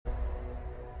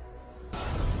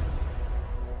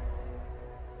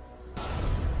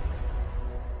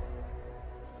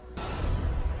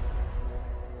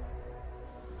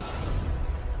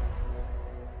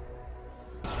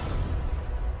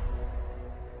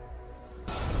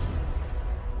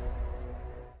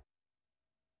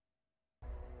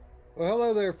Well,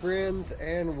 hello there, friends,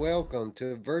 and welcome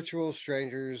to Virtual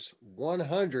Strangers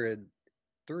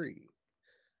 103.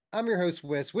 I'm your host,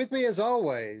 Wes. With me, as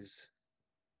always,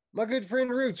 my good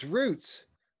friend Roots. Roots,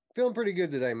 feeling pretty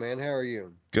good today, man. How are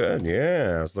you? Good,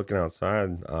 yeah. I was looking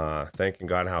outside, thanking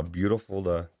God how beautiful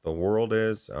the world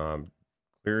is.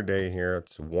 Clear day here.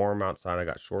 It's warm outside. I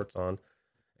got shorts on,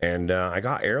 and I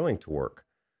got Airlink to work.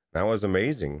 That was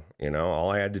amazing.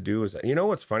 All I had to do was,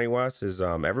 what's funny, Wes, is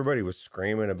everybody was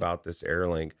screaming about this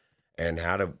Airlink and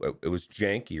how to. It was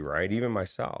janky, right? Even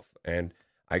myself. And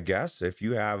I guess if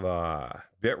you have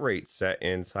bit rate set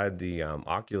inside the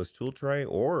Oculus tool tray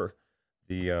or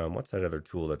the what's that other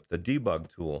tool, that the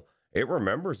debug tool, it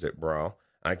remembers it, bro.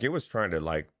 Like, it was trying to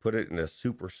like put it in a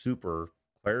super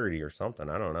clarity or something.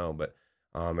 I don't know, but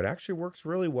it actually works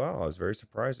really well. I was very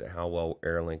surprised at how well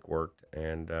Airlink worked,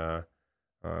 and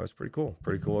it was pretty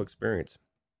cool experience.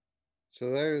 So,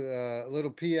 there's a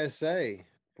little PSA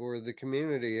for the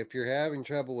community. If you're having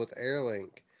trouble with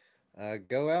Airlink,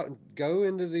 go out and go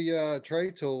into the tray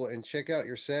tool and check out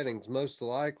your settings. Most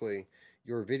likely,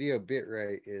 your video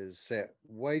bitrate is set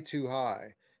way too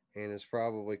high and is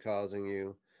probably causing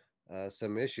you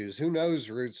some issues. Who knows,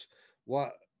 Roots,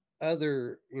 what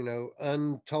other,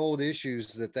 untold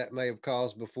issues that may have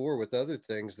caused before with other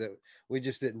things that we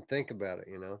just didn't think about it.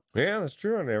 Yeah, that's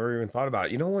true. I never even thought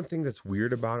about it. One thing that's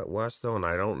weird about it, Wes, though, and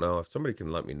I don't know if somebody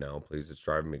can let me know, please. It's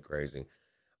driving me crazy.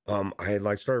 I had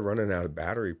like started running out of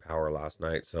battery power last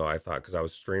night, so I thought, because I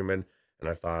was streaming, and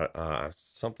I thought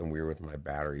something weird with my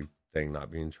battery thing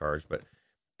not being charged. But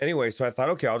anyway, so I thought,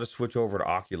 okay, I'll just switch over to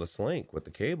Oculus Link with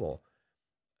the cable.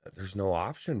 There's no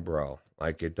option, bro.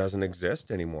 Like, it doesn't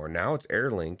exist anymore. Now it's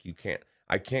AirLink.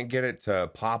 I can't get it to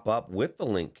pop up with the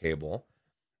link cable.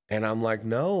 And I'm like,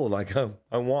 no, like I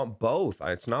want both.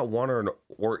 It's not one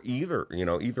or either,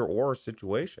 either or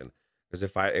situation. Because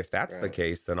if that's the Right.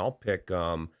 case, then I'll pick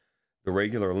the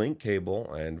regular link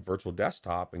cable and virtual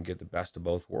desktop and get the best of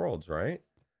both worlds, right?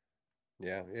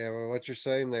 Yeah, yeah. Well, what you're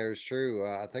saying there is true.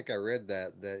 I think I read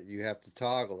that you have to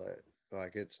toggle it.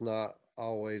 Like it's not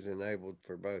always enabled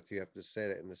for both. You have to set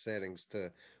it in the settings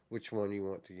to which one you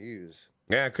want to use.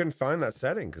 Yeah, I couldn't find that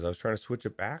setting because I was trying to switch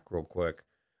it back real quick.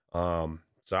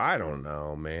 So I Hmm. don't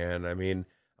know, man. I mean,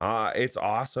 it's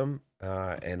awesome,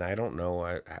 and I don't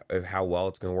know how well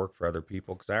it's going to work for other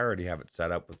people because I already have it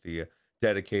set up with the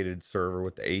dedicated server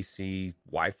with the AC,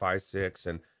 Wi-Fi 6,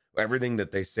 and everything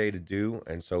that they say to do,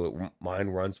 and so mine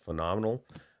runs phenomenal.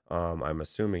 I'm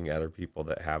assuming other people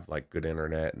that have like good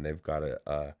internet and they've got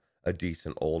a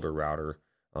decent older router,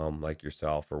 like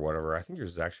yourself or whatever. I think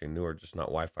yours is actually newer, just not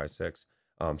Wi-Fi 6.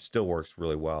 Still works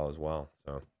really well as well.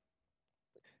 So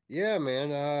Yeah,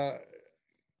 man.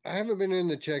 I haven't been in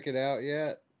to check it out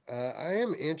yet. I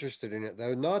am interested in it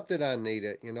though. Not that I need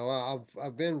it.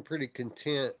 I've been pretty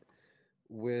content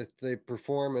with the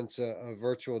performance of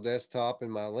virtual desktop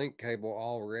and my link cable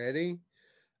already.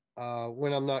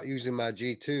 When I'm not using my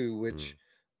G2, mm. which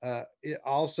it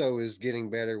also is getting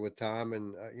better with time.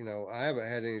 And, I haven't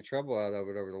had any trouble out of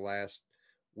it over the last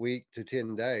week to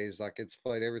 10 days. Like it's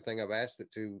played everything I've asked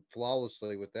it to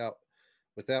flawlessly without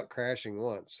crashing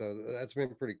once. So that's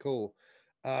been pretty cool.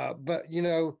 But,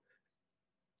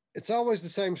 it's always the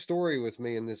same story with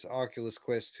me in this Oculus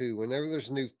Quest 2. Whenever there's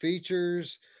new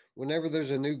features, whenever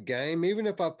there's a new game, even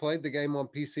if I played the game on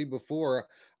PC before,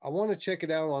 I want to check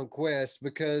it out on Quest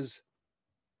because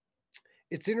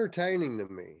it's entertaining to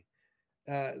me.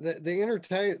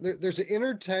 There's an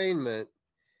entertainment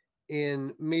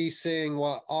in me seeing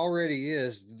what already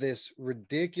is this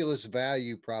ridiculous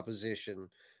value proposition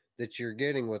that you're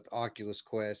getting with Oculus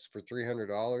Quest for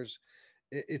 $300.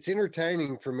 It's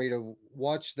entertaining for me to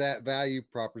watch that value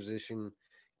proposition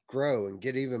grow and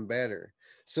get even better.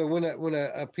 So when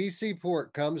a PC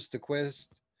port comes to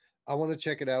Quest, I want to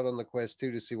check it out on the Quest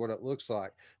 2 to see what it looks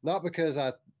like. Not because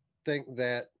I think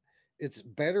that it's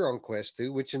better on Quest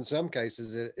 2, which in some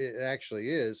cases it actually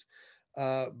is.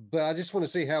 But I just want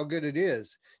to see how good it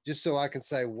is, just so I can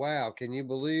say, wow, can you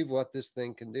believe what this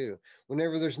thing can do?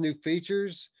 Whenever there's new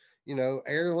features,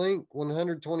 AirLink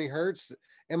 120 hertz,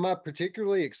 am I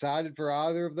particularly excited for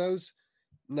either of those?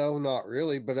 No, not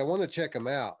really, but I want to check them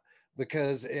out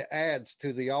because it adds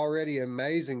to the already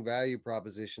amazing value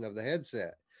proposition of the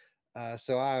headset.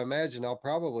 So I imagine I'll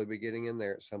probably be getting in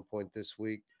there at some point this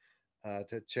week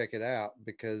to check it out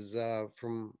because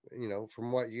from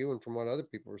what you and from what other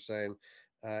people were saying,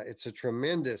 it's a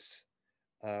tremendous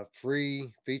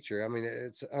free feature. I mean,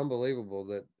 it's unbelievable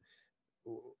that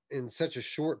in such a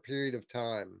short period of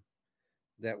time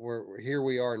that we're here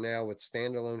we are now with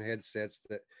standalone headsets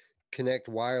that connect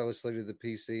wirelessly to the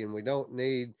PC, and we don't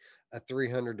need a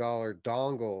 $300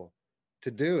 dongle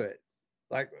to do it.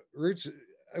 like Roots,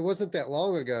 it wasn't that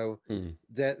long ago Mm.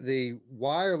 that the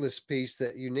wireless piece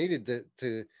that you needed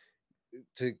to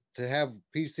have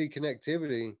PC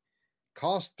connectivity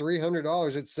cost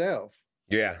 $300 itself.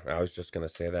 Yeah, I was just gonna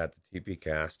say that the TP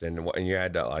cast, and you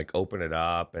had to like open it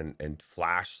up and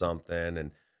flash something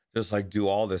and just like do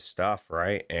all this stuff,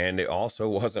 right? And it also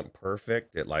wasn't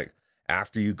perfect. It like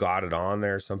after you got it on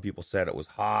there, some people said it was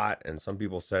hot, and some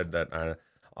people said that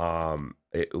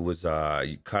it was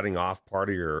cutting off part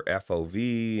of your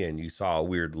FOV, and you saw a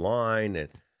weird line, and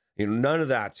none of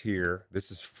that's here.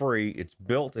 This is free. It's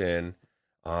built in.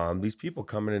 These people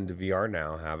coming into VR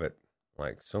now have it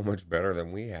like so much better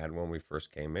than we had when we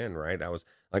first came in, right? That was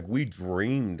like we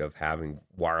dreamed of having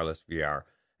wireless VR,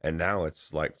 and now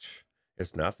it's like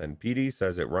it's nothing. PD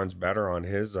says it runs better on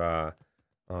his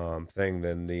thing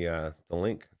than the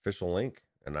link official link,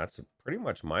 and that's pretty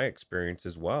much my experience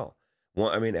as well. Well,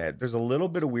 I mean, there's a little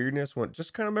bit of weirdness when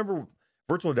just kind of remember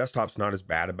virtual desktop's not as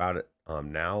bad about it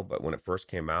now, but when it first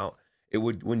came out, it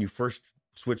would when you first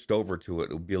switched over to it,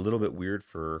 it would be a little bit weird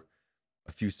for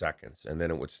a few seconds and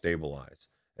then it would stabilize.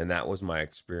 And that was my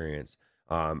experience.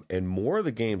 And more of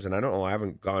the games, and I don't know, I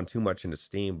haven't gone too much into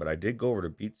Steam, but I did go over to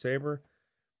Beat Saber.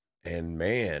 And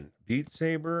man, Beat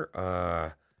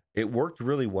Saber, it worked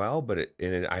really well, but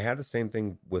I had the same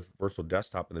thing with Virtual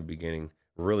Desktop in the beginning,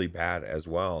 really bad as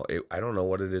well. I don't know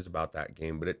what it is about that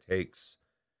game, but it takes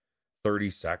 30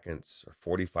 seconds or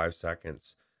 45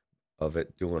 seconds of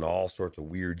it doing all sorts of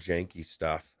weird, janky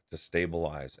stuff to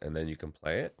stabilize, and then you can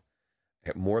play it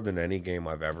more than any game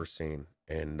I've ever seen,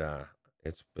 and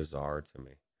it's bizarre to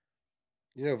me.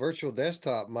 Virtual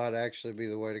desktop might actually be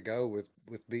the way to go with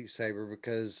Beat Saber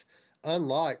because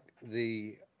unlike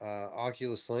the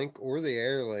Oculus Link or the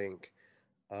Air Link,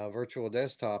 Virtual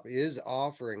Desktop is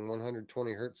offering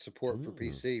 120 hertz support for Mm.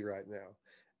 PC right now,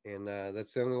 and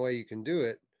that's the only way you can do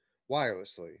it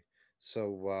wirelessly. So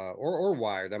or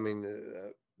wired. I mean,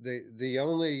 the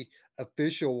only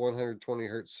official 120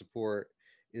 hertz support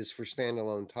is for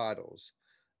standalone titles.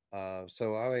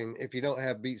 So I mean, if you don't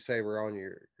have Beat Saber on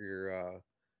your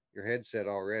headset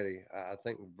already, I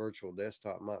think Virtual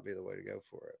Desktop might be the way to go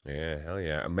for it. Yeah, hell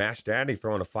yeah. Mash Daddy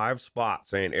throwing a 5 spot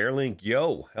saying Airlink,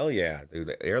 yo, hell yeah, dude.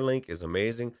 The Airlink is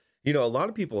amazing. A lot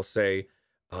of people say,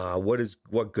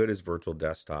 what good is virtual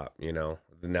desktop? Now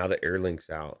that Airlink's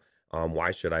out,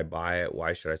 why should I buy it?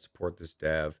 Why should I support this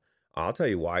dev? I'll tell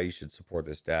you why you should support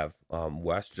this dev.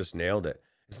 Wes just nailed it.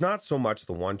 It's not so much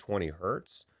the 120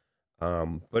 hertz,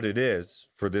 but it is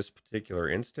for this particular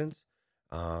instance.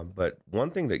 But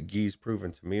one thing that Guy's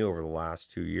proven to me over the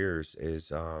last 2 years is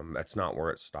that's not where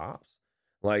it stops.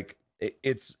 Like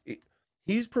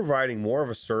he's providing more of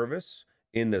a service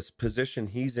in this position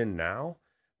he's in now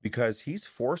because he's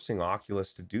forcing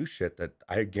Oculus to do shit that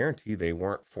I guarantee they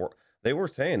weren't for. They were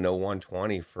saying no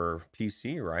 120 for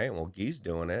PC, right? Well, Guy's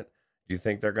doing it. Do you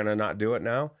think they're gonna not do it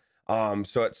now?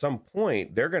 So at some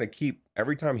point they're gonna keep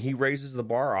every time he raises the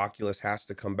bar, Oculus has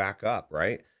to come back up,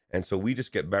 right? And so we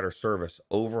just get better service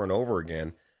over and over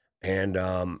again. And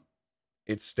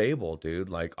it's stable, dude.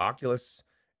 Like Oculus,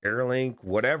 Airlink,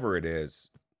 whatever it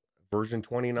is, version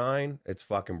 29, it's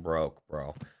fucking broke,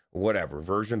 bro. Whatever,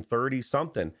 version 30,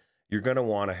 something. You're going to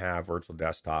want to have virtual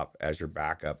desktop as your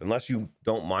backup, unless you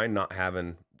don't mind not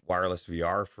having wireless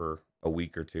VR for a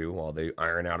week or two while they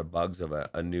iron out the bugs of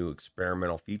a new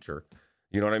experimental feature.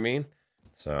 You know what I mean?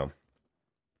 So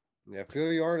Yeah,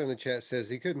 Phil Yard in the chat says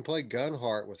he couldn't play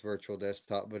Gunheart with Virtual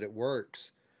Desktop, but it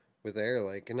works with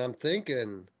Airlink. And I'm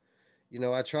thinking,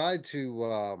 I tried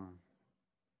to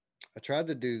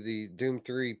do the Doom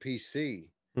 3 PC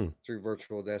through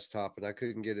Virtual Desktop, and I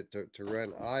couldn't get it to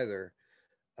run either.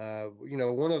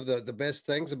 One of the best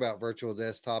things about Virtual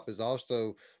Desktop is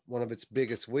also one of its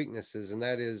biggest weaknesses, and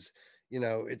that is,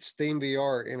 it's Steam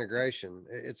VR integration.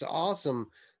 It's awesome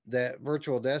that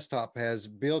Virtual Desktop has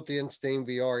built-in Steam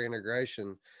VR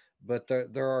integration, but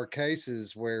there are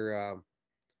cases where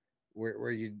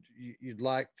you'd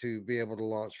like to be able to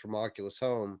launch from Oculus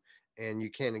Home, and you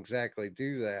can't exactly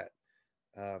do that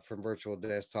from Virtual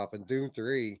Desktop. And Doom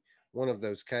 3, one of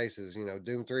those cases,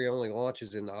 Doom 3 only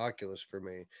launches in the Oculus for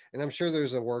me. And I'm sure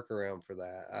there's a workaround for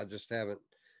that. I just haven't,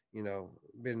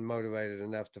 been motivated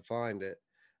enough to find it.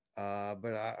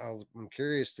 But I'm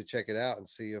curious to check it out and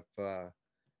see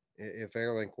if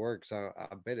Airlink works. I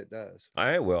bet it does.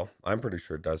 I will. I'm pretty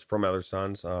sure it does. From Other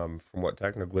Suns, from what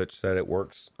Technoglitch said, it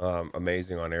works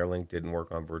amazing on Airlink. Didn't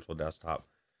work on virtual desktop.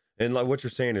 And like what you're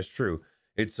saying is true.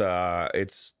 It's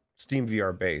Steam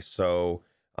VR based. So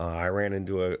I ran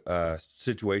into a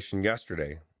situation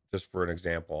yesterday. Just for an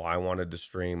example, I wanted to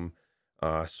stream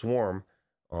Swarm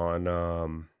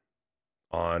on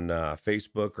on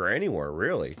Facebook or anywhere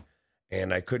really,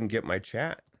 and I couldn't get my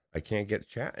chat. I can't get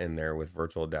chat in there with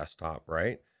Virtual Desktop,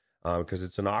 right? Because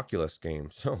it's an Oculus game.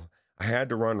 So I had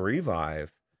to run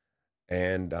Revive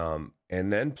and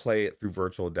then play it through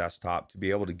Virtual Desktop to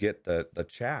be able to get the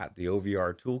chat, the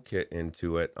OVR toolkit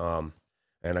into it.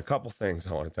 And a couple things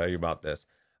I want to tell you about this.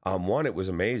 One, it was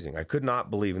amazing. I could not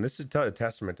believe, and this is a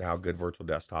testament to how good Virtual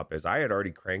Desktop is. I had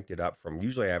already cranked it up from,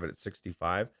 usually I have it at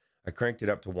 65. I cranked it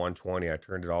up to 120. I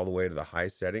turned it all the way to the high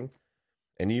setting.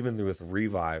 And even with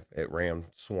Revive, it ran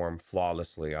Swarm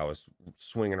flawlessly. I was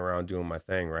swinging around doing my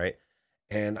thing, right?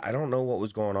 And I don't know what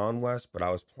was going on, Wes, but I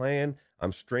was playing,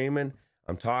 I'm streaming,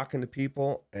 I'm talking to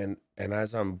people, and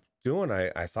as I'm doing,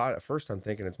 I thought at first I'm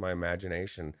thinking it's my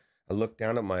imagination. I looked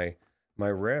down at my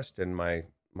wrist and my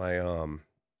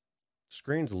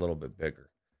screen's a little bit bigger.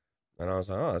 And I was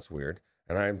like, oh, that's weird.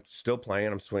 And I'm still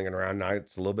playing, I'm swinging around. Now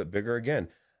it's a little bit bigger again.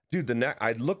 Dude,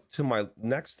 I looked to my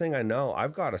next thing I know,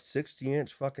 I've got a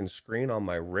 60-inch fucking screen on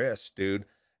my wrist, dude.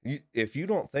 If you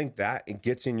don't think that it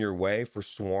gets in your way for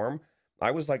Swarm,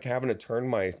 I was like having to turn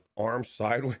my arm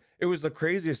sideways. It was the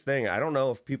craziest thing. I don't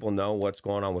know if people know what's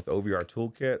going on with OVR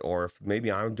Toolkit or if maybe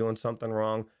I'm doing something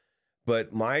wrong,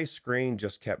 but my screen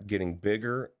just kept getting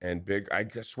bigger and bigger. I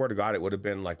swear to God, it would have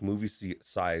been like movie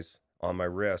size on my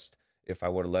wrist if I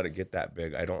would have let it get that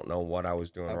big. I don't know what I was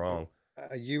doing wrong.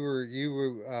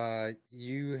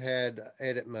 You had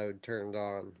edit mode turned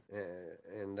on,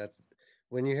 and that's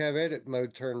when you have edit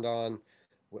mode turned on,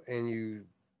 and you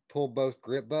pull both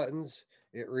grip buttons,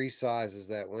 it resizes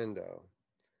that window.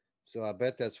 So I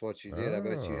bet that's what you did. I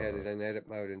bet you had Oh. it in edit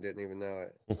mode and didn't even know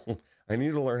it. I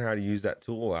need to learn how to use that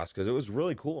tool, Wes, because it was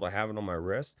really cool to have it on my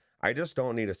wrist. I just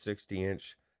don't need a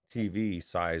 60-inch TV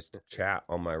sized chat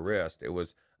on my wrist. It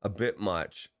was a bit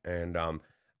much. And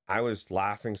I was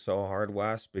laughing so hard,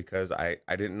 Wes, because I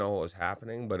didn't know what was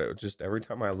happening, but it was just every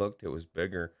time I looked, it was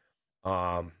bigger.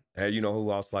 And you know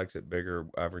who else likes it bigger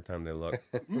every time they look?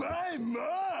 My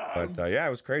But mom! yeah, it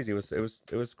was crazy. It was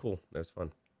cool. It was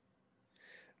fun.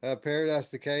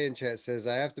 Paradise Decay in chat says,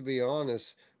 I have to be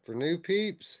honest, for new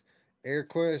peeps,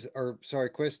 Quest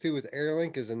 2 with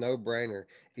Airlink is a no-brainer.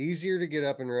 Easier to get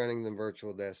up and running than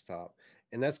virtual desktop.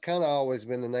 And that's kind of always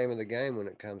been the name of the game when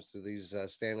it comes to these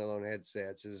standalone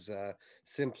headsets is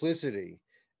simplicity,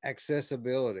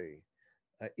 accessibility,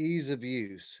 ease of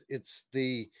use. It's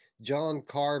the John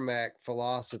Carmack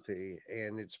philosophy,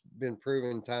 and it's been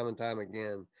proven time and time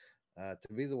again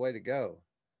to be the way to go.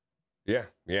 Yeah,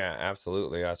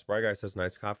 absolutely. Spry Guy says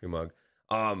nice coffee mug.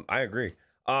 I agree.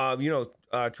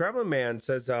 Traveling Man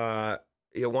says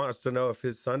he wants to know if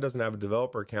his son doesn't have a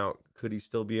developer account, could he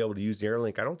still be able to use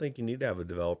Airlink? I don't think you need to have a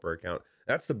developer account.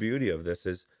 That's the beauty of this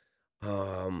is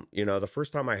the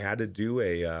first time I had to do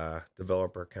a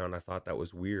developer account, I thought that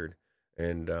was weird.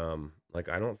 And like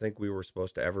I don't think we were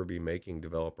supposed to ever be making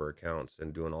developer accounts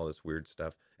and doing all this weird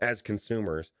stuff as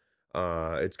consumers.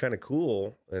 It's kind of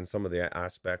cool in some of the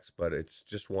aspects, but it's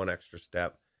just one extra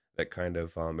step that kind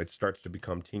of it starts to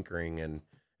become tinkering and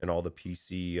all the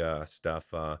PC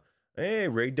stuff. Hey,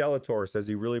 Ray Delator says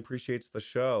he really appreciates the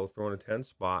show, throwing a 10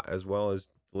 spot as well as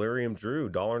Delirium Drew,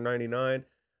 $1.99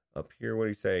 up here. What do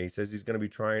he say? He says he's going to be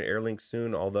trying Airlink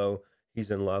soon, although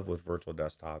he's in love with Virtual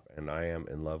Desktop, and I am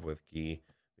in love with Guy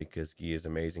because Guy is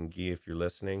amazing. Guy, if you're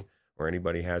listening or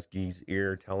anybody has Guy's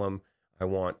ear, tell him I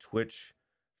want Twitch,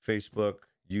 Facebook,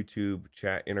 YouTube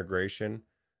chat integration,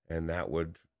 and that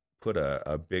would put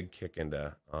a big kick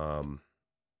into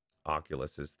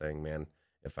Oculus's thing, man.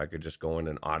 If I could just go in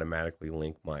and automatically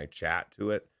link my chat to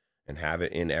it and have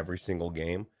it in every single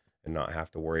game and not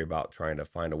have to worry about trying to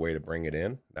find a way to bring it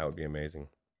in, that would be amazing.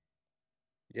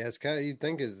 Yeah, it's kind of you'd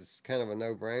think it's kind of a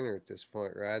no-brainer at this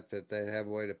point, right? That they'd have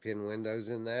a way to pin windows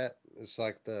in that. It's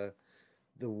like the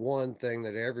one thing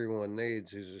that everyone needs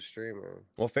who's a streamer.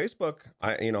 Well, Facebook,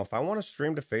 if I want to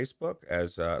stream to Facebook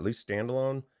as at least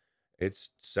standalone,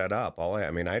 it's set up.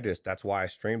 That's why I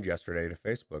streamed yesterday to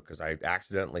Facebook because I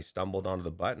accidentally stumbled onto the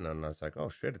button and I was like, oh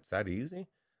shit, it's that easy.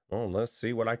 Well, let's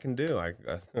see what I can do.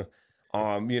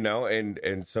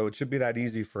 And so it should be that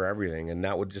easy for everything. And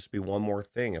that would just be one more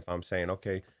thing. If I'm saying,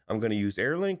 okay, I'm going to use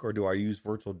Airlink or do I use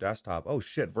Virtual Desktop? Oh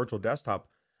shit, Virtual Desktop.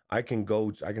 I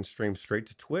can stream straight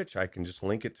to Twitch. I can just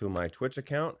link it to my Twitch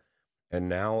account and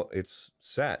now it's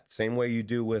set. Same way you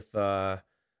do with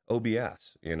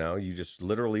OBS, you just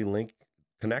literally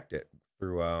connect it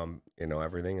through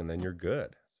everything and then you're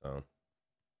good. So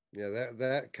Yeah,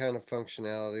 that kind of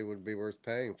functionality would be worth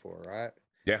paying for, right?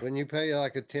 yeah. When you pay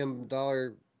like a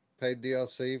 $10 paid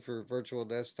DLC for virtual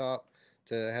desktop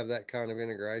to have that kind of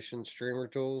integration, streamer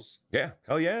tools. Yeah,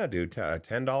 hell yeah, dude.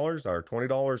 $10 or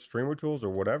 $20 streamer tools or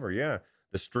whatever. Yeah,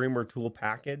 the streamer tool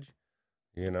package,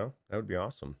 that would be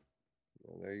awesome.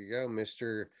 Well, there you go,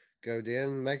 Mr.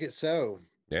 Godin. Make it so.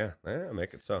 Yeah, yeah,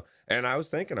 make it so. And I was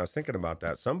thinking about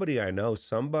that. Somebody I know,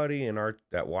 somebody in our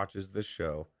that watches this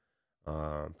show,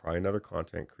 probably another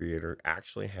content creator,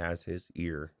 actually has his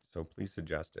ear. So please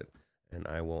suggest it, and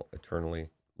I will eternally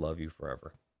love you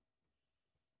forever.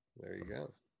 There you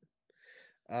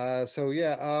go. So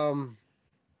yeah,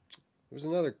 there's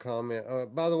another comment.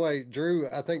 By the way, Drew,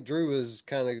 I think Drew was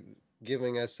kind of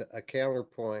giving us a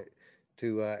counterpoint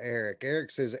to Eric.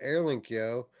 Eric says Airlink,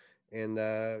 yo, and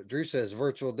Drew says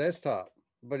virtual desktop,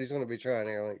 but he's going to be trying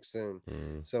Airlink soon.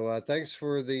 Mm. So thanks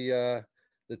for the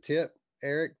tip,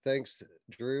 Eric. Thanks,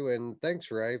 Drew, and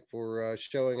thanks, Ray, for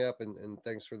showing up, and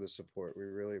thanks for the support. We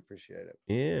really appreciate it.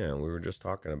 Yeah, we were just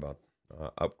talking about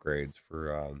upgrades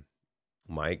for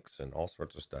mics and all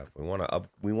sorts of stuff. We want to up.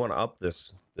 We want to up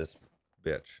this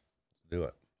bitch. Do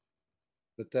it.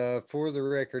 But for the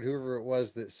record, whoever it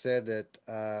was that said that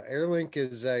Airlink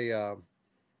is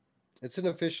it's an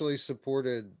officially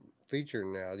supported feature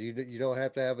now. You don't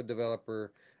have to have a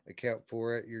developer account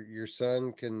for it. Your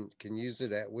son can use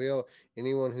it at will.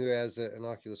 Anyone who has an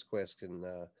Oculus Quest can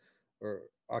or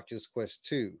Oculus Quest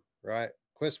 2, right?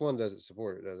 Quest 1 doesn't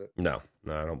support it, does it? No,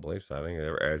 I don't believe so. I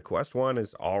think Quest One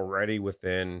is already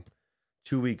within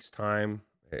 2 weeks' time.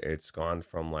 It's gone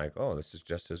from like, oh, this is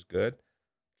just as good,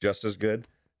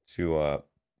 to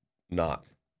not.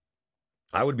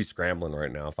 I would be scrambling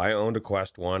right now if I owned a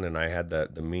Quest One and I had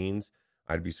the means.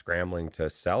 I'd be scrambling to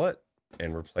sell it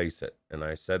and replace it. And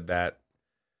I said that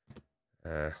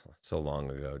so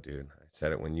long ago, dude. I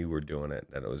said it when you were doing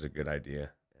it that it was a good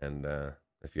idea. And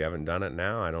if you haven't done it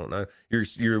now, I don't know.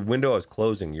 Your window is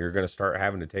closing. You're going to start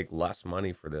having to take less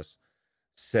money for this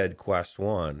said Quest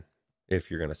One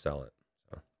if you're going to sell it.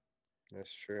 So.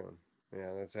 That's true.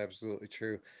 Yeah, that's absolutely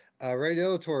true. Ray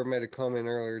Delator made a comment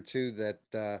earlier too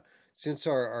that since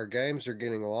our games are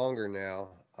getting longer now,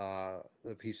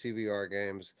 the PCVR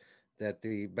games, that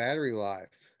the battery life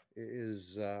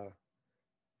is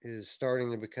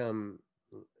starting to become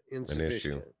An issue.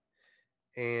 insufficient.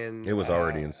 And It was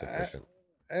already insufficient.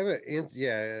 I have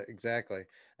yeah, exactly.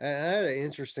 I had an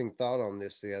interesting thought on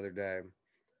this the other day.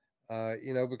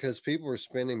 Because people are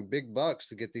spending big bucks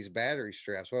to get these battery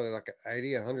straps, whether like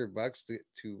 80, $100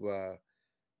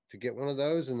 to get one of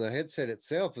those, and the headset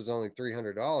itself is only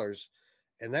 $300.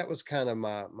 And that was kind of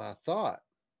my thought.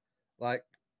 Like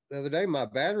the other day, my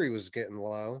battery was getting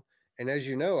low, and as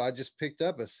you know, I just picked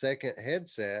up a second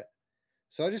headset,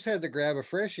 so I just had to grab a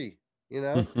freshie.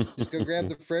 Just go grab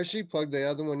the freshie, plug the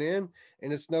other one in,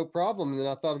 and it's no problem. And then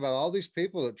I thought about all these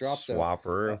people that dropped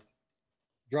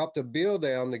a bill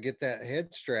down to get that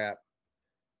head strap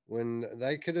when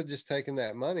they could have just taken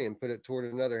that money and put it toward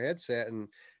another headset and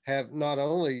have not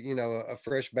only a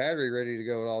fresh battery ready to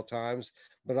go at all times,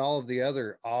 but all of the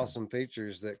other awesome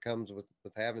features that comes with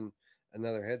having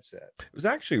another headset. It was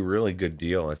actually a really good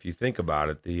deal if you think about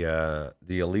it. The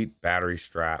Elite battery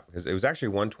strap, because it was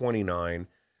actually $129,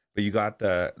 but you got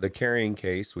the carrying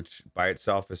case, which by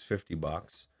itself is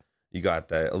 $50. You got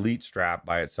the Elite strap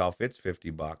by itself, it's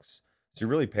 $50. So you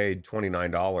really paid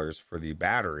 $29 for the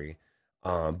battery.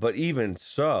 But even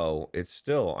so, it's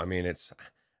still, I mean,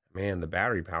 the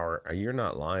battery power, you're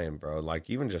not lying, bro. Like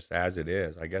even just as it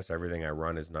is, I guess everything I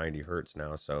run is 90 hertz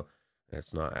now. So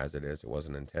it's not as it is. It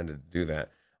wasn't intended to do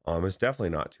that. It's definitely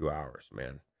not 2 hours,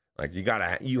 man. Like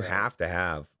you have to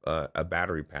have a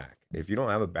battery pack. If you don't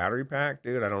have a battery pack,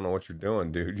 dude, I don't know what you're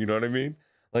doing, dude. You know what I mean?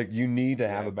 Like you need to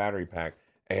have a battery pack.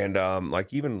 And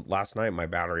like even last night, my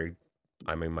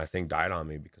thing died on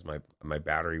me because my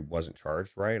battery wasn't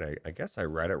charged right. I guess I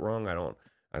read it wrong.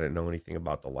 I didn't know anything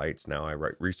about the lights. Now I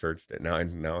researched it. Now I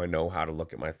know how to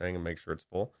look at my thing and make sure it's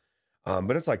full.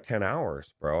 But it's like 10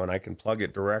 hours, bro, and I can plug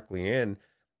it directly in,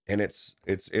 and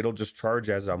it'll just charge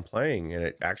as I'm playing, and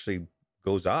it actually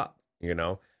goes up.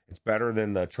 It's better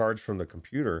than the charge from the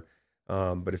computer.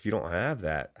 But if you don't have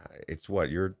that, it's what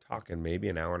you're talking, maybe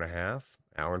an hour and a half,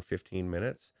 hour and 15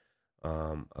 minutes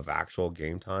of actual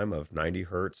game time of 90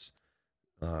 hertz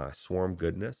swarm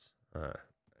goodness.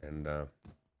 And I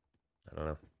don't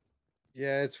know.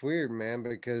 Yeah, it's weird, man,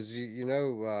 because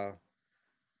the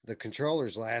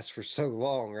controllers last for so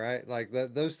long, right? Like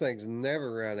those things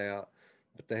never run out.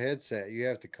 But the headset, you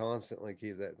have to constantly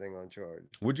keep that thing on charge.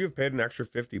 Would you have paid an extra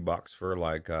 $50 for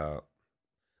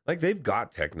like they've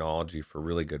got technology for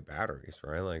really good batteries,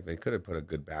 right? Like they could have put a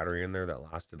good battery in there that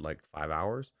lasted like 5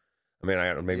 hours. I mean, I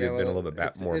don't know, maybe it'd been a little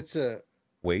bit more it's a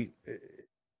weight.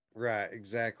 Right,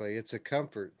 exactly. It's a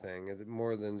comfort thing. It's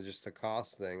more than just a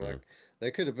cost thing. Like they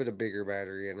could have put a bigger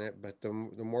battery in it, but the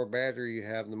more battery you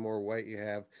have, the more weight you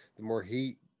have, the more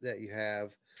heat that you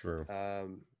have. True.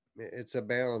 It's a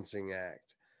balancing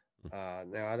act.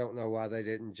 Mm. Now I don't know why they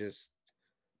didn't just,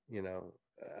 you know,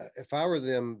 if I were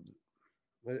them,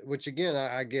 which again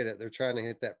I get it, they're trying to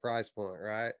hit that price point,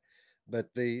 right?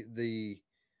 But the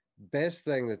best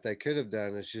thing that they could have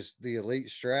done is just the elite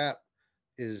strap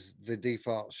is the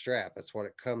default strap. That's what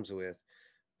it comes with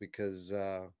because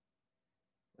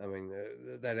I mean,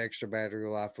 that extra battery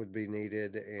life would be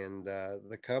needed, and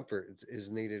the comfort is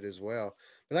needed as well.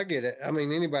 But I get it. I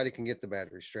mean, anybody can get the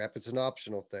battery strap. It's an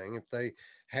optional thing. If they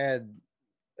had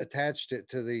attached it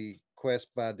to the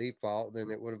Quest by default, then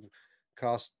it would have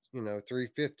cost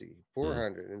 350, Mm.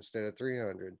 400 instead of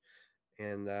 300,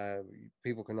 and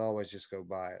people can always just go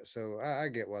buy it. So I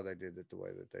get why they did it the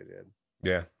way that they did.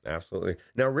 Yeah, absolutely.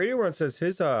 Now, Radio Run says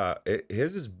his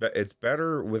it's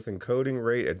better with encoding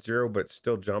rate at 0, but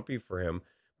still jumpy for him.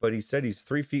 But he said he's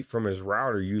 3 feet from his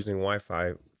router using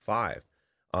Wi-Fi 5.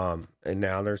 And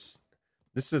now this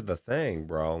is the thing,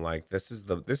 bro. Like this is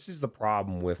the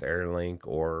problem with AirLink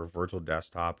or virtual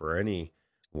desktop or any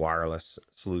wireless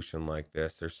solution like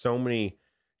this. There's so many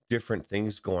different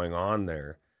things going on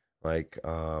there, like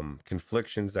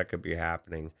conflictions that could be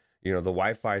happening. The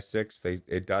Wi-Fi 6,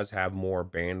 it does have more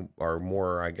band or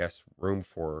more, I guess, room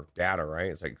for data,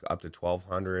 right? It's like up to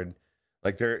 1200.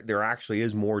 Like there actually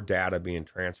is more data being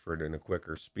transferred in a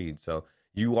quicker speed. So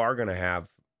you are going to have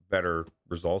better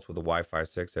results with the Wi-Fi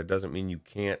 6. That doesn't mean you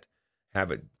can't have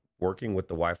it working with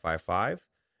the Wi-Fi 5.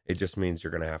 It just means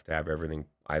you're going to have everything,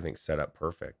 I think, set up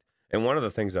perfect. And one of the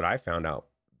things that I found out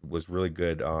was really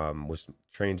good was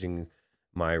changing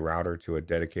my router to a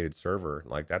dedicated server.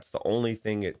 Like that's the only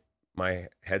thing my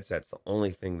headset's the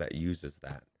only thing that uses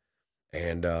that.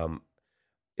 And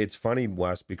it's funny,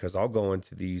 Wes, because I'll go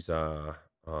into these Air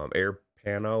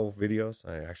Pano videos.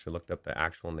 I actually looked up the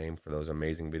actual name for those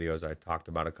amazing videos I talked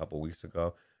about a couple weeks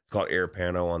ago. It's called Air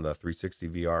Pano on the 360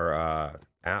 VR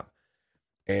app.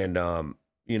 And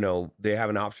they have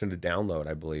an option to download,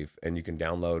 I believe, and you can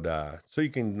download so you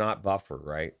can not buffer,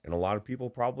 right? And a lot of people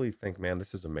probably think, man,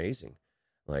 this is amazing,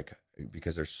 like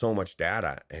because there's so much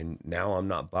data and now I'm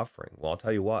not buffering. Well, I'll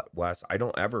tell you what, Wes, I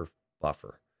don't ever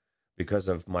buffer because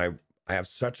of I have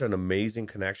such an amazing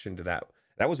connection to that.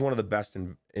 That was one of the best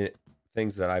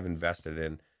things that I've invested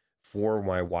in for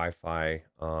my Wi-Fi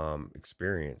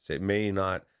experience. It may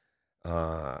not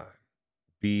uh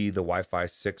be the Wi-Fi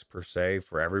 6 per se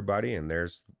for everybody, and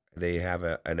they have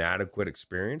an adequate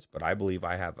experience, but I believe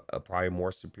I have a probably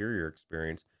more superior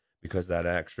experience because of that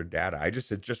extra data.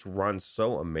 It just runs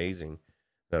so amazing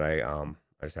that I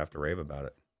just have to rave about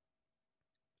it.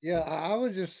 Yeah, I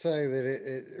would just say that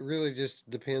it really just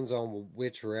depends on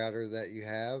which router that you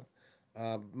have.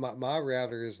 My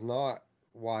router is not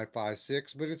Wi-Fi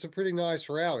 6, but it's a pretty nice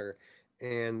router.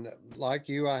 And like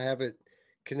you, I have it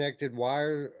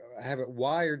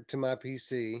wired to my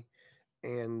PC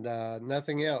and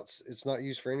nothing else. It's not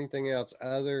used for anything else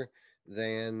other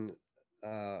than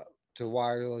uh, to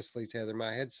wirelessly tether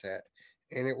my headset.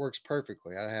 And it works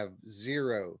perfectly. I have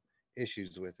zero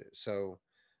issues with it. So,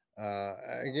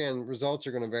 again, results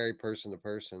are going to vary person to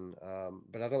person,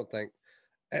 but I don't think,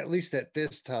 at least at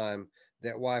this time,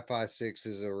 that Wi-Fi 6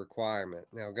 is a requirement.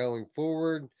 Now, going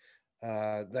forward,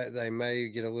 that they may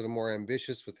get a little more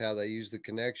ambitious with how they use the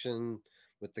connection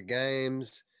with the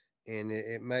games, and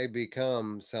it may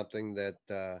become something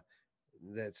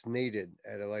that's needed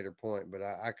at a later point. But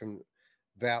I can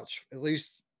vouch, at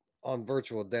least on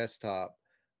virtual desktop,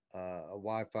 a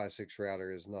Wi-Fi 6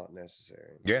 router is not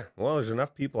necessary. Yeah, well, there's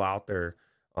enough people out there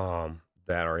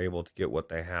that are able to get what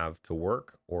they have to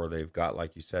work, or they've got,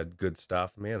 like you said, good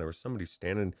stuff. Man, there was somebody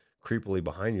standing creepily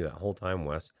behind you that whole time,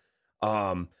 Wes.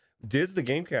 Um, Diz the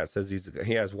Game Cat says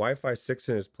he has Wi-Fi 6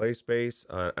 in his play space,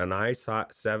 an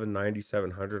i7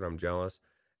 9700. I'm jealous,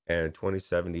 and a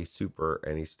 2070 Super,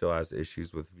 and he still has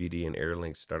issues with VD and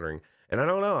AirLink stuttering. And I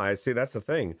don't know. I see that's the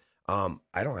thing.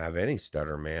 I don't have any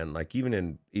stutter, man. Like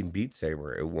even in Beat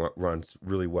Saber, it runs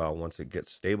really well once it gets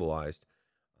stabilized.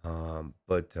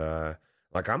 But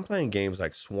like I'm playing games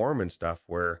like Swarm and stuff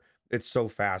where it's so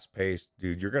fast paced,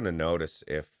 dude. You're gonna notice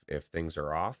if things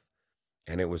are off.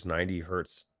 And it was 90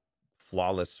 hertz,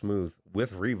 flawless, smooth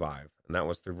with Revive, and that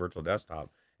was through Virtual Desktop.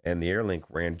 And the AirLink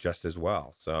ran just as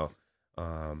well. So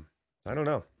I don't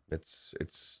know.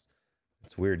 It's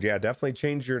weird. Yeah, definitely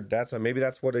change your. Maybe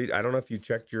that's what I don't know if you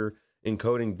checked your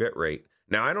encoding bit rate.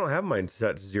 Now I don't have mine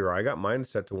set to 0. I got mine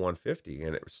set to 150,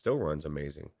 and it still runs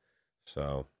amazing.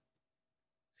 So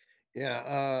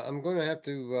Yeah, I'm going to have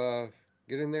to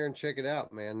get in there and check it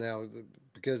out, man. Now,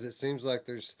 because it seems like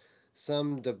there's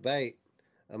some debate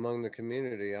among the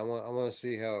community. I want to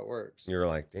see how it works. You're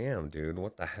like, damn, dude,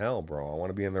 what the hell, bro? I want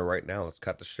to be in there right now. Let's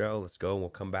cut the show. Let's go. We'll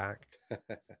come back.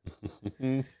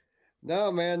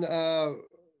 No, man.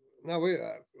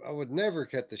 No, I would never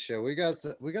cut the show. We got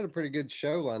a pretty good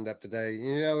show lined up today.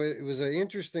 It was an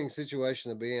interesting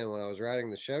situation to be in when I was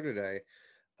writing the show today,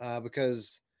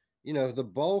 because the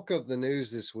bulk of the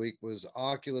news this week was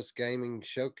Oculus Gaming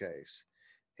Showcase,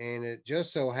 and it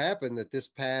just so happened that this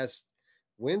past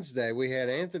Wednesday we had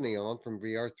Anthony on from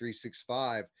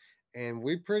VR365, and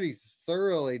we pretty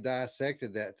thoroughly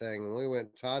dissected that thing, and we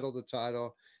went title to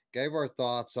title, gave our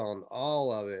thoughts on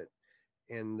all of it,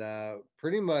 and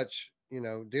pretty much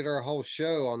did our whole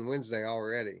show on Wednesday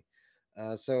already.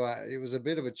 It was a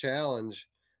bit of a challenge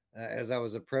as I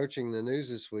was approaching the news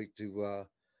this week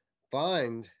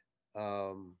find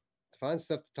to find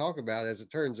stuff to talk about. As it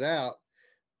turns out,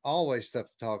 always stuff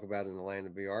to talk about in the land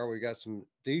of VR. We got some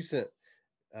decent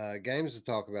games to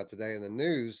talk about today in the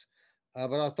news.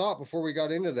 But I thought before we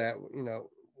got into that,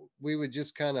 we would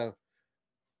just kind of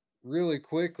really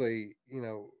quickly,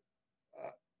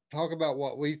 talk about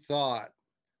what we thought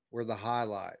were the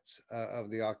highlights of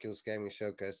the Oculus Gaming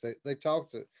Showcase. They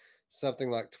talked to something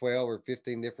like 12 or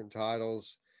 15 different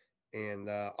titles, and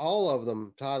all of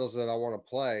them titles that I want to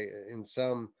play in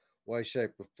some way,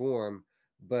 shape, or form.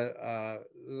 But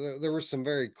there were some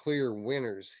very clear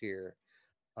winners here.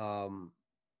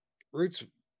 Roots,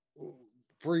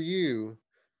 for you,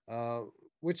 uh,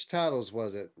 which titles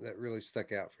was it that really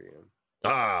stuck out for you?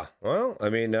 Well, I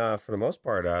mean, for the most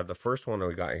part, the first one that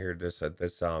we got here, this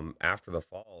After the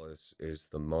Fall is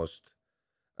the most.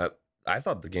 Uh, I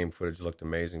thought the game footage looked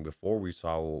amazing before we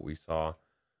saw what we saw,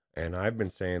 and I've been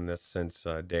saying this since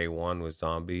day one with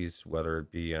zombies, whether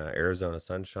it be Arizona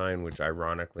Sunshine, which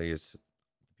ironically is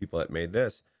the people that made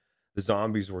this. The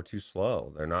zombies were too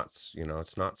slow. They're not,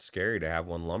 it's not scary to have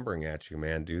one lumbering at you,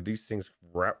 man, dude. These things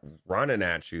running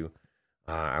at you.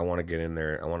 I want to get in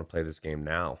there. I want to play this game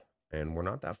now, and we're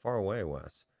not that far away,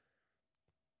 Wes.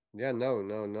 Yeah, no,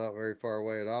 no, not very far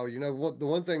away at all. The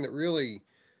one thing that really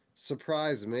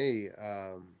surprised me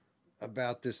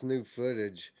about this new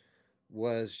footage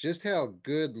was just how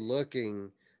good looking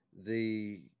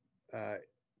the uh,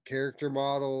 character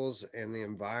models and the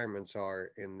environments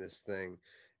are in this thing.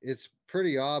 It's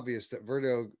pretty obvious that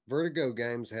Vertigo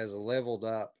Games has leveled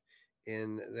up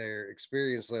in their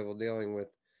experience level dealing with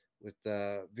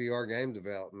VR game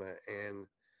development. And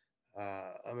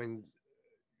I mean,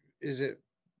 is it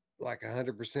like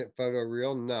 100% photo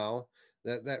real? No,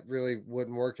 that really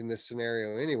wouldn't work in this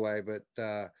scenario anyway. But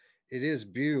it is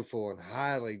beautiful and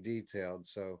highly detailed.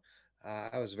 So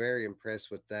I was very impressed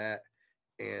with that,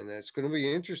 and it's going to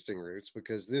be interesting, Roots,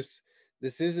 because this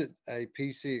isn't a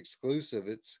PC exclusive.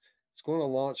 It's going to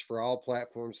launch for all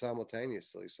platforms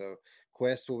simultaneously. So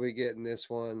Quest will be getting this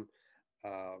one.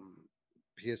 Um,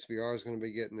 PSVR is going to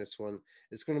be getting this one.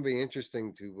 It's going to be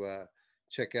interesting to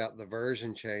check out the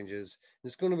version changes.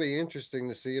 It's going to be interesting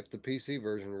to see if the PC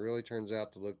version really turns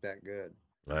out to look that good.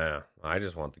 Yeah, I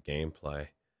just want the gameplay.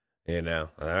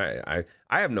 I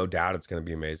have no doubt it's going to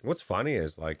be amazing. What's funny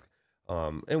is like,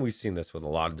 and we've seen this with a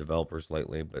lot of developers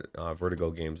lately, but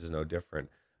Vertigo Games is no different.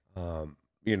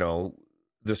 You know,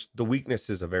 the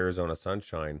weaknesses of Arizona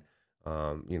Sunshine.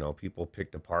 People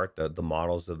picked apart the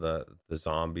models of the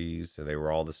zombies. So they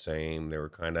were all the same. They were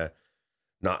kind of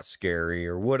not scary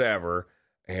or whatever,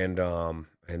 and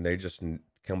they just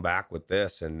come back with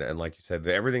this, and like you said,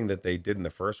 everything that they did in the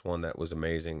first one that was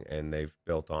amazing, and they've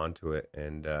built onto it,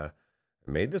 and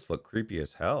made this look creepy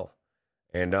as hell.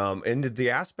 And the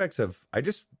aspects of, I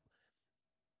just,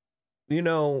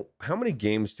 how many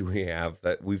games do we have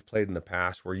that we've played in the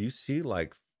past where you see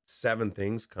like seven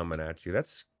things coming at you?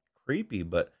 That's creepy,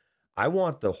 but I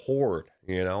want the horde.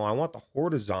 I want the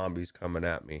horde of zombies coming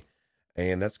at me,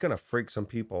 and that's gonna freak some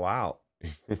people out.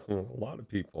 A lot of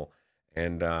people,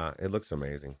 and it looks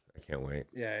amazing. I can't wait.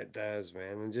 Yeah, it does,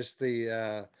 man. And just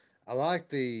I like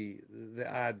the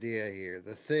idea here,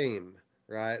 the theme,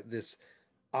 right? This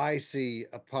icy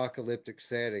apocalyptic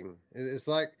setting. It's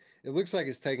like it looks like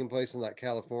it's taking place in like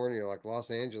California, like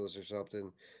Los Angeles or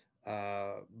something.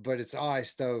 But it's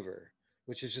iced over,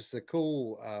 which is just a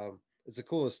cool. It's a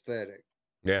cool aesthetic.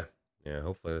 Yeah, yeah.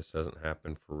 Hopefully this doesn't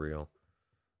happen for real.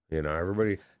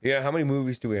 Everybody. Yeah, how many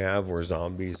movies do we have where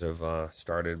zombies have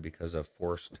started because of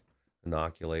forced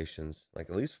inoculations? Like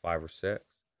at least five or six.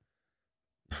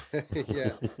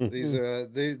 Yeah, these are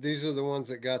the ones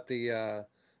that got the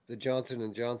Johnson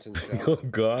and Johnson shot. Oh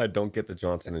God, don't get the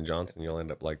Johnson and Johnson. You'll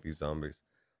end up like these zombies.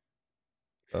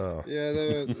 Oh.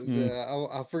 Yeah,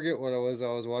 I forget what I was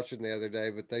watching the other day,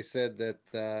 but they said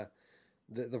that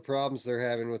the problems they're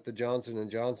having with the Johnson and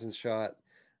Johnson shot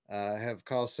have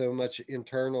caused so much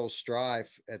internal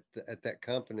strife at that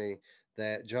company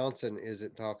that Johnson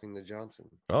isn't talking to Johnson.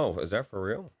 Oh, is that for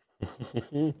real?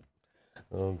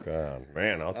 Oh God,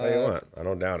 man! I'll tell you Uh, what, I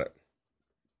don't doubt it.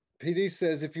 PD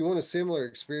says if you want a similar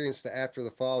experience to After the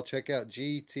Fall, check out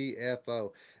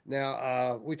GTFO.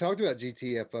 Now, we talked about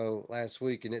GTFO last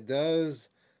week, and it does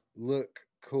look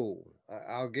cool.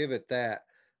 I'll give it that.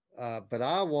 But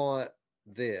I want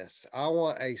this. I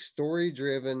want a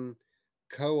story-driven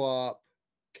co-op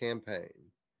campaign.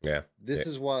 Yeah, This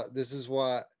yeah, is what. This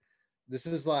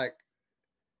is like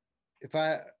if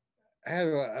I had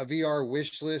a VR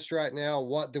wish list right now,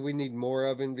 what do we need more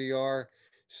of in VR?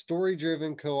 Story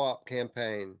driven co op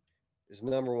campaign is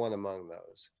number one among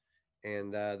those.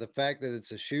 And the fact that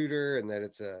it's a shooter and that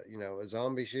it's a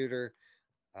zombie shooter,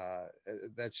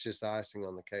 that's just icing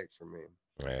on the cake for me.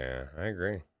 yeah. I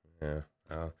agree. Yeah,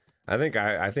 uh, I think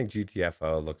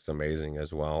GTFO looks amazing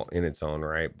as well in its own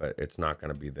right, but it's not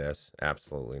going to be this.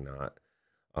 Absolutely not.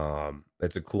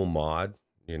 It's a cool mod.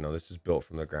 This is built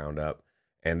from the ground up,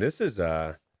 and this is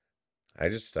I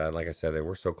just like I said,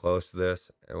 we're so close to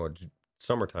this.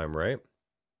 Summertime, right?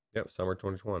 Yep, summer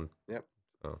 2021. Yep.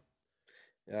 Oh,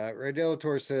 Ray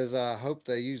Delator says, I hope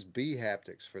they use B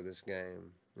haptics for this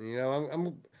game.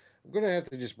 I'm going to have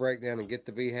to just break down and get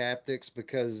the B haptics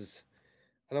because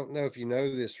I don't know if you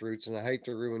know this, Roots, and I hate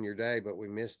to ruin your day, but we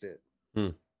missed it. hmm.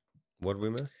 What did we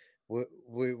miss?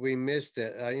 We missed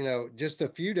it. Just a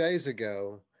few days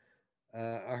ago,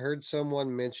 I heard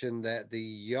someone mention that the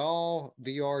Y'all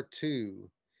VR2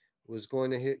 was going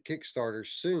to hit Kickstarter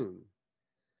soon.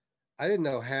 I didn't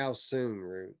know how soon,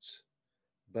 Roots,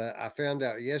 but I found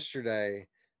out yesterday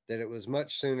that it was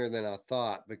much sooner than I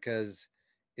thought because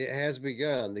it has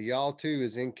begun. The Y'all 2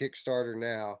 is in Kickstarter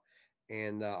now,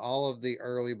 and all of the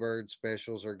early bird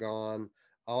specials are gone.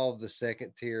 All of the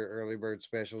second tier early bird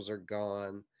specials are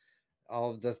gone.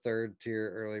 All of the third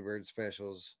tier early bird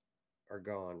specials are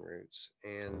gone, Roots.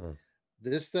 And Oh.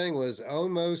 this thing was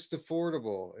almost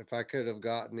affordable if I could have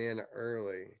gotten in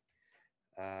early.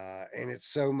 And it's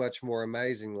so much more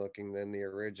amazing looking than the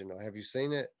original. Have you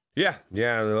seen it? Yeah,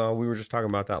 yeah. We were just talking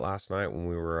about that last night when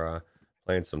we were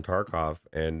playing some Tarkov,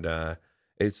 and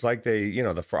it's like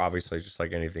obviously just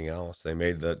like anything else, they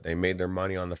made their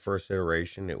money on the first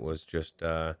iteration. It was just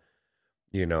bare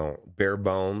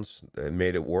bones. They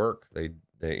made it work.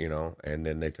 And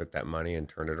then they took that money and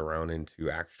turned it around into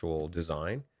actual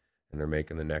design, and they're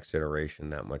making the next iteration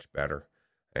that much better.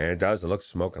 And it does. It looks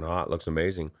smoking hot. Looks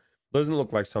amazing. Doesn't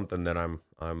look like something that I'm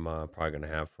probably gonna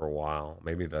have for a while.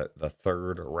 Maybe the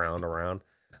third round around.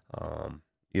 Um,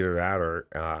 Either that or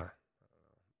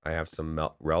I have some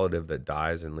relative that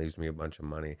dies and leaves me a bunch of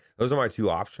money. Those are my two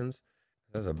options.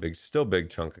 That's still big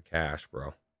chunk of cash,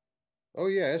 bro. Oh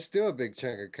yeah, it's still a big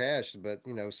chunk of cash, but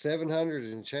 700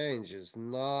 and change is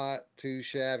not too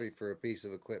shabby for a piece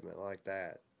of equipment like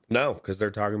that. No, because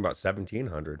they're talking about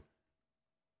 1,700.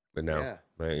 But now,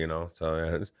 Yeah. so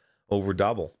yeah, it's over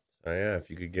double. So yeah, if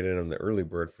you could get in on the early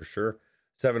bird for sure,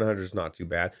 700 is not too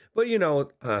bad. But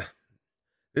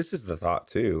this is the thought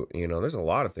too. There's a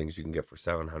lot of things you can get for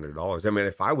 $700. I mean,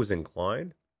 if I was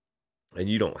inclined, and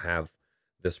you don't have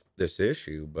this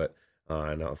issue, but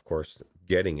and of course,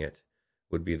 getting it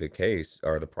would be the case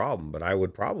or the problem. But I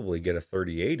would probably get a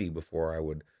 3080 before I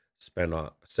would spend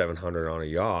 700 on a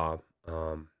yaw.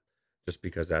 Just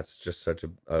because that's just such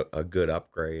a good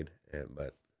upgrade.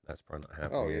 But that's probably not Oh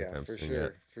happening yeah, anytime for soon yet.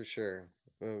 sure, for sure.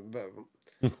 But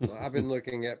well, I've been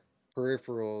looking at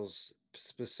peripherals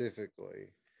specifically,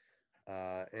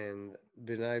 and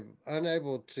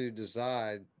unable to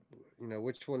decide,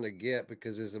 which one to get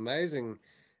because as amazing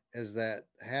as that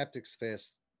Haptics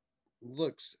Fest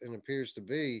looks and appears to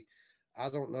be, I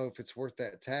don't know if it's worth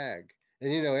that tag.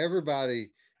 And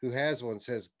everybody who has one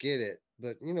says get it,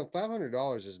 but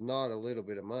 $500 is not a little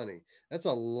bit of money. That's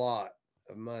a lot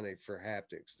of money for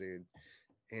haptics, dude.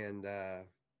 And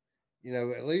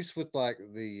at least with like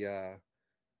the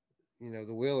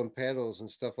wheel and pedals and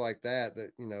stuff like that,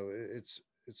 it's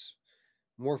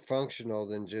more functional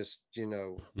than just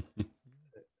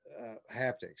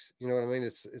haptics. You know what I mean?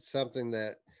 It's something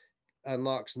that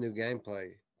unlocks new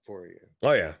gameplay for you.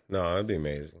 Oh yeah, no, it'd be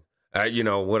amazing.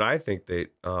 What I think that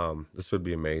this would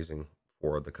be amazing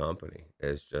for the company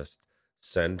is just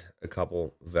send a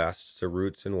couple vests to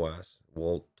Roots and Wes.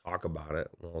 We'll talk about it.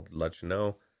 We'll let you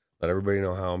know, let everybody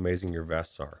know how amazing your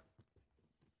vests are.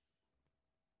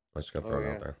 I'm just gonna Oh throw it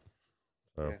yeah, out there.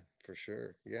 So yeah, for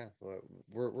sure. Yeah, well,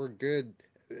 we're good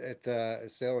at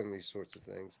selling these sorts of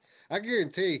things. I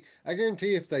guarantee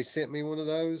if they sent me one of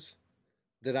those,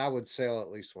 that I would sell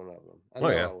at least one of them. I oh know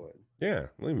yeah, I would. yeah,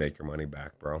 we make your money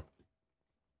back, bro.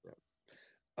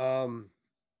 Um.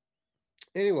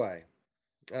 Anyway,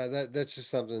 that's just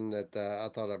something that I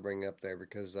thought I'd bring up there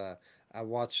because I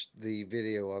watched the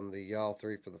video on the Y'all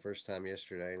 3 for the first time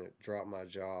yesterday, and it dropped my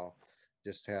jaw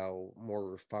just how more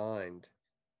refined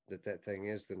that thing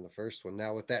is than the first one.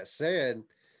 Now, with that said,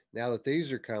 now that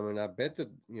these are coming, I bet that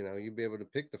you'll be able to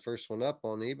pick the first one up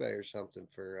on eBay or something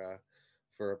for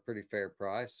a pretty fair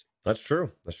price. That's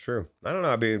true. That's true. I don't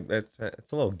know. I mean, it's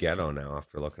a little ghetto now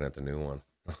after looking at the new one.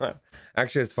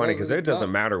 Actually, it's funny Well, because the, it doesn't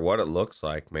the, matter what it looks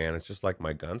like, man. It's just like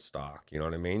my gun stock. You know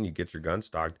what I mean? You get your gun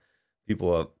stock.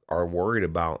 People are worried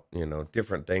about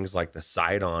different things like the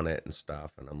sight on it and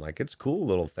stuff, and I'm like, it's cool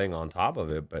little thing on top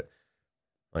of it, but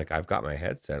like I've got my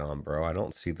headset on, bro. I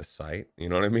don't see the sight. You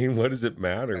know what I mean? What does it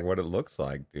matter right, what it looks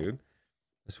like, dude?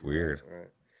 It's right, weird. right.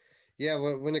 Yeah,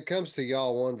 when it comes to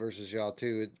Y'all 1 versus Y'all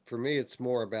 2, for me, it's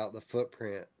more about the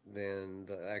footprint than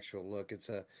the actual look. It's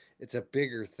a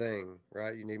bigger thing,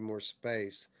 right? You need more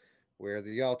space. Where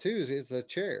the Y'all 2 is, it's a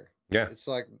chair. Yeah. It's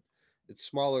like it's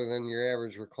smaller than your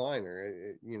average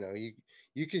recliner.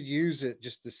 You could use it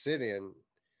just to sit in.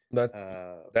 That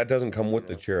Uh, that doesn't come you with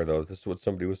the know, chair though. This is what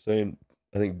somebody was saying.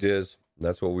 I think Diz.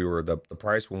 That's what we were the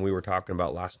price when we were talking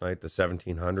about last night. The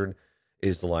 1,700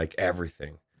 is like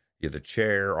everything. You the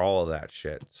chair, all of that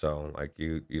shit. So like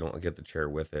you don't get the chair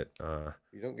with it.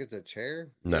 you don't get the chair.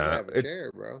 You got to Nah, have a it's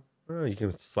chair, bro. you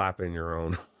can slap in your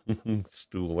own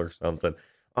stool or something.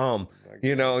 Um, I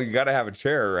you guess. got to have a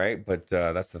chair, right? But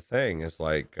that's the thing. Is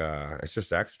like it's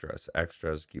just extras.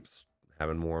 Extras keeps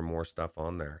having more and more stuff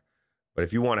on there. But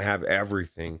if you want to have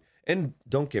everything, and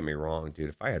don't get me wrong, dude,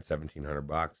 if I had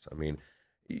 $1,700, I mean,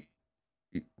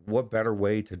 what better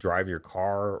way to drive your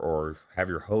car or have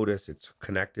your HOTUS? It's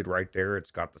connected right there.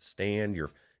 It's got the stand.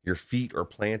 Your feet are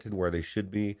planted where they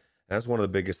should be. That's one of the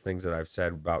biggest things that I've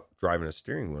said about driving a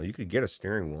steering wheel. You could get a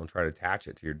steering wheel and try to attach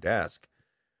it to your desk.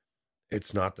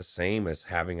 It's not the same as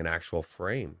having an actual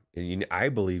frame. I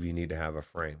believe you need to have a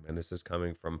frame, and this is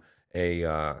coming from a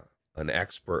an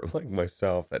expert like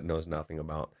myself that knows nothing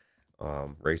about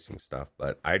racing stuff.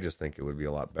 But I just think it would be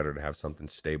a lot better to have something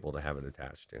stable to have it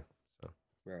attached to. So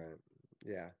Right.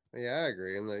 Yeah. Yeah, I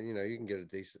agree. And you can get a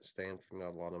decent stand for not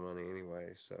a lot of money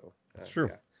anyway. So that's true.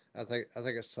 yeah, I think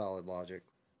it's solid logic.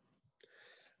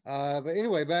 But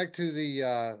anyway, back to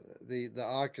the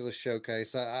Oculus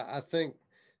showcase. I think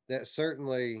that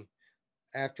certainly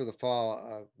after the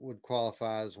fall would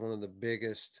qualify as one of the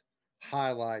biggest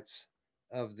highlights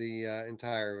of the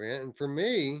entire event. And for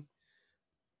me,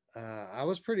 I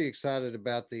was pretty excited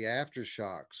about the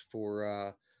aftershocks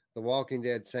for the Walking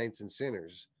Dead Saints and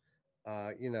Sinners.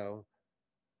 Uh, you know,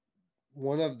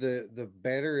 one of the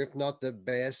better, if not the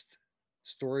best,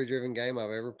 story driven game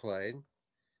I've ever played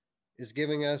is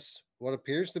giving us what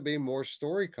appears to be more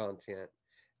story content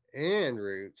and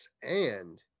routes,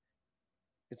 and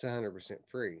it's 100%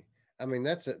 free. I mean,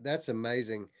 that's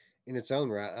amazing in its own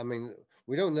right. I mean,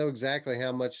 we don't know exactly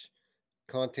how much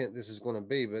content this is going to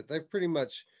be, but they've pretty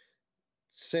much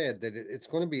said that it's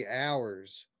going to be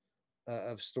hours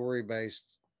of story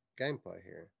based gameplay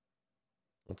here.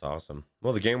 That's awesome.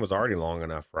 Well, the game was already long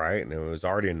enough, right? And it was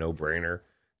already a no brainer.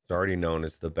 It's already known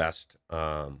as the best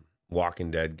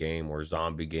Walking Dead game or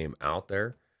zombie game out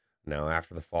there. Now,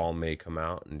 after the fall may come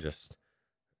out and just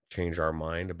change our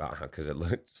mind about how because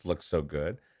just looks so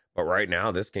good. But right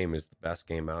now, this game is the best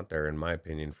game out there, in my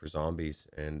opinion, for zombies.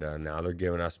 And now they're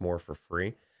giving us more for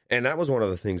free. And that was one of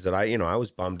the things that I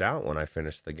was bummed out when I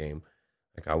finished the game.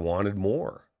 Like I wanted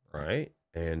more, right?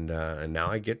 And now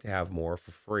I get to have more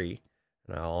for free.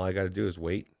 And all I got to do is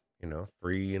wait,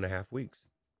 3.5 weeks.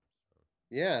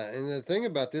 Yeah, and the thing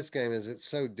about this game is it's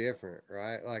so different,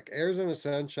 right? Like Arizona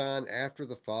Sunshine, After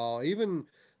the Fall, even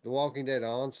The Walking Dead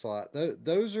Onslaught.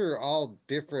 Those are all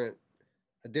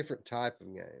a different type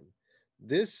of game.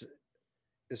 This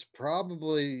is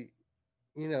probably,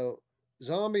 you know,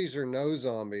 zombies or no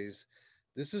zombies.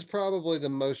 This is probably the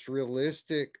most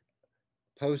realistic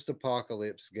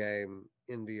post-apocalypse game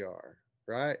in VR,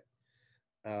 right?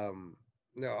 Um,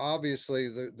 Now, obviously,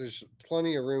 there's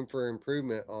plenty of room for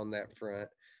improvement on that front.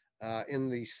 In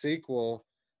the sequel,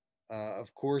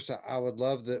 of course, I would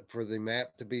love that for the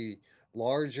map to be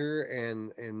larger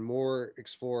and more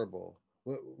explorable.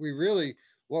 We really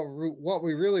what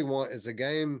we really want is a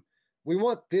game. We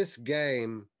want this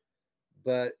game,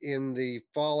 but in the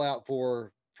Fallout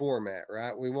 4 format,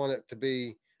 right? We want it to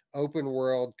be open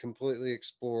world, completely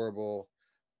explorable,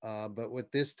 but with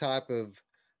this type of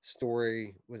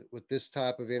story, with this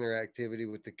type of interactivity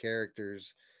with the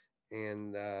characters,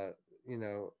 and you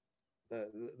know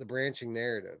the branching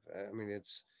narrative. I mean,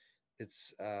 it's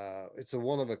a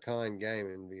one of a kind game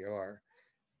in VR,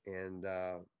 and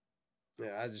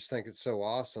Yeah, I just think it's so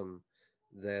awesome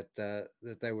that that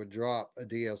they would drop a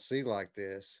DLC like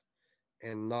this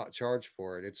and not charge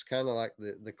for it. It's kind of like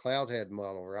the Cloudhead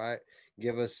model, right?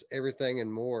 Give us everything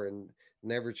and more, and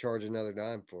never charge another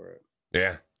dime for it.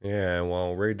 Yeah, yeah.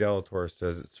 Well, Ray Delator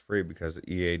says it's free because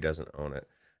EA doesn't own it,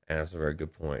 and that's a very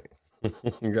good point.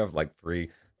 You have like three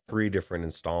different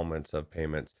installments of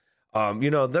payments.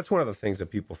 That's one of the things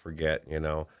that people forget.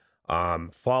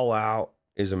 Fallout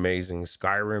is amazing.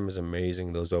 Skyrim is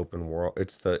amazing. Those open world.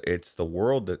 It's the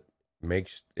world that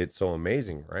makes it so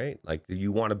amazing, right? Like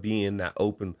you want to be in that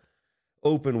open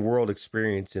world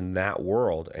experience in that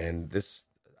world. And this,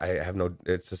 I have no,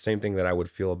 it's the same thing that I would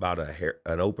feel about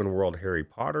an open world Harry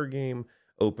Potter game.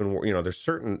 Open world, there's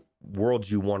certain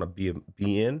worlds you want to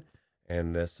be in,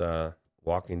 and this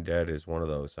Walking Dead is one of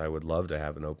those. I would love to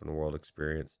have an open world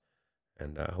experience,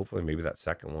 and hopefully maybe that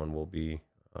second one will be,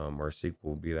 or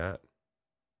sequel will be that.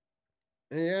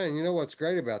 Yeah, and you know what's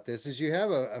great about this is you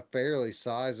have a fairly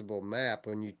sizable map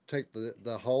when you take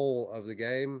the whole of the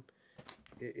game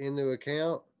into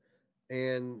account.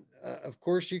 And of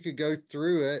course, you could go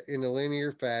through it in a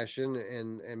linear fashion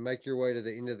and make your way to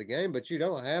the end of the game, but you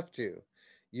don't have to.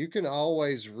 You can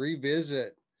always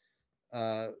revisit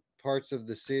uh, parts of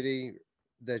the city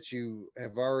that you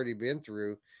have already been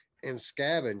through and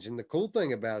scavenge. And the cool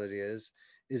thing about it is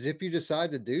if you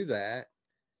decide to do that,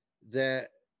 that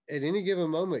at any given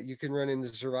moment you can run into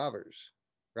survivors,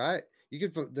 right? You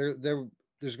could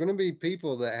there's going to be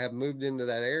people that have moved into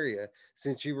that area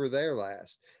since you were there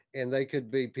last, and they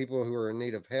could be people who are in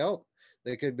need of help.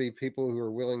 They could be people who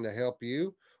are willing to help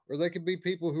you, or they could be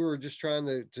people who are just trying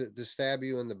to stab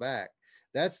you in the back.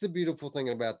 That's the beautiful thing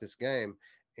about this game,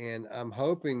 and I'm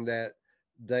hoping that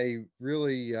they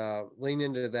really lean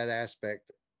into that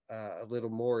aspect a little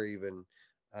more, even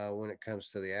when it comes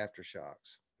to the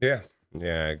aftershocks. Yeah,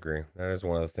 yeah, I agree. That is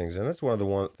one of the things, and that's one of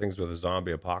the things with the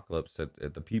zombie apocalypse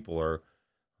that the people are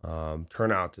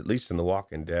turn out, at least in the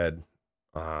Walking Dead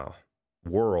uh,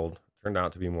 world, turned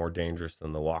out to be more dangerous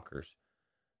than the walkers.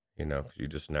 Because you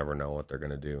just never know what they're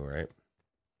gonna do, right?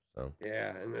 So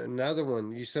Yeah, and another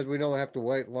one. You said we don't have to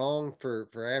wait long for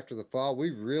after the fall.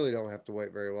 We really don't have to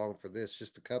wait very long for this.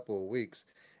 Just a couple of weeks,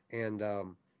 and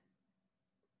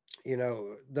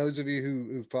those of you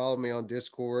who follow me on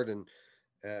Discord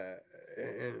uh,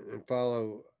 and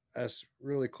follow us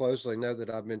really closely know that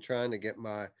I've been trying to get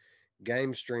my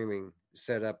game streaming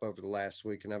set up over the last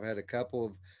week, and I've had a couple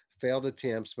of failed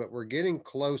attempts, but we're getting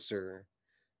closer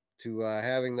to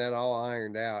having that all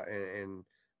ironed out and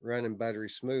running buttery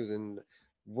smooth. And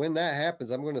when that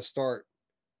happens, I'm going to start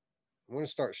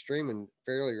streaming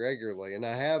fairly regularly, and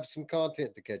I have some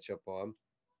content to catch up on.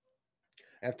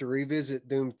 I have to revisit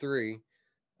Doom 3,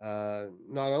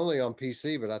 not only on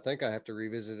PC, but I think I have to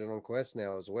revisit it on Quest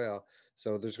now as well.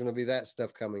 So there's going to be that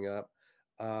stuff coming up.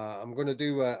 I'm going to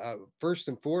do first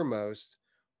and foremost,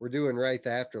 we're doing Wraith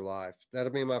Afterlife.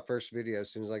 That'll be my first video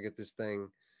as soon as I get this thing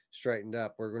straightened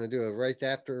up. We're going to do a Wraith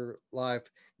Afterlife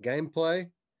gameplay,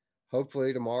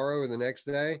 hopefully tomorrow or the next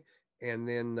day, and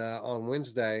then on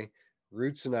Wednesday,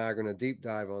 Roots and I are going to deep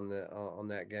dive on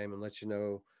that game and let you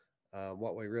know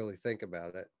what we really think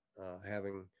about it.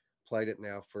 Having played it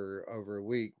now for over a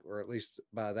week, or at least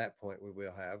by that point we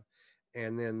will have,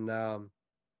 and then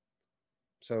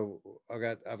so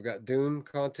I've got Doom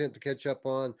content to catch up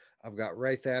on. I've got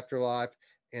Wraith Afterlife,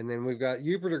 and then we've got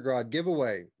Jupiter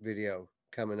giveaway video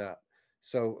coming up.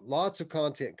 So lots of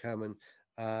content coming.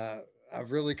 Uh,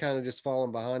 I've really kind of just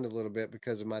fallen behind a little bit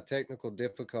because of my technical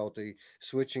difficulty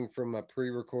switching from my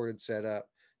pre-recorded setup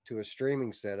to a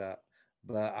streaming setup.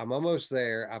 But I'm almost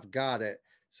there. I've got it.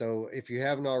 So if you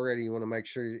haven't already, you want to make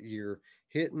sure you're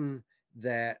hitting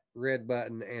that red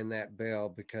button and that bell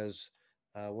because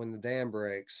when the dam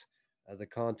breaks, the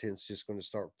content's just going to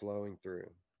start flowing through.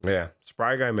 yeah,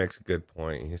 Spry Guy makes a good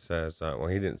point. He says, well,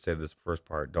 he didn't say this first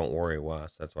part. Don't worry,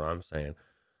 Wes. That's what I'm saying.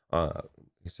 Uh,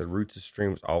 he said Roots'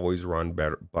 streams always run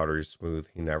better, buttery smooth.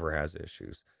 He never has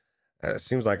issues. And it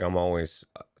seems like I'm always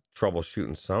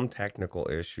troubleshooting some technical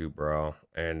issue, bro.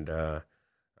 And I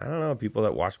don't know. People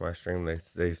that watch my stream,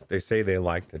 they say they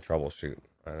like to troubleshoot.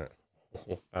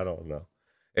 I don't know.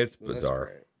 It's That's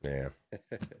bizarre. great.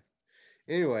 Yeah.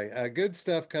 Anyway, good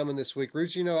stuff coming this week.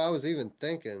 Roots, I was even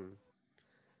thinking,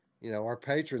 our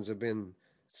patrons have been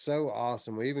so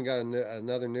awesome. We even got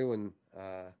another new one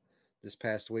this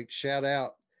past week. Shout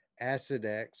out Acid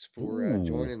X for Ooh,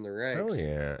 joining the hell ranks,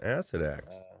 yeah, Acid X.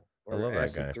 I or love that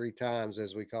Acid guy. three times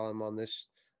as we call him on this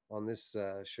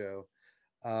show.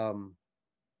 Um,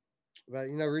 but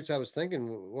Roots, I was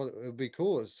thinking, well, it would be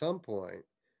cool at some point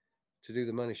to do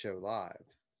the Money Show live.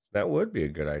 That would be a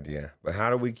good idea. But how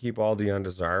do we keep all the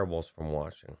undesirables from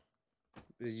watching?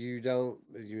 You don't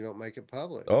make it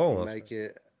public. You Oh, that's right. make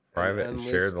it an Private and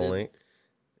share the unlisted. link.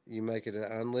 You make it an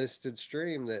unlisted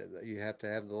stream that you have to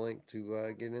have the link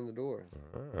to get in the door.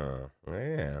 Oh,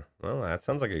 yeah. Well, that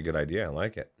sounds like a good idea. I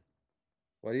like it.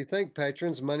 What do you think,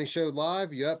 patrons? Money Show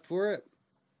Live, you up for it?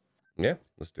 Yeah,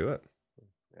 let's do it.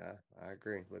 Yeah, I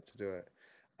agree. Let's do it.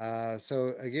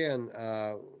 So again,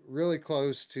 really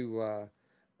close to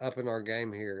upping our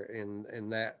game here in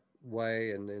that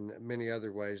way, and in many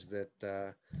other ways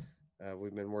that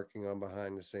we've been working on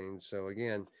behind the scenes. So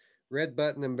again, red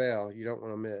button and bell, you don't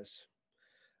want to miss.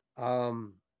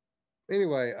 Um,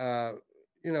 anyway,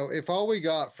 if all we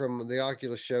got from the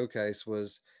Oculus Showcase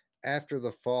was after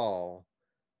the fall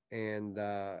and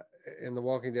in the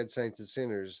Walking Dead Saints and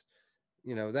Sinners,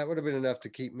 that would have been enough to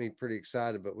keep me pretty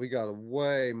excited. But we got a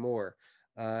way more,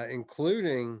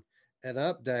 including an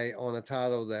update on a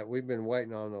title that we've been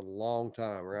waiting on a long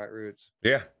time, right, Roots?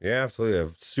 Yeah, yeah, absolutely. A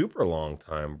super long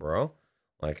time, bro.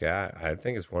 Like I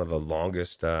think it's one of the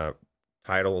longest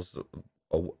titles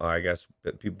I guess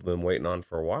that people have been waiting on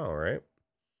for a while, right?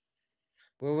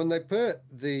 Well, when they put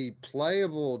the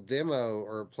playable demo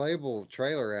or playable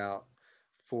trailer out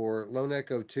for Lone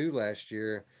Echo 2 last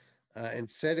year and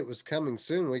said it was coming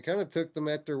soon, we kind of took them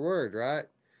at their word, right?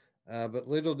 But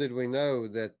little did we know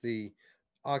that the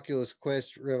Oculus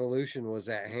Quest revolution was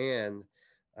at hand,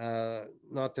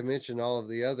 not to mention all of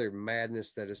the other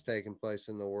madness that has taken place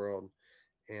in the world.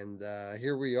 And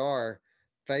here we are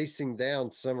facing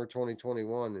down summer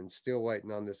 2021 and still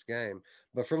waiting on this game.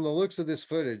 But from the looks of this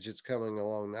footage, it's coming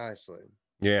along nicely.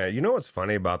 Yeah, you know what's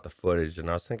funny about the footage, and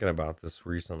I was thinking about this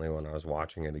recently when I was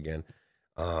watching it again.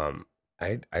 Um,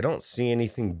 I don't see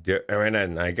anything. I mean,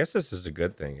 and I guess this is a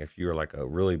good thing if you're like a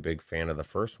really big fan of the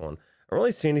first one. I don't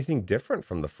really see anything different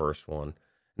from the first one.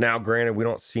 Now, granted, we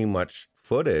don't see much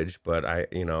footage, but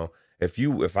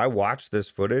if I watch this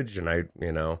footage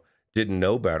and didn't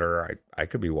know better, I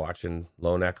could be watching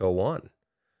Lone Echo 1.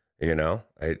 And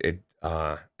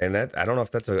that I don't know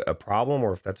if that's a problem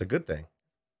or if that's a good thing.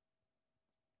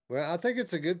 Well, I think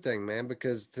it's a good thing, man,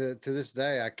 because to this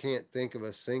day, I can't think of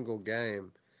a single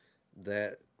game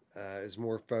that is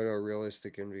more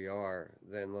photorealistic in VR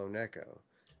than Lone Echo.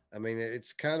 I mean,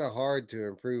 it's kind of hard to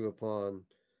improve upon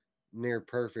near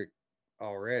perfect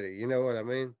already. You know what I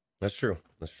mean? That's true.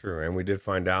 That's true. And we did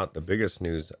find out the biggest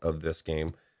news of this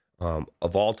game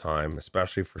of all time,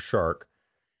 especially for Shark.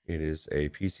 It is a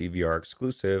PC VR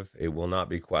exclusive. It will not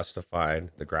be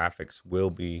questified. The graphics will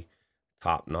be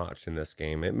top notch in this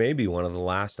game. It may be one of the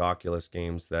last Oculus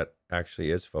games that actually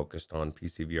is focused on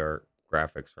PC VR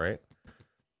graphics, right?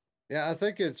 Yeah, I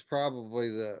think it's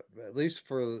probably at least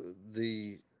for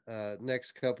the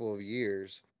next couple of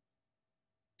years,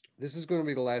 this is going to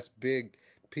be the last big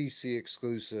PC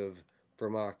exclusive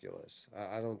from Oculus.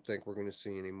 I don't think we're going to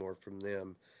see any more from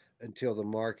them until the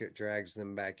market drags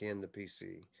them back into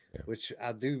PC, Yeah. which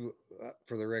I do,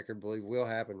 for the record, believe will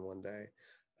happen one day,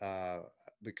 uh,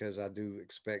 because I do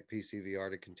expect PC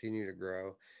VR to continue to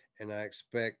grow, and I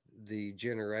expect the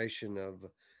generation of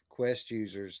Quest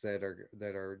users that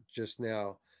are just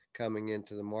now coming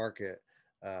into the market.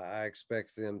 I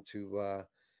expect them to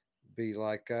be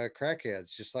like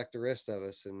crackheads, just like the rest of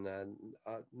us, and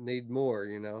need more.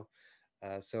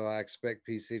 So I expect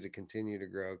PC to continue to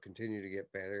grow, continue to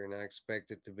get better, and I expect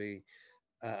it to be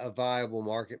a viable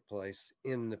marketplace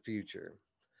in the future.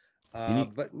 You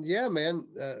need But yeah, man,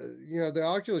 the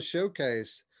Oculus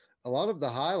Showcase, a lot of the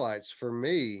highlights for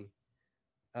me.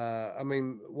 I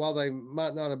mean, while they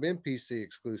might not have been PC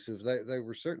exclusives, they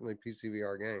were certainly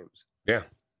PCVR games. Yeah.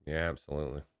 Yeah,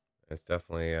 absolutely. It's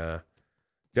definitely a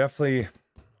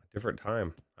different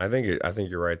time. I think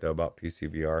you're right though about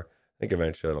PCVR. I think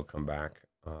eventually it'll come back.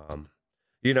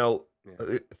 You know,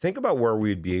 Yeah. think about where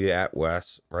we'd be at,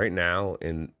 Wes, right now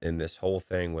in this whole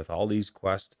thing with all these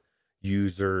Quest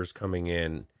users coming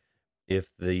in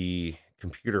if the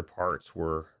computer parts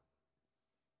were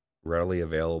readily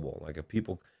available. Like if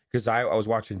people, because I was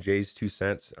watching Jay's 2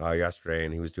 cents yesterday,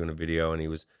 and he was doing a video, and he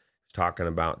was talking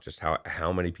about just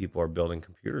how many people are building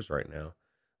computers right now.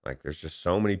 Like there's just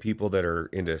so many people that are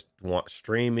into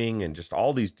streaming and just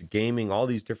all these gaming, all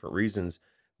these different reasons,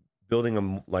 building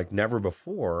them like never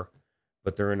before.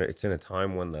 But it's in a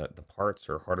time when the parts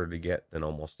are harder to get than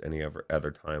almost any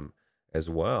other time as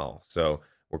well. So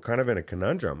we're kind of in a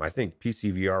conundrum. I think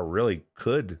PCVR really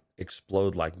could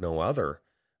explode like no other,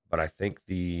 but I think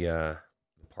the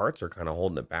parts are kind of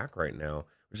holding it back right now,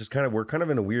 which is we're kind of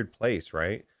in a weird place,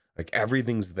 right? Like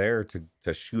everything's there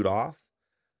to shoot off,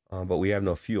 but we have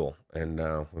no fuel, and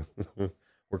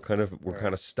we're kind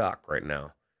Right. of stuck right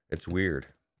now. It's weird.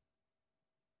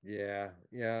 Yeah,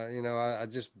 yeah. I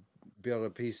just built a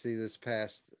PC this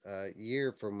past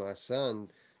year for my son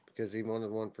because he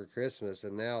wanted one for Christmas,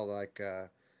 and now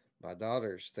my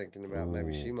daughter's thinking about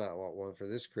maybe she Ooh. might want one for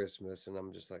this Christmas, and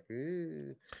I'm just like,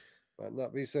 might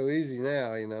not be so easy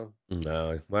now.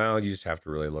 No, well, you just have to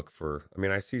really look for. I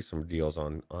mean, I see some deals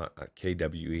on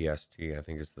KWEST. I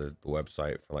think is the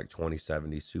website for like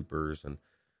 2070 supers, and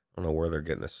I don't know where they're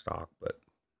getting the stock, but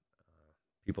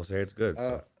people say it's good.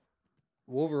 Uh, So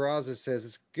Wolveraza says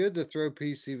it's good to throw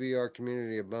PCVR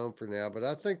community a bone for now, but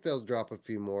I think they'll drop a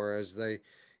few more as they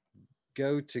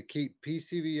go to keep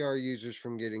PCVR users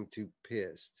from getting too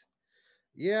pissed.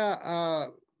 Yeah,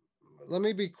 let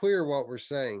me be clear what we're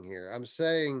saying here. I'm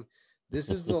saying this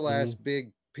is the last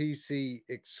big PC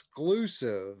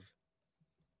exclusive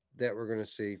that we're going to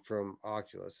see from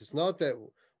Oculus. It's not that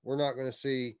we're not going to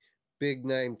see big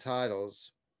name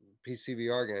titles,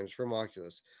 PCVR games from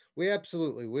Oculus. We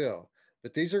absolutely will.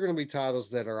 But these are going to be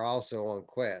titles that are also on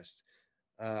Quest.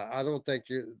 I don't think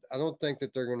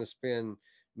that they're going to spend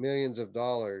millions of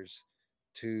dollars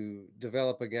to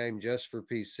develop a game just for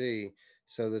PC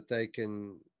so that they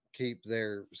can keep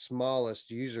their smallest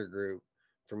user group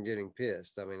from getting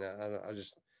pissed. I mean,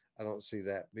 I don't see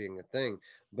that being a thing.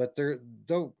 But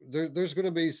there's going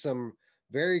to be some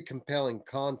very compelling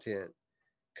content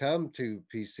come to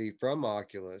PC from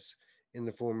Oculus in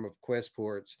the form of Quest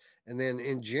ports, and then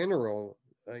in general,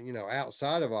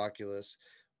 outside of Oculus,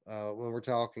 when we're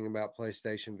talking about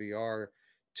PlayStation VR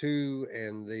 2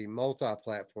 and the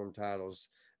multi-platform titles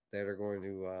that are going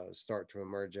to start to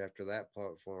emerge after that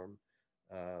platform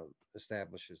uh,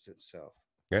 establishes itself.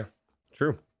 yeah,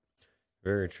 true,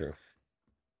 very true.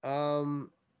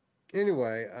 Um,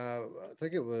 Anyway, I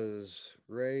think it was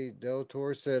Ray Del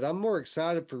Toro said, I'm more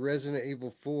excited for Resident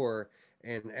Evil 4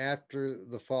 and After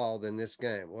the Fall than this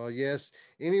game. Well, yes,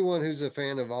 anyone who's a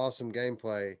fan of awesome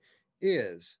gameplay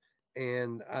is.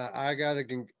 And I got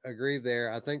to agree there.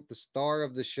 I think the star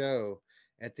of the show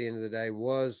at the end of the day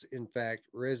was, in fact,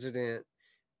 Resident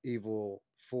Evil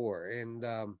 4. And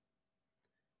that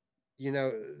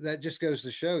just goes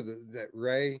to show that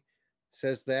Ray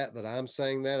says that I'm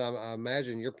saying that. I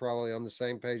imagine you're probably on the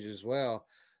same page as well.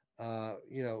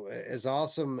 As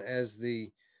awesome as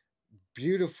the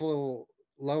beautiful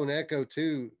Lone Echo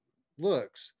 2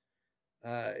 looks,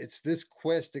 it's this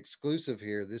Quest exclusive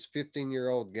here. This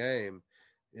 15-year-old game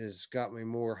has got me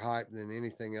more hyped than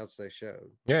anything else they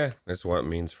showed. Yeah, that's what it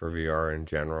means for VR in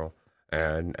general.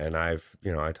 And I've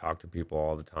I talk to people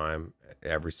all the time,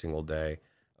 every single day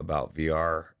about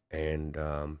VR, and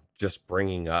just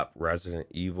bringing up Resident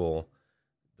Evil,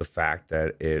 the fact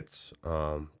that it's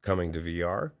coming to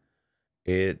VR.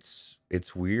 It's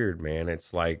weird, man.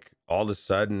 It's like all of a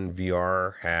sudden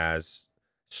VR has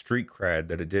street cred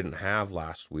that it didn't have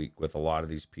last week with a lot of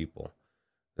these people.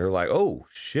 They're like, "Oh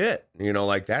shit,"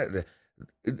 like that.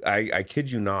 I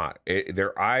kid you not.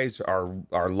 Their eyes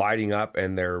are lighting up,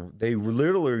 and they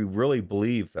literally really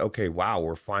believe, okay, wow,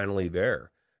 we're finally there.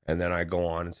 And then I go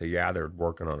on and say, yeah, they're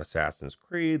working on Assassin's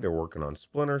Creed, they're working on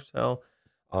Splinter Cell.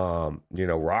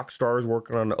 Rockstar is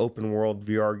working on an open world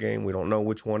VR game. We don't know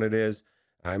which one it is.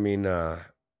 I mean, the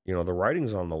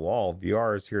writing's on the wall.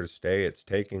 VR is here to stay. It's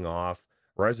taking off.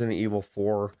 Resident Evil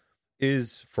 4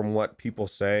 is, from what people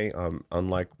say,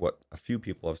 unlike what a few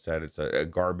people have said, it's a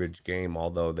garbage game,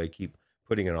 although they keep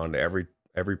putting it onto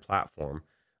every platform.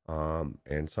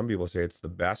 And some people say it's the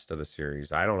best of the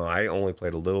series. I don't know. I only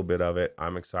played a little bit of it.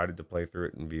 I'm excited to play through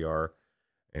it in VR.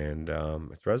 And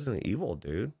it's Resident Evil,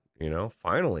 dude.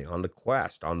 Finally on the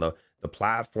Quest, on the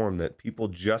platform that people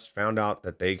just found out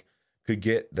that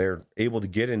they're able to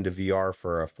get into VR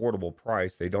for an affordable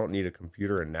price. They don't need a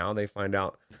computer, and now they find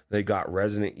out they got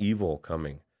Resident Evil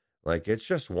coming. Like, it's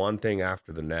just one thing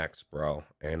after the next, bro.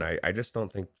 And I just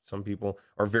don't think, some people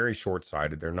are very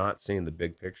short-sighted. They're not seeing the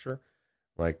big picture.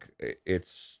 Like,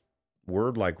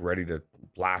 we're like ready to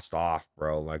blast off,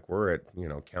 bro. Like, we're at,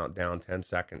 countdown 10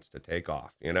 seconds to take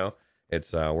off,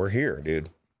 it's we're here, dude.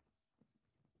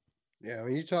 Yeah,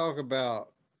 when you talk about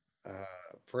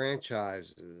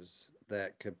franchises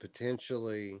that could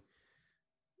potentially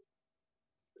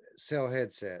sell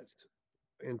headsets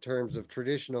in terms of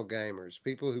traditional gamers,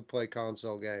 people who play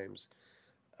console games.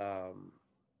 Um,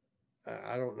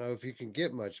 I don't know if you can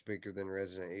get much bigger than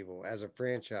Resident Evil as a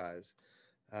franchise.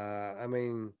 I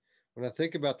mean, when I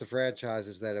think about the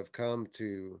franchises that have come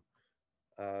to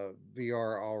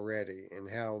VR already and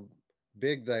how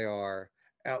big they are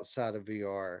outside of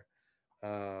VR,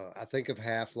 I think of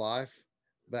Half Life,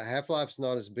 but Half Life's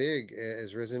not as big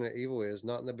as Resident Evil is,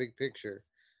 not in the big picture.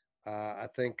 I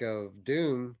think of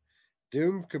Doom.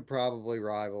 Doom could probably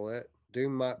rival it.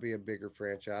 Doom might be a bigger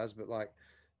franchise, but like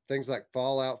things like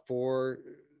Fallout 4,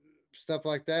 stuff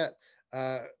like that.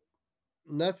 Uh,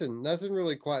 nothing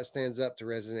really quite stands up to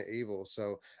Resident Evil.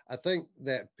 So I think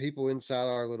that people inside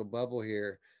our little bubble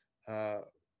here uh,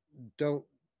 don't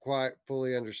quite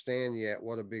fully understand yet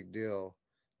what a big deal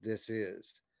this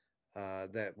is.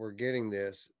 That we're getting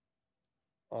this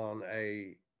on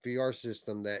a VR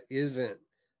system that isn't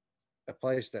a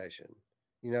PlayStation.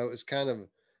 You know,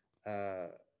 uh,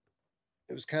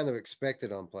 it was kind of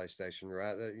expected on PlayStation,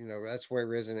 right? That, you know, that's where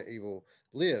Resident Evil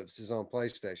lives, is on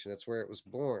PlayStation. That's where it was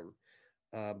born.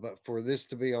 But for this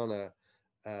to be on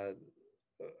a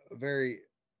very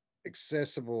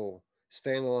accessible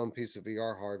standalone piece of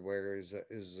VR hardware is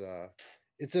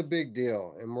it's a big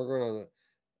deal, and we're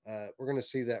gonna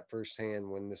see that firsthand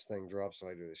when this thing drops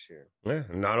later this year. Yeah,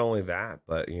 not only that,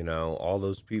 but all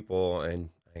those people, and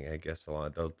I guess a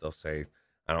lot they'll say,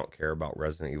 I don't care about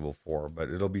Resident Evil 4, but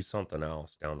it'll be something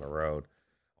else down the road.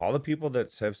 All the people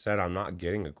that have said I'm not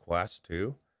getting a Quest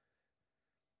 2,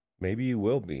 maybe you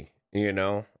will be.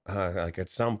 Like at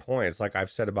some point, it's like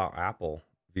I've said about Apple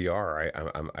VR.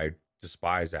 I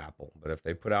despise Apple, but if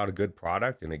they put out a good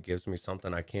product and it gives me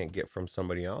something I can't get from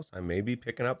somebody else, I may be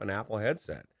picking up an Apple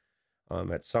headset.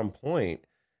 At some point,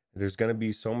 there's going to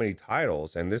be so many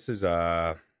titles, and this is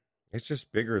it's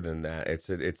just bigger than that. It's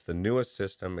the newest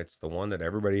system. It's the one that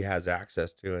everybody has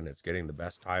access to, and it's getting the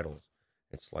best titles.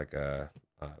 It's like a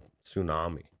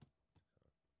tsunami.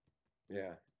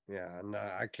 Yeah, yeah, and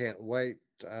I can't wait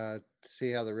to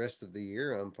see how the rest of the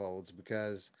year unfolds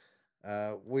because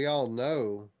we all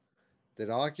know that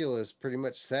Oculus pretty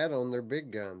much sat on their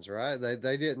big guns, right?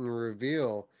 They didn't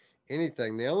reveal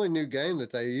anything. The only new game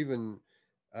that they even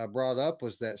brought up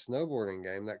was that snowboarding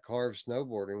game, that carved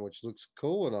snowboarding, which looks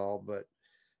cool and all, but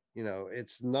you know,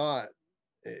 it's not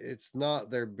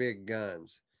their big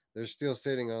guns. They're still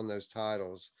sitting on those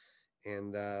titles,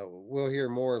 and we'll hear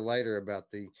more later about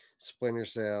the Splinter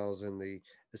Cells and the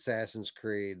Assassin's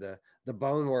Creed, the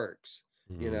Boneworks.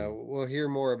 You Mm. know, we'll hear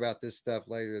more about this stuff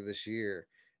later this year,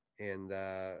 and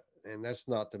that's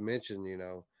not to mention,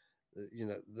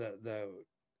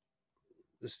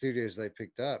 the studios they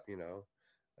picked up.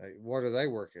 What are they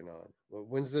working on?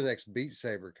 When's the next Beat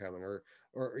Saber coming? Or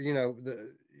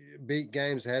the Beat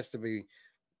Games has to be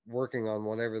working on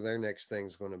whatever their next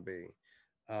thing's going to be.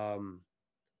 Um,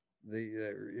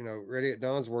 Ready at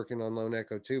Dawn's working on Lone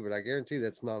Echo too, but I guarantee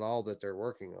that's not all that they're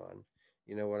working on.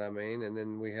 You know what I mean? And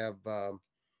then we have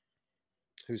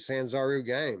who's Sanzaru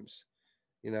Games.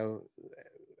 You know,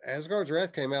 Asgard's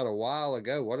Wrath came out a while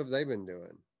ago. What have they been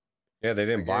doing? Yeah, they I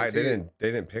didn't buy it. guarantee it.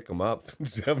 They didn't pick them up.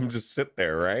 Just have them just sit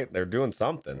there, right? They're doing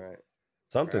something, Right,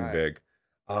 something right. big.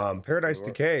 Paradise Well,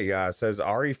 Decay says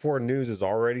RE4 News is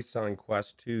already selling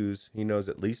Quest 2s. He knows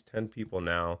at least 10 people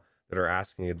now that are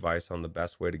asking advice on the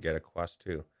best way to get a Quest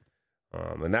 2.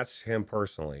 And that's him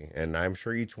personally. And I'm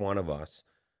sure each one of us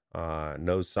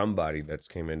knows somebody that's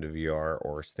came into VR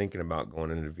or is thinking about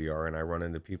going into VR. And I run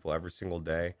into people every single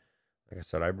day. Like I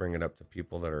said, I bring it up to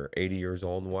people that are 80 years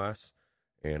old and less,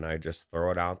 and I just throw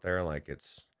it out there like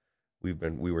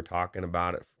we were talking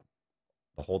about it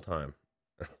the whole time.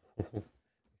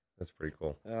 That's pretty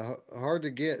cool. Hard to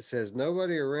get says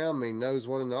nobody around me knows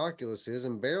what an Oculus is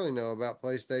and barely know about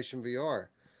PlayStation VR.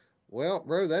 Well,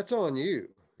 bro, that's on you.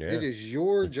 It Yeah. is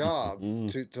your job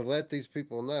to let these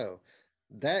people know.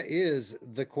 That is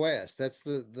the quest. That's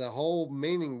the whole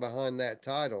meaning behind that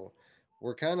title.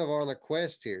 We're kind of on a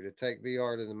quest here to take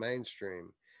VR to the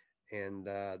mainstream, and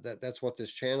that's what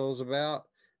this channel is about,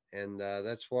 and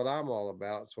that's what I'm all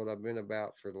about. It's what I've been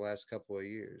about for the last couple of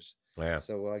years. Yeah.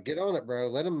 So get on it, bro.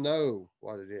 Let them know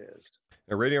what it is.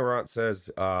 Now, Radio Rot says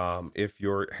if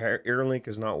your Airlink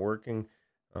is not working,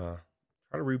 try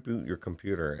to reboot your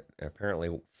computer. It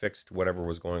apparently fixed whatever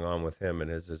was going on with him,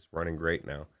 and his is running great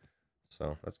now.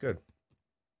 So that's good.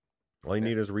 All you Yeah,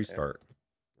 need is a yeah. restart,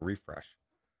 refresh.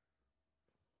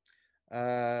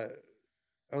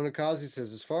 Onakazi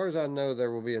says, as far as I know,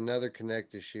 there will be another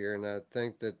Connect this year, and I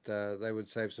think that they would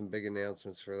save some big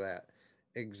announcements for that.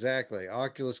 Exactly.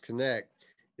 Oculus Connect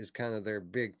is kind of their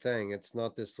big thing. It's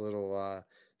not this little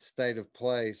state of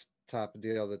play type of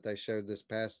deal that they showed this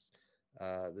past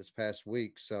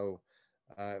week. So,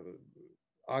 uh,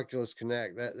 Oculus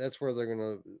Connect, that's where they're going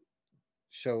to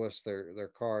show us their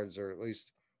cards, or at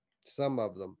least some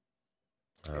of them.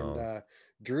 And Oh,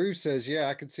 Drew says, yeah,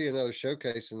 I could see another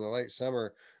showcase in the late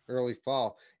summer, early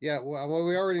fall. Yeah, well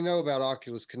we already know about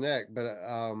Oculus Connect, but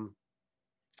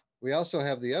we also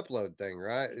have the Upload thing,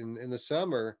 right? In the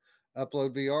summer,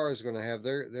 Upload VR is going to have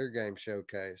their game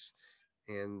showcase,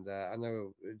 and I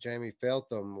know Jamie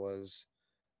Feltham was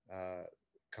uh,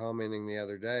 commenting the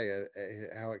other day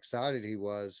how excited he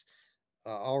was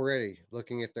already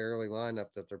looking at the early lineup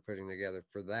that they're putting together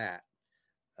for that.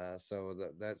 So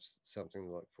that's something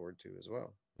to look forward to as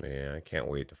well. Yeah, I can't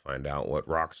wait to find out what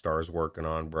Rockstar's working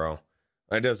on, bro.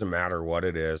 It doesn't matter what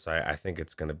it is. I think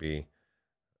it's gonna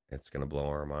blow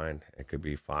our mind. It could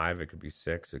be 5, it could be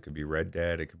 6, it could be Red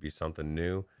Dead, it could be something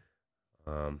new.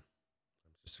 I'm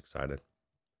just excited.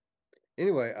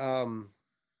 Anyway,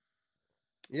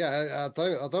 yeah, I thought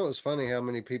it was funny how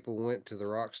many people went to the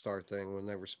Rockstar thing when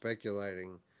they were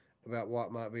speculating about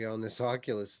what might be on this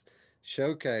Oculus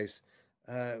showcase.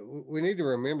 We need to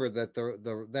remember that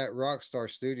that Rockstar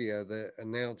studio that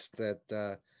announced that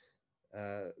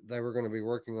they were going to be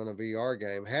working on a VR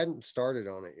game hadn't started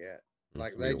on it yet. It's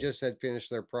Like gonna they be just had finished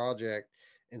their project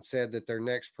and said that their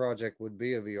next project would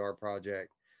be a VR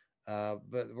project.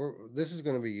 But this is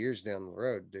going to be years down the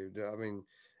road, dude. I mean,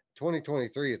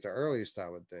 2023 at the earliest, I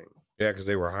would think. yeah, because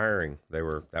they were hiring.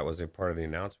 That was a part of the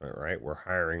announcement, right? We're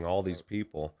hiring all these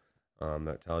people.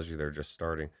 That tells you they're just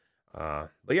starting. But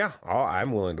yeah,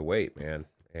 I'm willing to wait, man.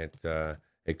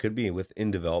 It could be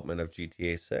within development of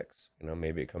GTA 6.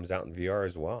 Maybe it comes out in VR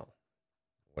as well.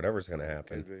 Whatever's going to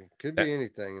happen. Could That, be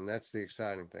anything, and that's the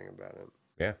exciting thing about it.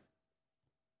 yeah.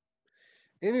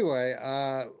 Anyway,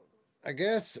 I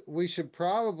guess we should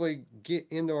probably get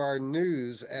into our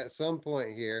news at some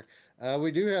point here.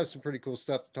 We do have some pretty cool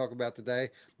stuff to talk about today,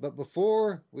 but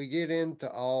before we get into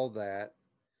all that,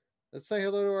 let's say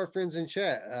hello to our friends in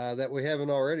chat that we haven't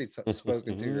already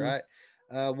spoken to, right?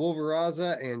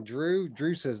 Wolveraza and Drew.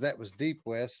 Drew says that was deep,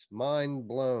 West. Mind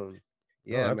blown.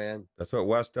 No, Yeah, man. that's what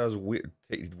Wes does.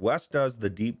 Wes does the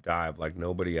deep dive like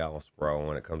nobody else, bro,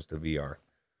 when it comes to VR.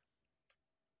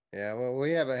 Yeah, well,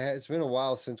 we haven't had. It's been a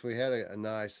while since we had a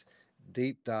nice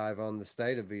deep dive on the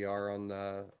state of VR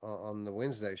on the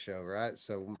Wednesday show, right?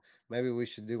 So maybe we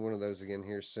should do one of those again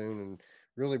here soon and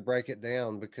really break it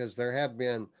down because there have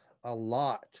been a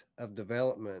lot of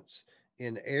developments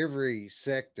in every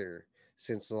sector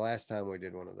since the last time we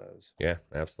did one of those. Yeah,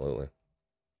 absolutely.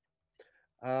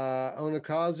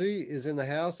 Onakazi is in the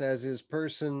house, as is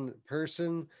person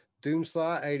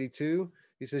Doomslot 82.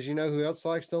 He says, you know who else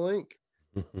likes the link?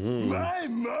 My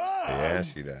mom. Yeah,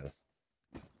 she does.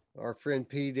 Our friend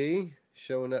PD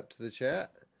showing up to the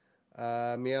chat.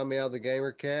 Meow Meow the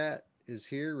Gamer Cat is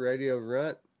here. Radio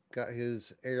Runt got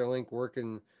his Airlink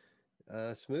working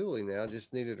smoothly now.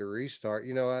 Just needed a restart.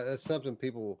 That's something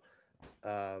people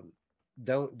uh,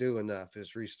 don't do enough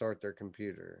is restart their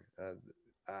computer.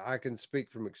 I can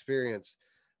speak from experience.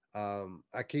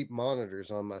 I keep monitors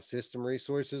on my system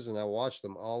resources and I watch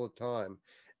them all the time.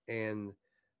 And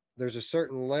there's a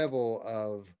certain level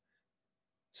of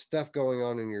stuff going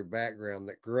on in your background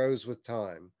that grows with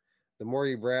time. The more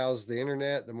you browse the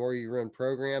internet, the more you run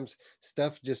programs,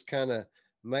 stuff just kind of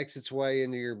makes its way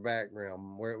into your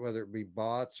background, whether it be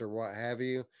bots or what have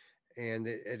you, and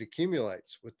it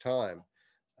accumulates with time.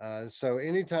 So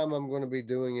anytime I'm going to be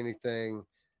doing anything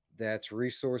that's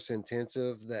resource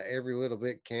intensive, that every little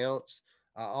bit counts,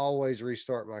 I always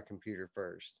restart my computer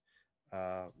first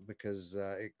because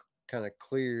it kind of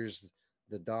clears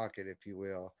the docket, if you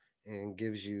will, and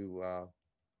gives you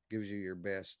your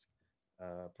best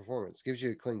performance, gives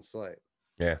you a clean slate.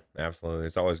 Yeah, absolutely.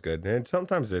 It's always good. And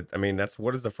sometimes I mean, that's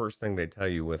what is the first thing they tell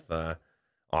you with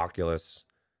Oculus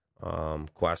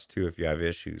Quest 2 if you have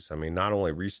issues. I mean, not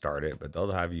only restart it, but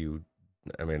they'll have you.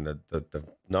 I mean, the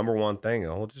number one thing,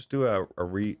 they'll just do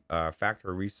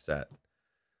factory reset.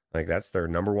 Like that's their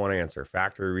number one answer,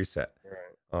 factory reset.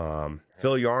 Right.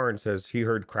 Phil Yarn says he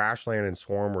heard Crashland and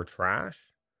Swarm were trash.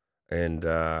 And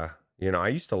I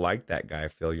used to like that guy,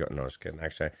 Phil Yarn. No, just kidding.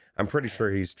 Actually, I'm pretty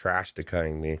sure he's trash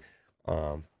decaying me.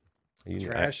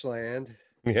 Trashland.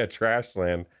 Yeah,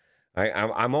 Trashland.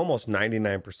 I'm almost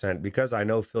 99% because I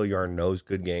know Phil Yarn knows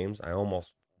good games. I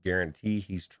almost guarantee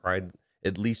he's tried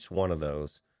at least one of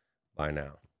those by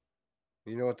now.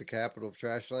 You know what the capital of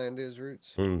Trashland is,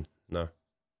 Roots? No.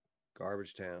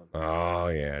 Garbage Town. Oh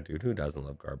yeah, dude. Who doesn't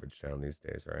love Garbage Town these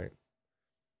days, right?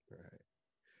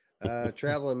 Right.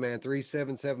 Traveling Man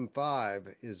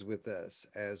 3775 is with us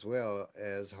as well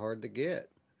as Hard to Get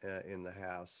in the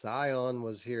house. Scion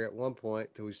was here at one point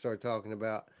till we started talking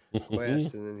about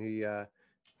Quest, and then he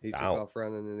took off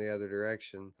running in the other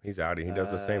direction. He's outie. He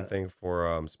does the same thing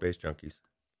for Space Junkies.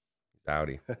 He's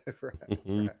outie.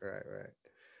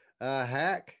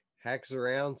 right. Hack's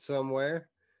around somewhere,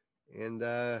 and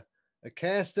a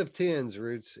cast of tens,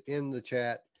 Roots, in the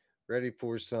chat, ready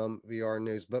for some VR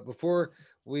news. But before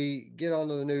we get on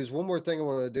to the news, one more thing I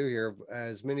want to do here.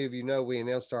 As many of you know, we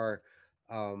announced our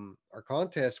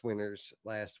contest winners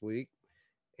last week.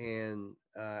 And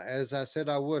as I said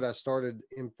I would, I started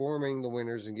informing the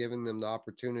winners and giving them the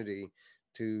opportunity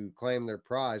to claim their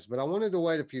prize. But I wanted to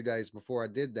wait a few days before I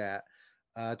did that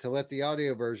to let the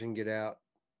audio version get out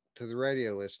to the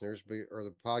radio listeners or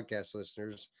the podcast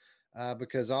listeners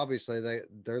because obviously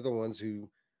they're the ones who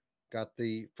got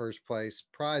the first place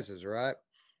prizes, right?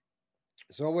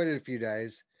 So I waited a few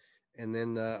days, and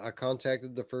then I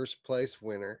contacted the first place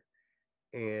winner,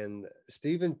 and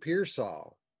Stephen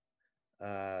Pearsall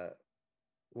uh,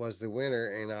 was the winner,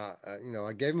 and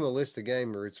I gave him a list of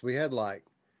game routes. We had like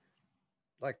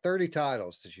 30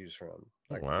 titles to choose from.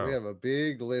 Like we Wow. have a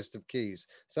big list of keys.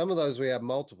 Some of those we have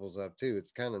multiples of too.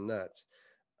 It's kind of nuts.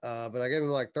 But I gave him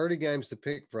like 30 games to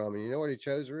pick from, and you know what he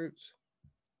chose, Roots?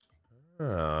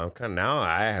 Kind of now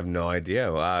I have no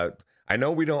idea. I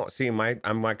know we don't see my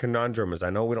conundrum is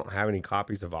I know we don't have any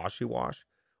copies of Oshiwash,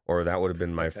 or that would have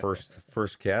been my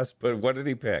first guess. But what did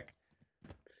he pick?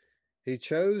 He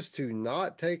chose to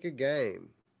not take a game.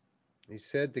 He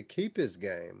said to keep his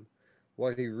game.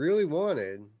 What he really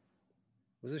wanted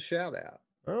was a shout out.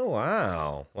 Oh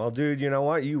wow. Well, dude, you know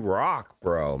what? You rock,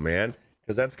 bro, man.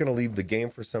 Because that's gonna leave the game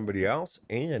for somebody else,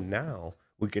 and now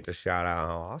we get to shout out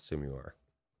how awesome you are.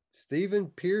 Stephen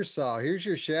Pearsall, here's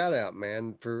your shout out,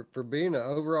 man, for being an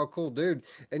overall cool dude.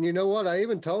 And you know what? I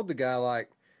even told the guy, like,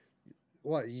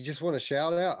 what, you just want to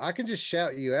shout out? I can just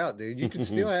shout you out, dude. You can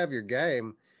still have your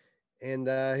game. And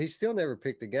he still never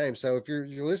picked the game. So if you're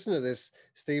listening to this,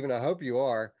 Stephen, I hope you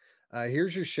are.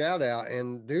 Here's your shout out,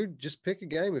 and dude, just pick a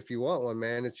game if you want one,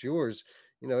 man. It's yours.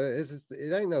 You know,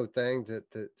 it ain't no thing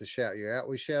to shout you out.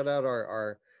 We shout out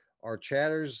our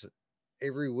chatters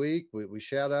every week. We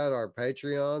shout out our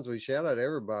Patreons. We shout out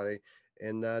everybody,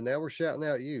 and now we're shouting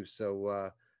out you.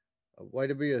 So way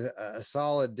to be a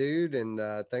solid dude, and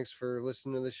thanks for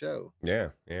listening to the show. Yeah,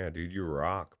 dude, you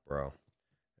rock, bro.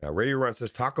 Radio Run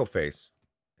says Taco Face,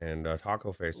 and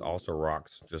Taco Face also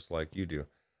rocks just like you do.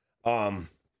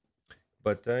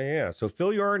 But yeah, so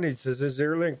Phil Yarden says his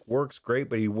Airlink works great,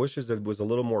 but he wishes it was a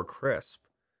little more crisp.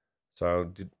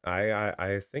 So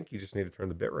I think you just need to turn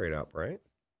the bit rate up, right?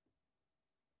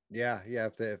 Yeah.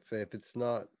 If it's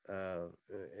not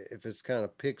if it's kind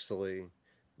of pixely,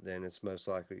 then it's most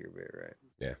likely your bit rate.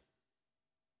 Yeah.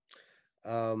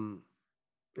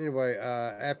 Anyway,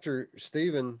 after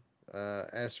Steven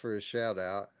asked for a shout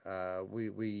out,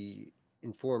 we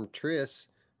informed Tris,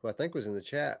 who I think was in the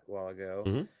chat a while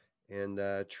ago,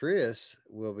 and Tris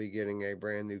will be getting a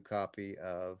brand new copy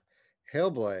of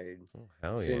Hellblade: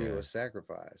 Senua's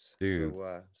Sacrifice. Dude.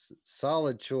 So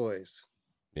solid choice.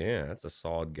 Yeah, that's a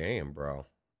solid game, bro.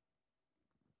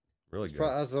 Really good.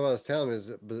 That's what I was telling him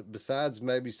is besides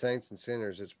maybe Saints and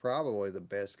Sinners, it's probably the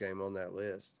best game on that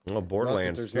list. Well,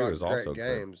 Borderlands 2 is also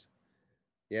games.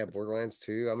 Good. Yeah, Borderlands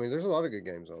 2. I mean, there's a lot of good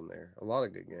games on there. A lot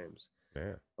of good games.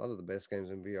 Yeah. A lot of the best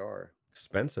games in VR.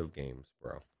 Expensive games,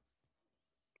 bro.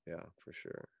 Yeah, for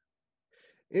sure.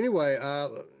 Anyway,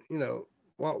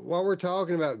 while we're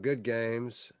talking about good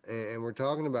games and we're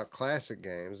talking about classic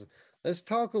games, let's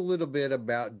talk a little bit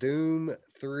about Doom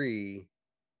 3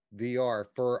 VR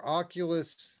for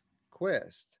Oculus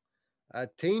Quest.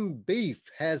 Team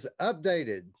Beef has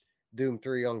updated Doom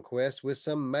 3 on Quest with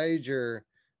some major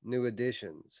new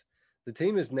additions. The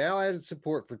team has now added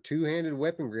support for two-handed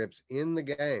weapon grips in the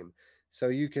game, so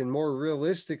you can more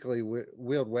realistically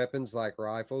wield weapons like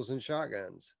rifles and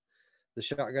shotguns. The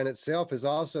shotgun itself has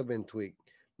also been tweaked,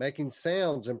 making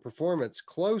sounds and performance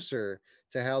closer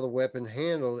to how the weapon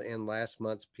handled in last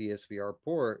month's PSVR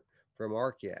port from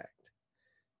Archiact.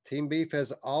 Team Beef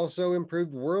has also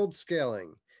improved world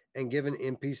scaling and given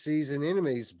NPCs and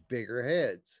enemies bigger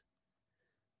heads.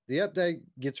 The update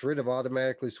gets rid of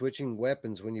automatically switching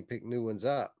weapons when you pick new ones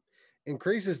up,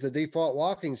 increases the default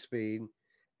walking speed,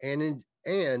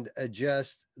 and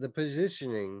adjusts the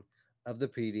positioning of the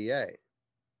PDA.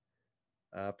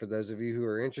 For those of you who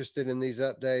are interested in these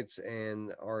updates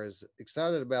and are as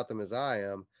excited about them as I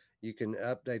am, you can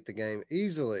update the game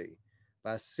easily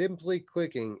by simply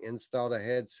clicking install a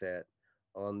headset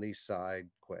on the side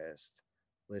quest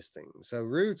listing. So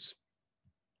Roots,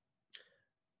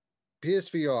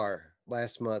 PSVR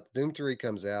last month, Doom 3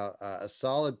 comes out, a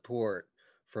solid port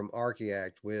from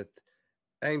Archiact with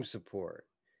aim support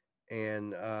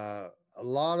and a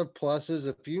lot of pluses,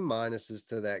 a few minuses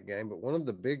to that game. But one of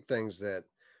the big things that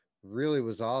really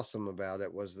was awesome about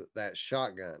it was that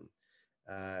shotgun,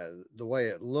 the way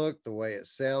it looked, the way it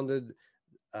sounded,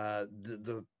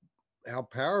 the how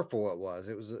powerful it was.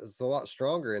 It's a lot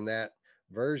stronger in that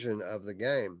version of the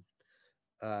game.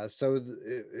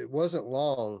 It wasn't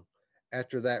long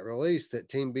after that release that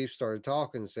Team Beef started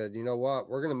talking and said, you know what,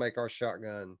 we're going to make our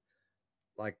shotgun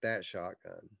like that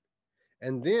shotgun.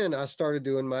 And then I started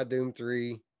doing my Doom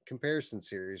 3 comparison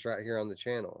series right here on the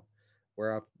channel,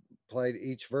 where I played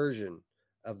each version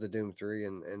of the Doom 3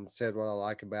 and said what I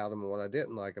like about them and what I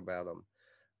didn't like about them.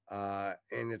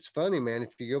 And it's funny, man,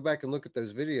 if you go back and look at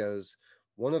those videos,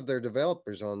 one of their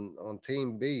developers on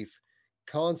Team Beef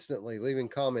constantly leaving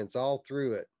comments all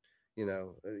through it,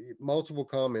 multiple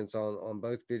comments on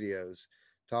both videos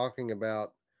talking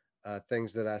about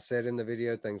things that I said in the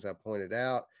video, things I pointed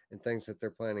out, and things that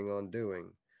they're planning on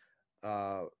doing.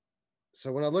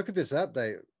 So when I look at this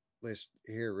update list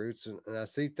here, Roots, and I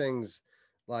see things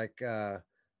like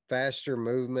faster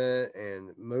movement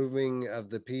and moving of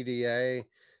the PDA,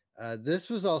 this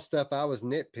was all stuff I was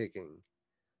nitpicking.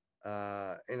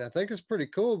 And I think it's pretty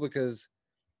cool because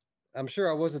I'm sure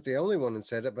I wasn't the only one that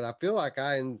said it, but I feel like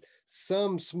I, in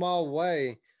some small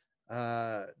way,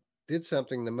 did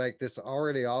something to make this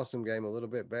already awesome game a little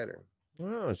bit better.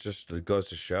 Well, it goes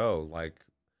to show, like,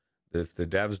 if the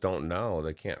devs don't know,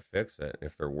 they can't fix it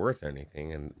if they're worth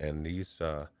anything. And these,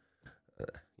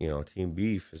 Team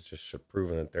Beef is just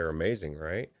proving that they're amazing,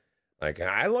 right? Like,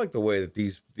 I like the way that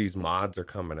these mods are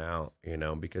coming out,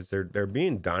 because they're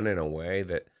being done in a way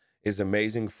that is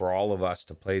amazing for all of us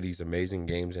to play these amazing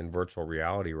games in virtual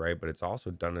reality, right? But it's also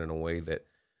done in a way that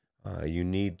you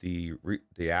need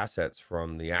the assets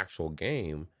from the actual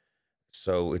game,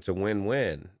 so it's a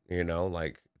win-win.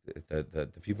 Like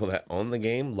the people that own the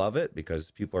game love it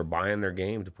because people are buying their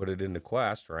game to put it into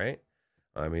Quest, right?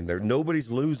 I mean,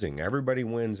 nobody's losing; everybody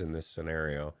wins in this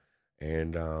scenario,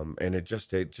 and it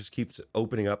just keeps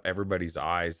opening up everybody's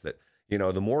eyes that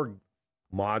the more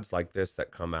mods like this that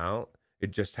come out,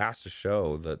 it just has to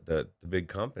show that the big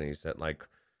companies that like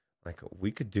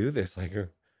we could do this. Like,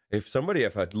 if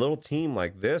a little team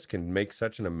like this can make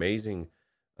such an amazing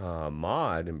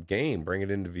mod and game, bring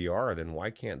it into VR, then why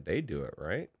can't they do it,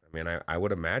 right? I mean, I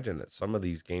would imagine that some of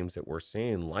these games that we're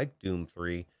seeing, like Doom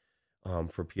 3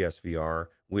 for PSVR,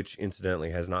 which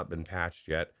incidentally has not been patched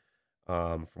yet,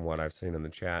 from what I've seen in the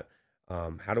chat,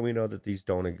 how do we know that these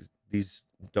don't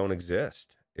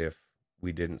exist if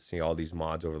we didn't see all these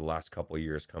mods over the last couple of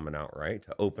years coming out, right?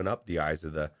 To open up the eyes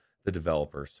of the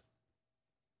developers.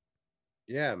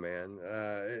 Yeah, man.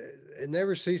 It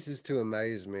never ceases to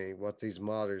amaze me what these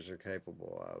modders are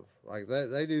capable of. Like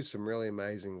they do some really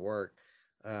amazing work.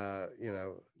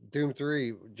 Doom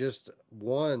 3 just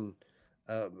one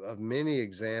of many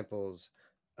examples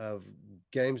of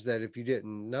games that if you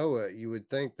didn't know it, you would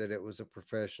think that it was a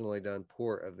professionally done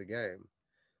port of the game.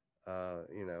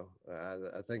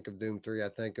 I think of Doom 3, I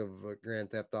think of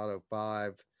Grand Theft Auto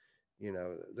 5.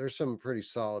 There's some pretty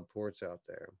solid ports out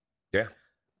there. Yeah.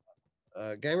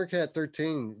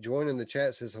 GamerCat13 joining the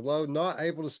chat says, hello, not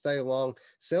able to stay long.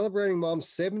 Celebrating mom's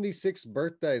 76th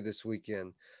birthday this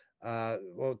weekend.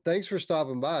 Well, thanks for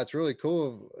stopping by. It's really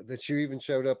cool that you even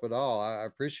showed up at all. I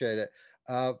appreciate it.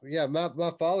 Yeah, my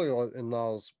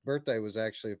father-in-law's birthday was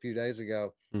actually a few days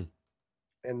ago.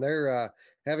 And they're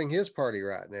having his party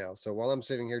right now. So while I'm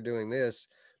sitting here doing this,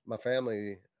 my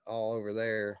family all over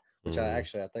there, which I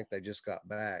think they just got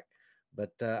back.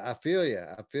 But I feel you.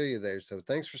 I feel you there. So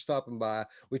thanks for stopping by.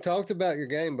 We talked about your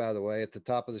game, by the way, at the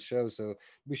top of the show. So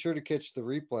be sure to catch the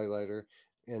replay later.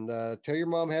 And tell your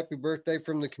mom happy birthday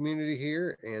from the community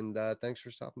here. And thanks for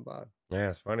stopping by. Yeah,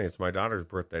 it's funny. It's my daughter's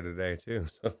birthday today, too.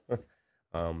 So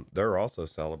they're also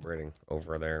celebrating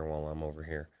over there while I'm over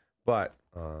here. But,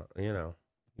 you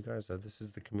guys, this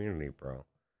is the community, bro.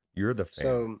 You're the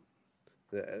fan.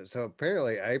 So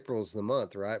apparently April's the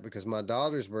month, right? Because my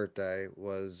daughter's birthday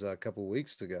was a couple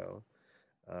weeks ago,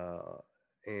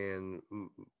 and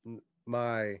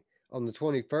on the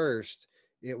 21st,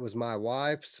 it was my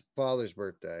wife's father's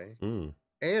birthday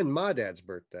and my dad's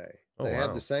birthday. They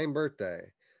have the same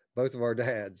birthday, both of our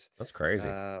dads. That's crazy.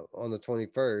 On the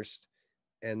 21st,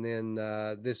 and then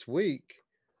this week,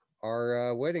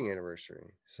 our wedding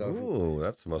anniversary. So,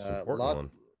 that's the most important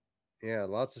one. Yeah,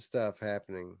 lots of stuff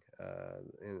happening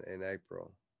in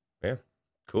April. Yeah,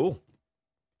 cool.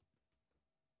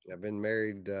 I've been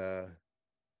married. Has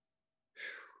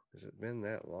it been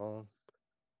that long?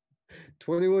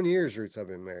 21 years, Roots. I've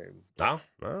been married. No,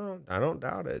 I don't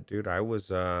doubt it, dude. I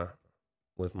was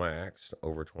with my ex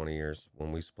over 20 years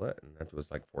when we split, and that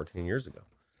was like 14 years ago.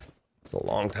 It's a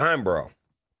long time, bro.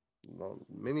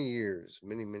 Many years,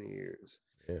 many years.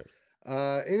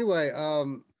 Yeah. Anyway,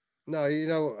 no,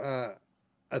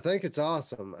 I think it's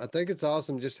awesome. I think it's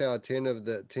awesome just how attentive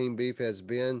the Team Beef has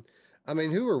been. I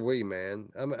mean, who are we, man?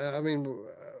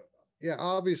 Yeah,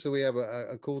 obviously we have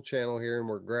a cool channel here and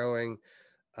we're growing.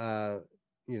 We're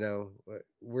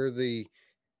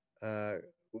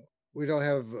we don't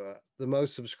have the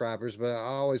most subscribers, but I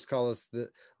always call us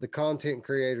the content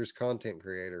creator,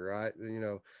 right?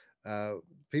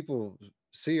 People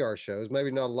see our shows,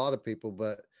 maybe not a lot of people,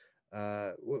 but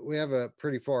We have a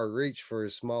pretty far reach for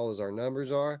as small as our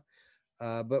numbers are.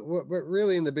 But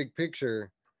really, in the big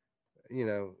picture, you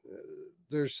know,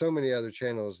 there's so many other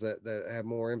channels that have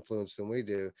more influence than we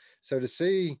do. So to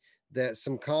see that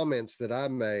some comments that I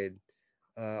made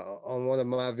on one of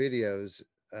my videos,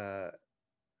 uh,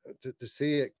 to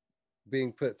see it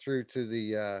being put through to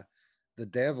the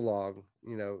devlog,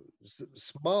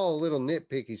 small little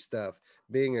nitpicky stuff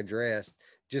being addressed,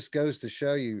 just goes to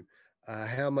show you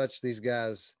how much these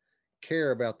guys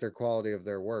care about their quality of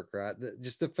their work, right?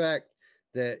 Just the fact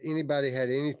that anybody had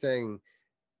anything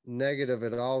negative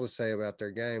at all to say about their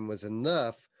game was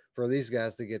enough for these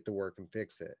guys to get to work and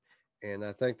fix it. And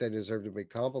I think they deserve to be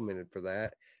complimented for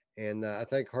that. And I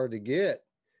think Hard to Get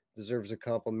deserves a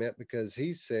compliment because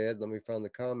he said, let me find the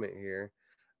comment here,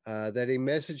 that he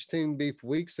messaged Team Beef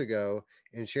weeks ago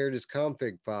and shared his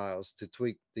config files to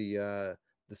tweak the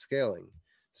scaling.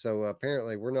 So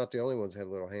apparently, we're not the only ones had a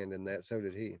little hand in that. So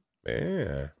did he.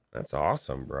 Yeah, that's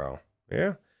awesome, bro.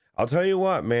 Yeah. I'll tell you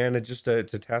what, man, it's a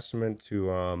testament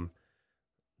to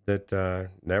that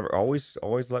never always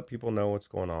let people know what's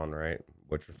going on, right?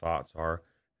 What your thoughts are.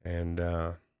 And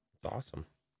it's awesome.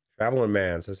 Traveling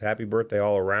Man says happy birthday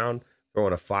all around,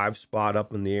 throwing a 5 spot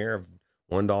up in the air of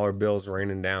 $1 bills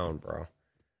raining down, bro.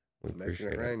 We Making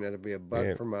appreciate it it. rain. That'll be a buck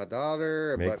Yeah, for my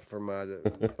daughter, a make buck for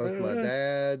both my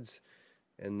dads,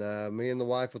 and me and the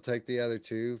wife will take the other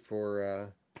two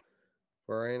for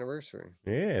our anniversary.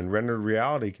 Yeah, and Rendered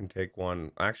Reality can take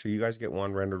one. Actually, you guys get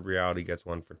one. Rendered Reality gets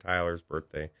one for Tyler's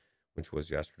birthday, which was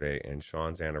yesterday, and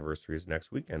Sean's anniversary is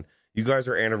next weekend. You guys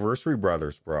are anniversary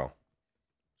brothers, bro.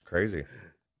 It's crazy.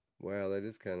 Wow, that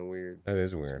is kind of weird. That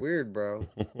is It's weird. weird, bro.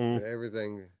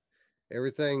 Everything,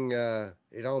 everything.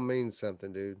 It all means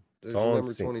something, dude. It's There's a all number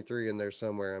insane. 23 in there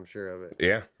somewhere. I'm sure of it.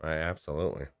 Yeah, I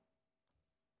absolutely.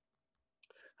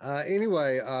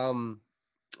 Anyway,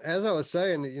 as I was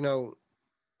saying,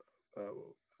 uh,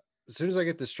 as soon as I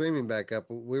get the streaming back up,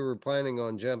 we were planning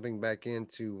on jumping back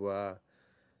into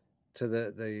to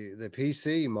the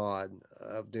PC mod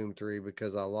of Doom 3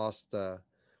 because I lost. Well,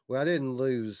 I didn't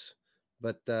lose,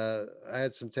 but I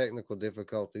had some technical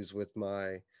difficulties with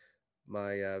my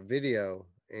video,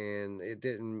 and it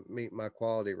didn't meet my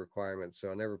quality requirements,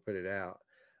 so I never put it out.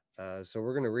 So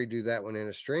we're going to redo that one in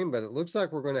a stream, but it looks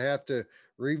like we're going to have to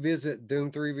revisit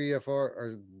Doom 3 VFR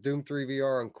or Doom 3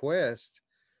 VR on Quest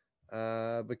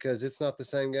because it's not the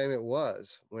same game it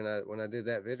was when I did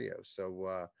that video.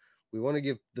 So we want to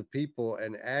give the people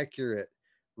an accurate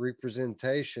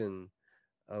representation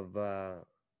of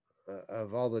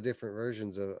of all the different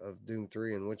versions of Doom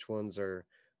 3 and which ones are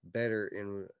better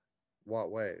in what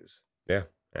ways. Yeah,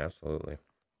 absolutely.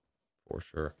 For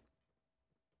sure.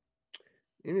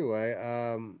 Anyway,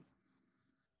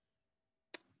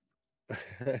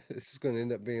 this is going to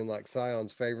end up being like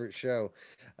Scion's favorite show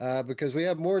because we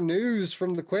have more news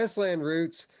from the Questland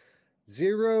roots.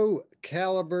 Zero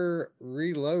Caliber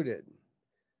Reloaded,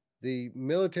 the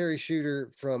military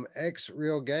shooter from X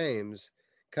Real Games,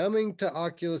 coming to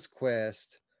Oculus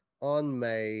Quest on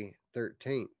May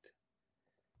 13th.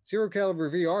 Zero Caliber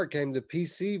VR came to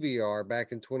PC VR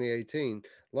back in 2018,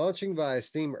 launching via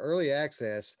Steam Early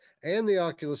Access and the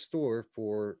Oculus Store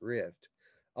for Rift.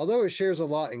 Although it shares a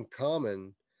lot in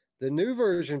common, the new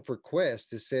version for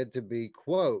Quest is said to be,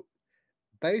 quote,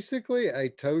 basically a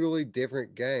totally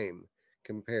different game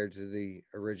compared to the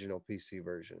original PC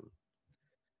version.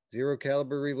 Zero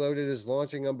Caliber Reloaded is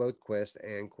launching on both Quest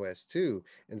and Quest 2.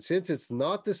 And since it's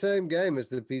not the same game as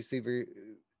the PC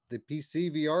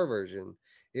VR version,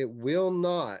 it will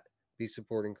not be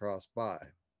supporting cross buy.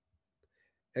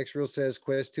 Xreal says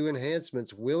Quest 2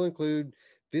 enhancements will include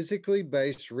physically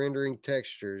based rendering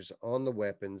textures on the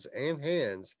weapons and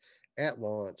hands at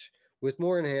launch, with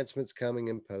more enhancements coming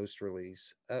in post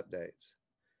release updates.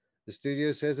 The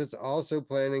studio says it's also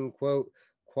planning, quote,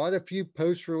 quite a few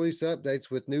post release updates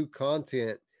with new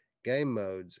content, game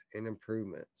modes, and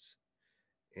improvements.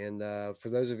 And for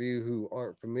those of you who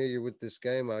aren't familiar with this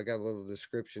game, I got a little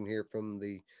description here from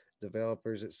the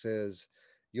developers. It says,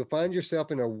 you'll find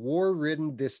yourself in a war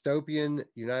ridden dystopian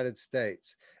United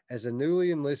States as a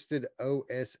newly enlisted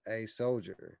OSA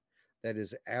soldier. That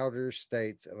is Outer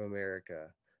States of America,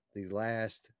 the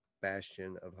last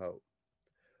bastion of hope.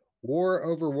 War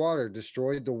over water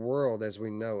destroyed the world as we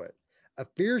know it. A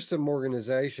fearsome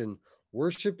organization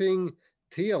worshiping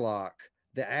Tlaloc,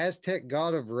 the Aztec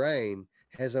god of rain,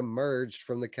 has emerged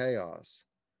from the chaos.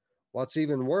 What's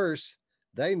even worse,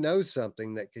 they know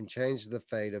something that can change the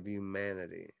fate of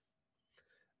humanity.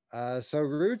 So,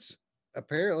 Roots,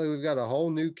 apparently we've got a whole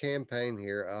new campaign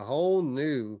here, a whole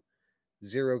new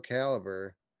Zero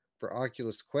Caliber for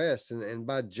Oculus Quest. And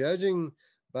by judging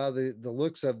by the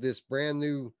looks of this brand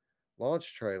new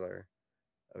launch trailer.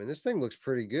 I mean, this thing looks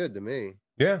pretty good to me.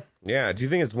 Yeah, yeah. Do you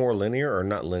think it's more linear or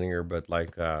not linear? But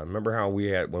like, remember how we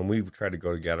had when we tried to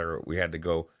go together, we had to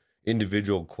go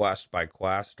individual quest by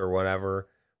quest or whatever.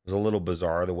 It was a little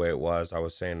bizarre the way it was. I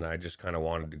was saying I just kind of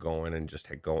wanted to go in and just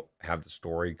go have the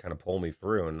story kind of pull me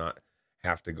through and not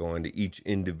have to go into each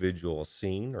individual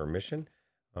scene or mission.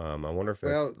 I wonder if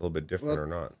that's a Well, little bit different well, or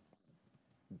not.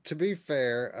 to be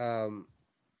fair,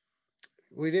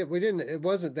 we didn't. It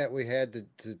wasn't that we had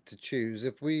to choose.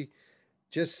 If we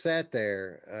just sat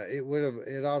there, it would have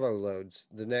it auto loads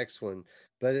the next one.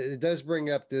 But it does bring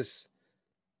up this,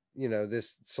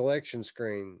 this selection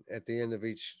screen at the end of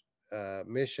each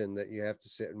mission that you have to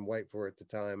sit and wait for it to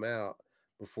time out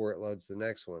before it loads the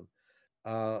next one.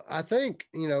 I think,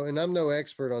 and I'm no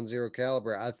expert on Zero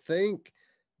Caliber. I think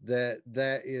that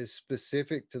is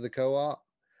specific to the co-op.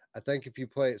 I think if you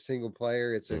play it single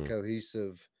player, it's a Mm.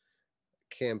 cohesive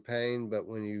campaign, but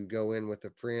when you go in with a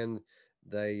friend,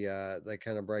 they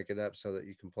kind of break it up so that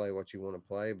you can play what you want to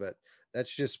play. But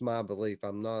that's just my belief.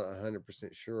 I'm not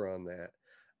 100% sure on that.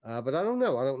 But I don't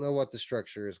know. I don't know what the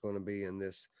structure is going to be in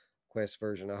this Quest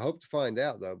version. I hope to find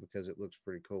out though, because it looks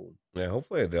pretty cool. Yeah,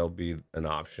 hopefully there'll be an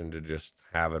option to just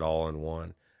have it all in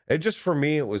one. It just for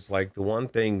me, it was like the one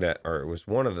thing that, or it was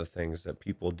one of the things that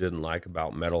people didn't like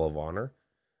about Medal of Honor.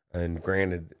 And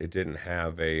granted, it didn't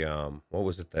have a what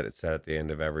was it that it said at the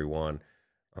end of every one?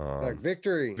 Like Um,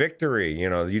 victory. Victory. You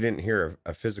know, you didn't hear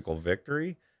a physical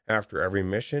victory after every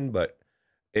mission, but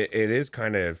it is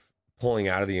kind of pulling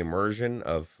out of the immersion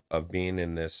of being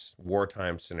in this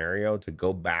wartime scenario to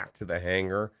go back to the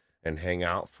hangar and hang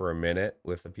out for a minute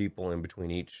with the people in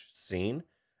between each scene.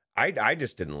 I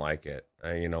just didn't like it.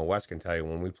 Wes can tell you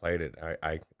when we played it,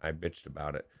 I bitched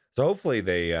about it. So hopefully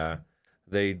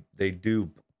they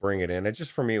do bring it in. It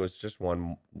just for me it was just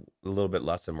one a little bit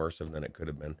less immersive than it could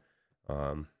have been.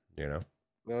 Um, you know.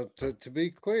 Now, to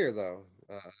be clear though,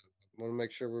 I want to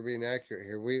make sure we're being accurate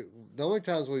here. The only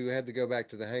times we had to go back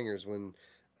to the hangars when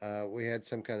we had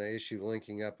some kind of issue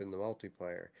linking up in the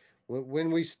multiplayer.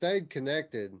 When we stayed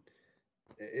connected,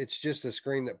 it's just a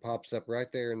screen that pops up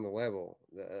right there in the level,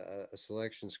 a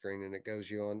selection screen, and it goes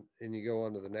you on, and you go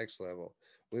on to the next level.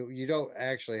 You don't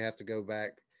actually have to go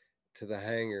back to the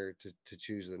hangar to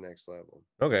choose the next level.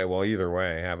 Okay, well, either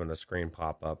way, having a screen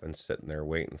pop up and sitting there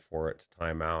waiting for it to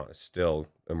time out is still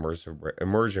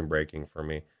immersion breaking for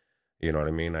me. You know what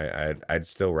I mean? I'd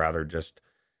still rather just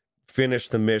finish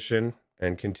the mission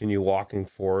and continue walking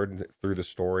forward through the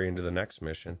story into the next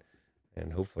mission,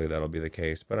 and hopefully that'll be the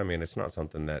case. But I mean, it's not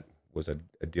something that was a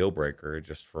deal breaker. It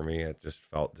just for me, it just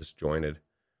felt disjointed.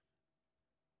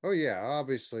 Oh yeah,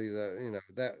 obviously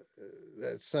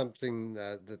that's something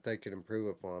that they could improve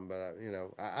upon. But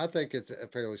I think it's a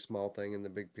fairly small thing in the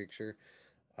big picture.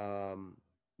 Um,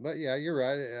 but yeah, you're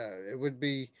right. It would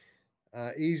be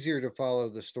easier to follow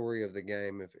the story of the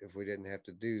game if we didn't have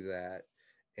to do that,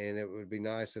 and it would be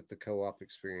nice if the co-op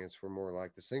experience were more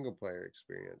like the single player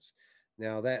experience.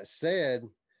 Now that said,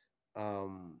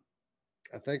 um,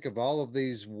 I think of all of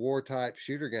these war type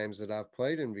shooter games that I've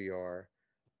played in VR.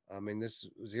 I mean, this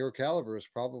Zero Caliber is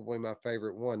probably my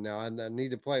favorite one. Now, I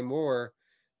need to play more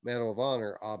Medal of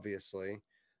Honor, obviously.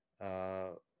 Uh,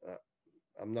 uh,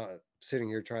 I'm not sitting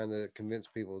here trying to convince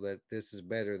people that this is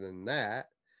better than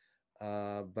that,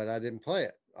 but I didn't play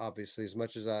it, obviously, as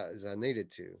much as I needed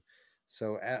to.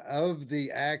 So, of the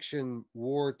action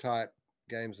war type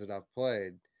games that I've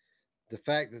played, the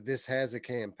fact that this has a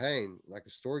campaign, like a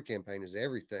story campaign, is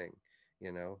everything.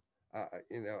 You know,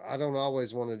 I don't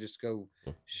always want to just go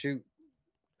shoot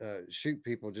shoot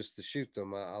people just to shoot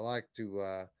them. I like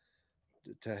to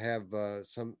have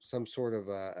some sort of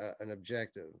an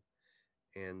objective,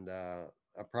 and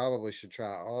I probably should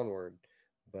try Onward.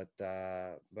 But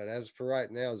as for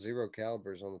right now, Zero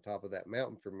Caliber is on the top of that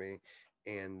mountain for me,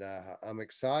 and I'm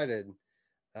excited.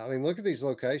 I mean, look at these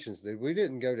locations, dude. We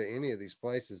didn't go to any of these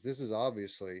places. This is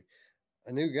obviously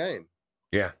a new game.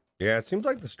 Yeah, yeah. It seems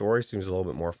like the story seems a little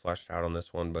bit more fleshed out on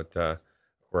this one, but of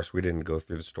course we didn't go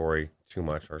through the story too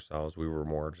much ourselves. We were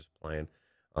more just playing.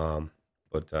 Um,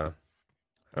 but I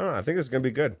don't know. I think it's gonna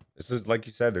be good. This is like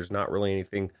you said. There's not really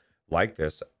anything like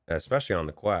this, especially on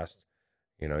the Quest.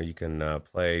 You can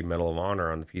play Medal of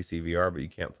Honor on the PC VR, but you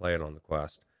can't play it on the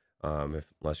Quest if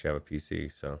unless you have a PC.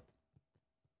 So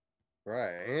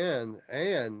Right.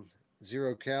 And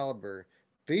Zero Caliber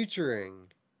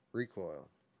featuring recoil.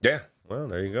 yeah, well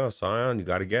there you go, Scion. You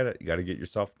got to get it. You got to get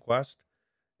yourself a Quest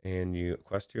and you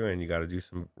Quest 2, and you got to do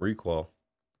some recoil.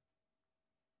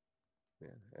 Yeah,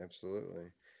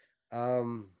 absolutely.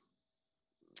 Um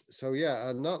So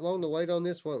yeah, not long to wait on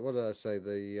this. What did I say?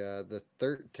 The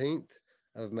 13th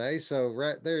of May. So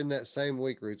right there in that same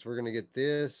week, Roots, we're gonna get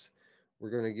this.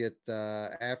 We're gonna get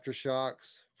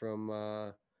Aftershocks from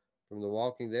The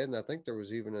Walking Dead, and I think there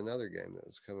was even another game that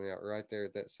was coming out right there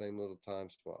at that same little time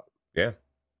spot. Yeah,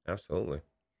 absolutely.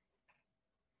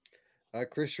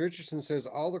 Chris Richardson says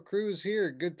all the crew is here.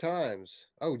 Good times.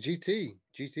 Oh, GT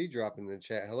dropping in the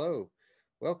chat. Hello,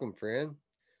 welcome, friend.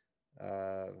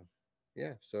 Uh,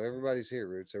 yeah, so everybody's here,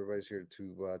 Roots. Everybody's here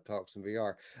to talk some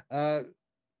VR. Uh,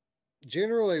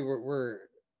 Generally, we're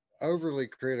overly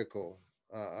critical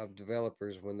of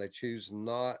developers when they choose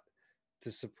not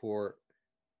to support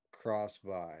cross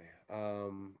buy.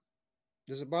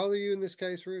 Does it bother you in this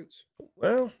case, Roots?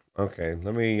 Well, okay.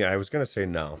 I was gonna say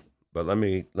no, but let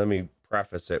me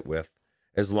preface it with,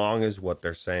 as long as what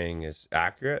they're saying is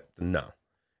accurate, then no.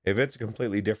 If it's a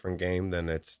completely different game, then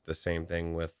it's the same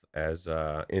thing with as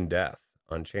In Death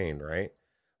Unchained, right?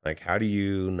 Like, how do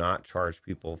you not charge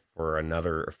people for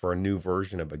a new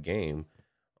version of a game?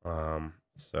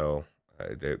 So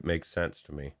it makes sense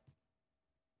to me.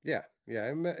 Yeah,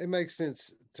 it makes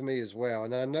sense to me as well.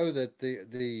 And I know that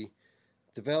the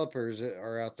developers that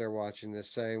are out there watching this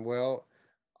saying, well,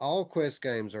 all Quest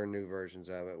games are new versions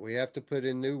of it. We have to put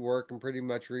in new work and pretty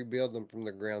much rebuild them from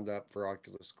the ground up for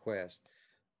Oculus Quest.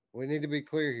 We need to be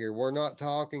clear here. We're not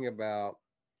talking about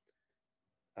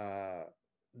uh,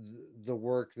 the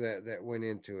work that went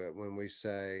into it when we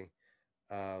say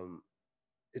um,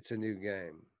 it's a new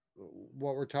game.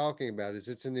 What we're talking about is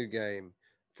it's a new game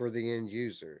for the end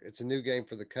user. It's a new game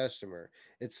for the customer.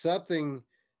 It's something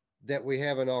that we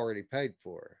haven't already paid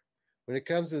for. When it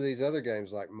comes to these other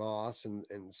games like Moss and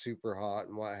Super Hot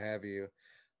and what have you,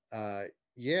 uh,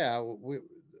 yeah,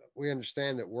 we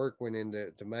understand that work went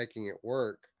into making it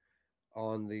work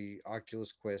on the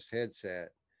Oculus Quest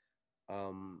headset.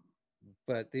 Um,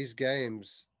 but these are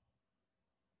games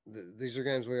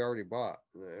we already bought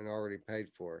and already paid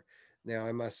for. Now,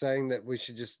 am I saying that we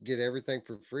should just get everything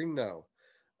for free? No.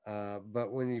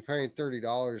 But when you're paying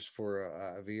 $30 for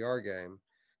a VR game,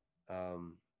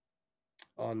 um,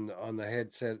 on the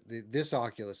headset, this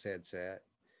Oculus headset,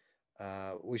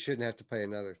 we shouldn't have to pay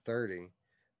another 30.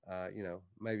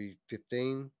 Maybe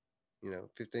 15,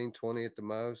 15, 20 at the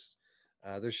most.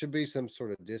 There should be some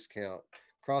sort of discount,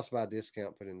 cross buy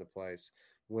discount put into place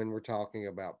when we're talking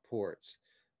about ports.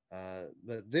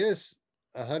 But this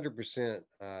 100%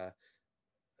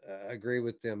 agree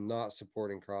with them not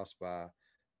supporting cross buy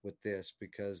with this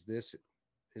because this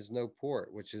is no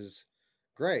port, which is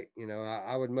great.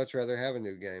 I would much rather have a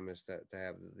new game as to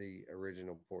have the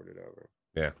original ported over.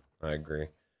 Yeah, I agree.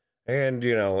 And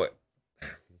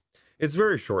it's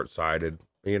very short-sighted.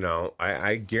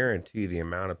 I guarantee the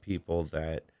amount of people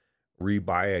that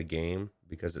rebuy a game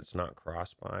because it's not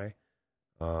cross-buy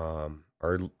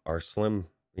are slim.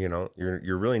 You're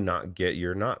really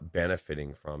you're not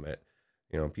benefiting from it.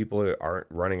 People aren't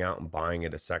running out and buying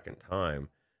it a second time.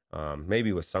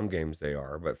 Maybe with some games they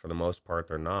are, but for the most part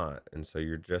they're not. And so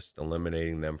you're just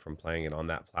eliminating them from playing it on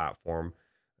that platform.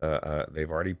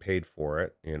 They've already paid for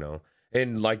it.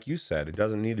 And like you said, it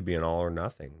doesn't need to be an all or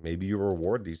nothing. Maybe you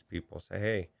reward these people. Say,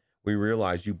 hey, we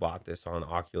realize you bought this on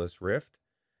Oculus Rift,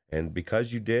 and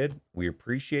because you did, we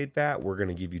appreciate that. We're going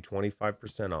to give you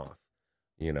 25% off.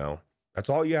 That's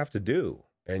all you have to do.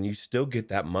 And you still get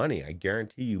that money. I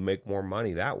guarantee you make more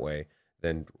money that way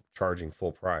than charging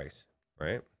full price.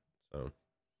 Right. So,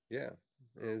 Yeah.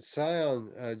 And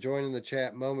Scion joining the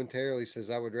chat momentarily says,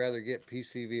 I would rather get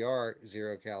PCVR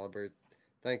Zero Caliber.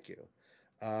 Thank you.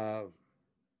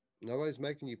 Nobody's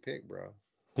making you pick, bro.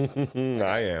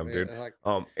 I am, dude.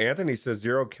 Anthony says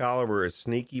Zero Caliber is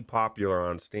sneaky popular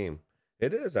on Steam.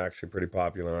 It is actually pretty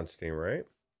popular on Steam, right?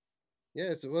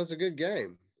 Yes, it was a good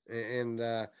game. And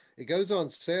it goes on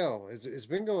sale. It's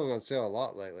been going on sale a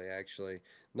lot lately, actually.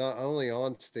 Not only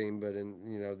on Steam, but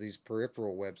in these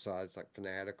peripheral websites like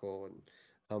Fanatical and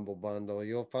Humble Bundle.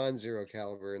 You'll find Zero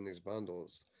Caliber in these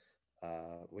bundles,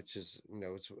 which is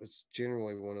it's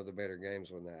generally one of the better games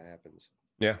when that happens.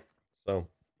 Yeah. So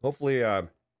hopefully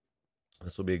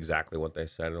this will be exactly what they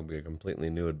said. It'll be a completely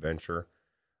new adventure.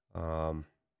 And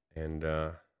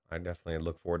I definitely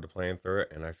look forward to playing through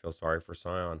it, and I feel sorry for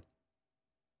Scion.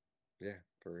 Yeah,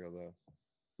 for real though.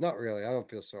 Not really. I don't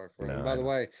feel sorry for him. No, And by the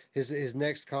way, his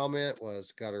next comment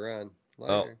was "Gotta run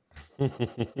later."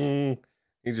 Oh,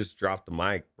 he just dropped the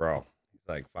mic, bro. He's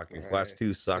like, "Fucking Quest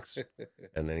 2 sucks,"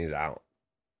 and then he's out.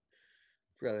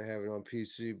 Rather have it on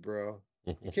PC, bro.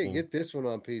 You can't get this one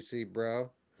on PC,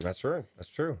 bro. That's true. That's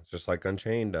true. It's just like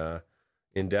Unchained.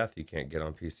 In Death, you can't get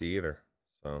on PC either.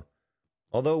 So,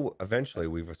 although eventually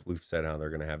we've said how they're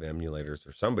going to have emulators,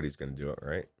 or somebody's going to do it,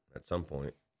 right? at some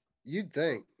point. You'd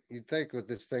think with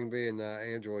this thing being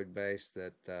Android based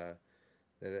that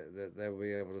they'll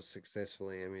be able to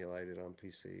successfully emulate it on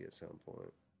PC at some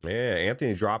point. Yeah,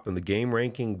 Anthony's dropping the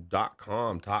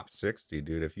GameRanking.com top 60,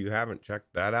 dude. If you haven't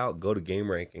checked that out, go to Game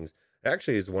Rankings. It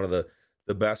actually is one of the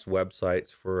best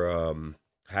websites for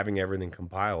having everything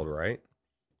compiled, right?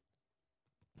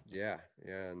 Yeah,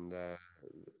 yeah, and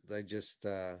they just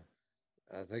I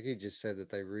think he just said that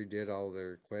they redid all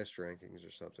their quest rankings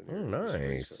or something Oh, here just nice.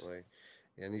 recently.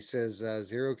 And he says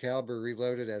Zero Caliber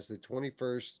Reloaded as the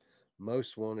 21st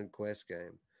most wanted quest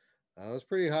game. It's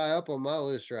pretty high up on my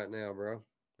list right now, bro.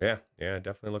 Yeah, yeah, it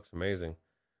definitely looks amazing.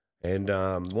 And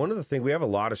one of the things, we have a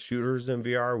lot of shooters in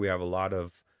VR. We have a lot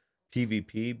of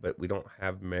PvP, but we don't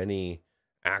have many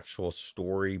actual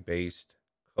story-based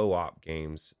co-op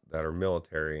games that are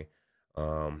military.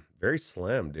 Very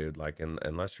slim, dude. Like,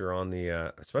 unless you're on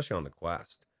the, especially on the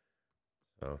Quest.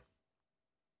 So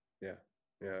Yeah,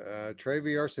 yeah. Trey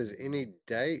VR says any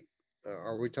date.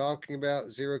 Are we talking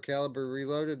about Zero Caliber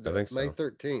Reloaded? I think May so.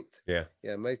 13th. Yeah,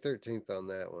 Yeah, May 13th on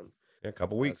that one. yeah, a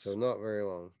couple So weeks. not very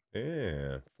long.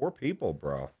 Yeah, 4 people,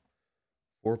 bro.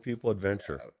 4 people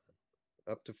adventure.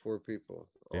 Up to 4 people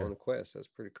Yeah, on a quest. That's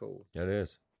pretty cool. it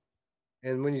is.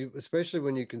 And when you, especially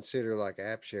when you consider like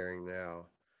app sharing now,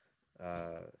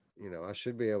 uh, I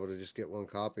should be able to just get one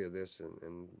copy of this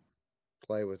and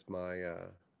play with my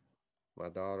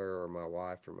daughter or my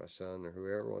wife or my son or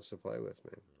whoever wants to play with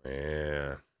me.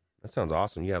 Yeah, that sounds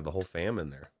awesome. You have the whole fam in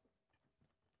there.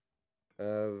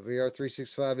 VR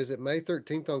 365, is it May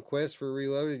 13th on Quest for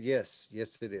Reloaded? Yes,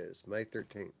 yes, it is. May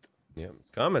 13th. Yeah, it's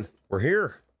coming. We're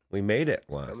here. We made it,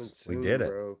 Coming Wes. We soon, did it.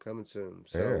 bro. Coming soon.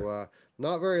 Yeah. So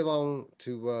not very long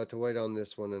to wait on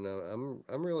this one, and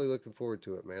I'm really looking forward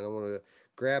to it, man. I want to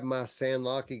grab my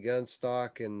Sandlocky gun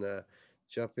stock and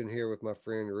jump in here with my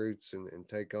friend Roots and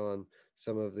take on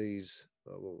some of these.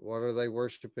 What are they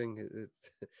worshiping?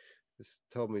 It's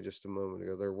told me just a moment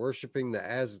ago. They're worshiping the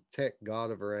Aztec god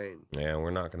of rain. Yeah,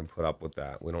 we're not going to put up with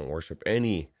that. We don't worship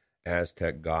any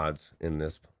Aztec gods in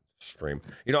this stream.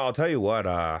 I'll tell you what.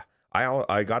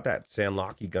 I got that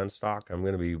Sandlocky gun stock. I'm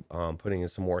going to be putting in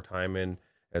some more time in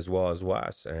as well as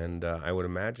Wes, and I would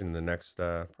imagine the next,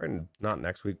 probably not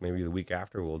next week, maybe the week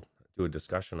after, we'll do a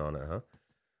discussion on it, huh?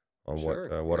 On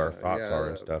Sure. what our Yeah. thoughts are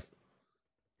and stuff.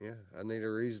 Yeah. I need a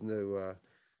reason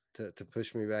to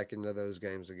push me back into those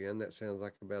games again. That sounds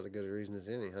like about as good a reason as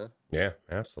any, huh? Yeah,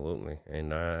 absolutely.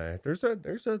 And there's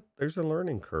a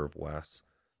learning curve, Wes,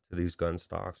 to these gun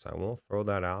stocks. I will throw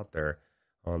that out there.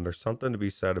 There's something to be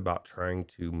said about trying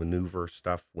to maneuver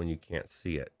stuff when you can't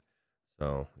see it.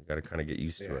 So you got to kind of get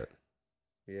used to Yeah. it.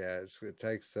 Yeah. It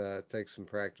takes some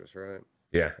practice, right?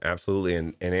 Yeah, absolutely.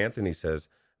 And Anthony says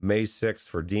May 6th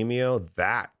for Demio.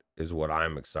 That is what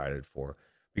I'm excited for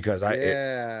because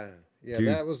Yeah. Yeah. dude,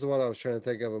 That was the one I was trying to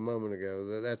think of a moment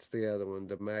ago. That's the other one,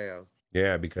 DeMayo.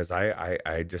 yeah, because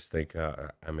I just think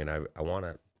I mean I want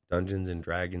a Dungeons and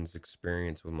Dragons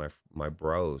experience with my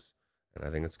bros, and I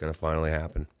think it's gonna finally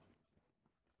happen.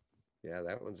 Yeah.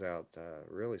 That one's out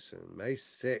really soon. May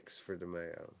 6th for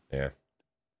DeMayo. Yeah.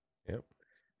 Yep.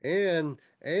 And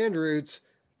Roots,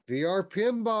 VR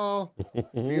pinball.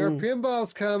 VR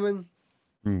pinball's coming.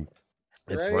 Mm.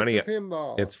 It's Ready funny. for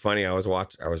pinball. It's funny. I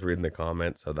was reading the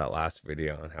comments of that last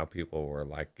video and how people were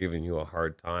like giving you a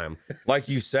hard time. Like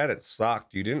you said, it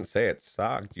sucked. You didn't say it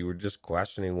sucked. You were just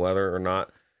questioning whether or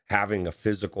not having a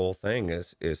physical thing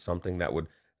is something that would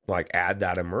like add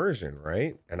that immersion,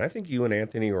 right? And I think you and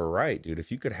Anthony were right, dude.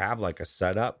 If you could have like a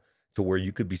setup to where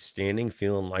you could be standing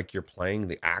feeling like you're playing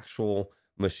the actual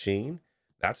machine,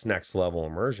 that's next level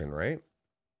immersion, right?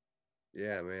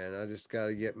 Yeah, man. I just got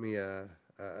to get me a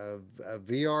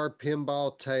VR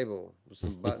pinball table with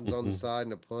some buttons on the side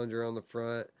and a plunger on the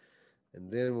front,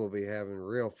 and then we'll be having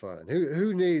real fun.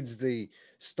 Who needs the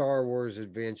Star Wars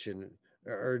adventure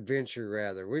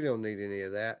rather? We don't need any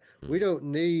of that. We don't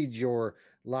need your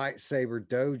lightsaber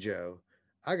dojo.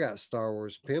 I got Star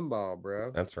Wars pinball,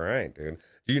 bro. That's right, dude.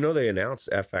 Do you know they announced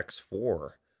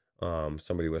FX4?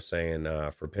 Somebody was saying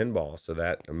for pinball, so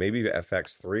that maybe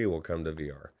FX3 will come to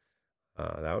VR.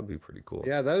 That would be pretty cool.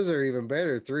 Yeah, those are even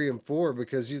better, 3 and 4,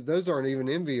 because those aren't even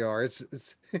in VR.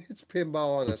 It's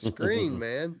pinball on a screen,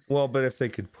 man. Well, but if they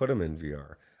could put them in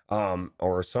VR,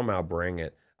 or somehow bring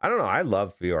it, I don't know. I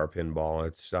love VR pinball.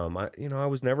 It's I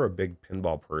was never a big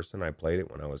pinball person. I played it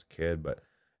when I was a kid, but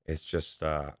it's just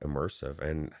immersive.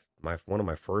 And one of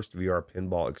my first VR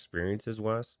pinball experiences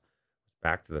was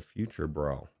Back to the Future,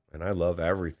 bro. And I love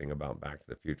everything about Back to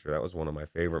the Future. That was one of my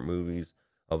favorite movies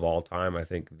of all time. I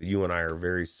think you and I are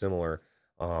very similar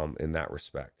in that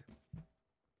respect.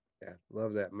 Yeah,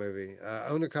 love that movie.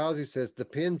 Onakazi says the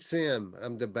Pin Sim.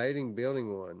 I'm debating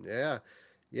building one. Yeah,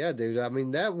 yeah, dude. I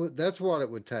mean that's what it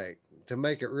would take to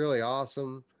make it really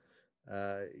awesome.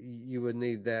 You would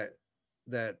need that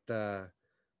that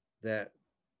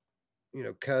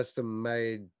custom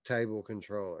made table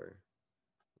controller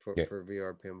Yeah, for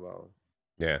VR pinball.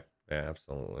 yeah, yeah,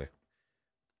 absolutely.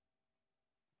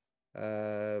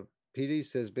 Uh, PD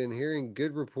says, been hearing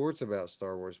good reports about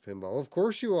Star Wars pinball. Of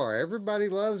course you are. Everybody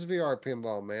loves VR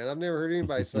pinball, man. I've never heard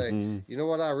anybody say, you know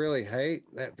what I really hate?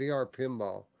 That VR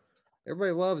pinball.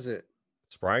 Everybody loves it.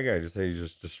 Spry guy just said he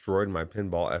just destroyed my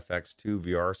Pinball FX2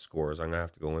 VR scores. I'm gonna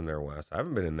have to go in there, Wes. I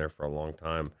haven't been in there for a long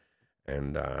time,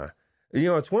 and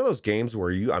it's one of those games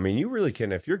where I mean, you really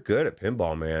can if you're good at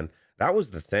pinball, man. That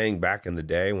was the thing back in the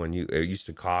day when it used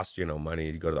to cost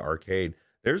money to go to the arcade.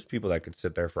 There's people that could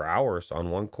sit there for hours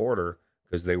on one quarter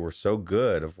because they were so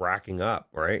good of racking up.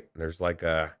 Right? There's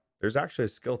actually a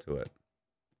skill to it.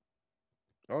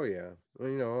 Oh yeah.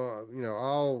 Well,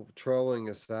 all trolling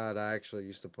aside, I actually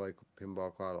used to play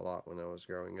pinball quite a lot when I was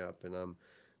growing up, and I'm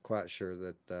quite sure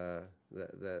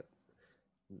that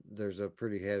there's a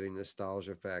pretty heavy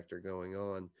nostalgia factor going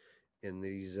on in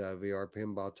these VR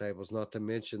pinball tables. Not to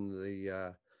mention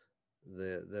the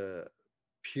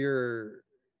pure,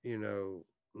 you know,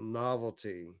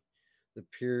 novelty, the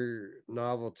pure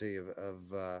novelty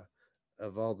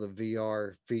of all the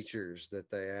VR features that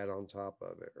they add on top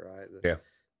of it. Right? Yeah.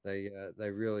 They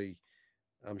really,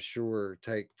 I'm sure,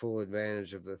 take full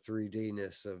advantage of the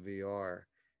 3D-ness of VR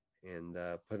and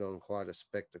put on quite a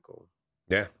spectacle.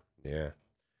 Yeah. Yeah.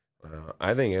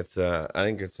 I think it's an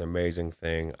amazing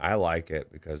thing. I like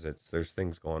it because there's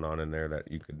things going on in there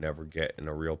that you could never get in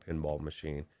a real pinball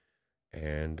machine,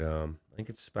 and I think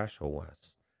it's special, Wes.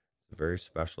 It's a very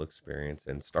special experience,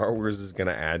 and Star Wars is going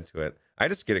to add to it. I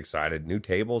just get excited. New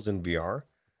tables in VR,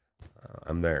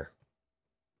 I'm there.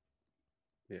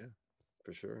 Yeah,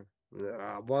 for sure.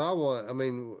 What I want, I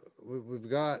mean, we've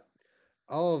got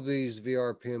all of these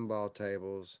VR pinball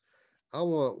tables. I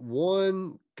want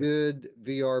one good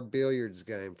VR billiards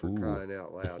game for Ooh, crying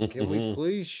out loud. Can we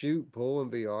please shoot pool in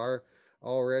VR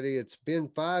already? It's been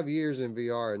 5 years in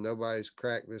VR and nobody's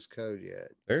cracked this code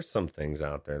yet. there's some things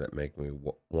out there that make me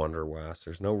wonder, Wes.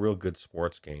 There's no real good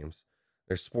sports games.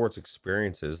 There's sports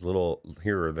experiences, little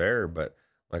here or there, but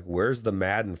like, where's the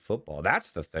Madden football?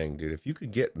 That's the thing, dude. If you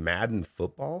could get Madden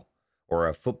football or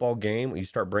a football game, you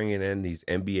start bringing in these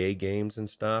NBA games and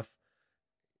stuff.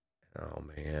 Oh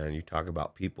man, you talk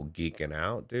about people geeking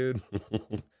out, dude.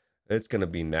 It's gonna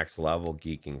be next level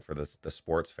geeking for the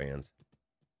sports fans.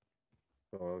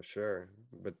 Oh, I'm sure.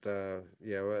 But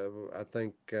yeah, I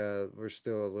think we're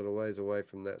still a little ways away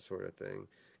from that sort of thing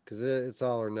because it's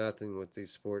all or nothing with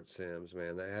these sports sims,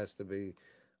 man. That has to be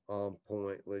on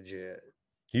point, legit.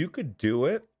 You could do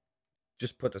it.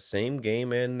 Just put the same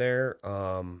game in there.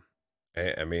 I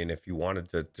mean, if you wanted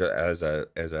to as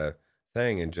a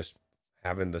thing and just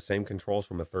having the same controls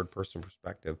from a third person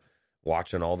perspective,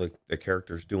 watching all the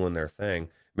characters doing their thing,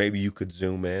 maybe you could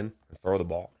zoom in and throw the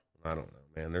ball. I don't know,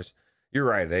 man. You're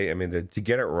right. I mean, to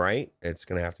get it right, it's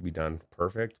gonna have to be done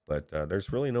perfect. But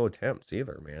there's really no attempts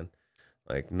either, man.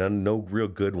 Like no real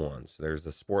good ones. There's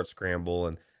the sports scramble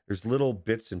and there's little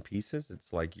bits and pieces.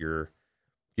 It's like you're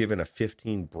given a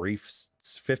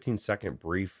 15-second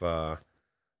brief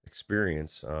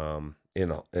experience in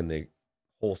the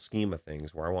whole scheme of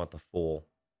things where I want the full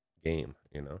game.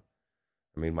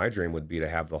 I mean, my dream would be to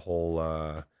have the whole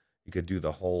you could do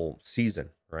the whole season,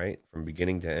 right? From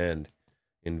beginning to end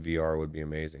in VR would be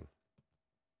amazing.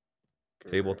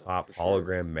 Tabletop For sure.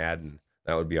 hologram Madden.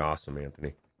 That would be awesome,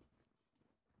 Anthony.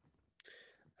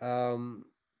 Um,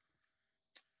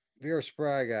 VR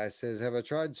Spry guy says, "Have I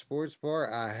tried Sports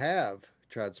Bar? I have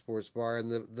tried Sports Bar,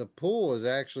 and the pool is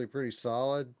actually pretty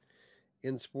solid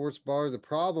in Sports Bar. The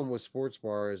problem with Sports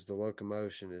Bar is the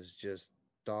locomotion is just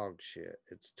dog shit.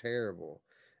 It's terrible.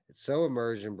 It's so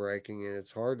immersion breaking, and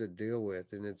it's hard to deal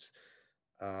with, and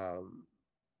um,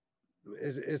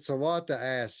 it's a lot to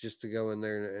ask just to go in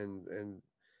there and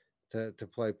to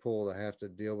play pool to have to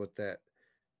deal with that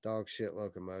dog shit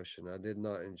locomotion. I did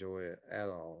not enjoy it at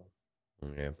all."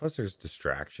 Yeah. Plus, there's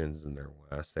distractions in their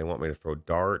West. They want me to throw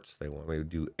darts. They want me to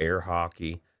do air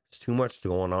hockey. It's too much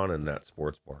going on in that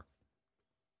sports bar.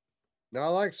 No, I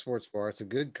like Sports Bar. It's a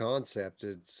good concept.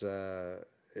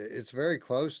 It's very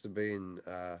close to being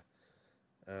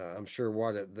I'm sure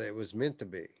what it was meant to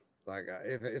be. Like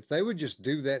if they would just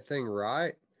do that thing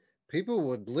right, people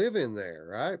would live in there,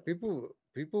 right? People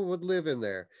would live in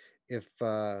there if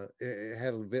it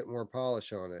had a bit more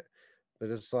polish on it. But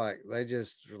it's like they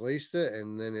just released it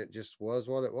and then it just was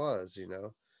what it was, and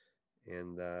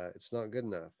it's not good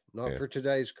enough. not Yeah. for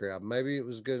today's crowd. Maybe it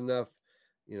was good enough,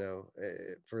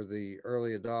 for the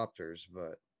early adopters,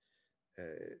 but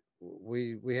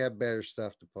we have better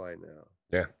stuff to play now.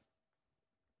 Yeah,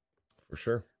 for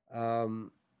sure.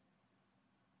 Um,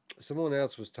 Someone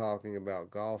else was talking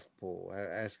about golf pool,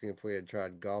 asking if we had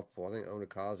tried golf pool. I think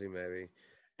Onakazi maybe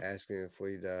asking if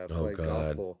we'd Oh played golf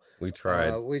God. pool. We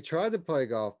tried. We tried to play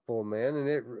golf pool, man, and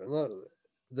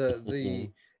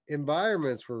the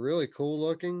environments were really cool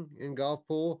looking in golf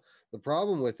pool. The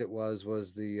problem with it was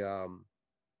the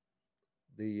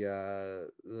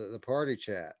party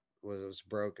chat was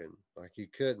broken. Like you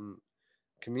couldn't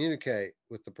communicate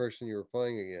with the person you were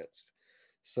playing against.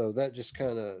 So that just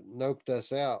kind of noped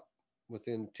us out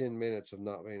within 10 minutes of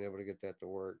not being able to get that to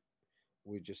work.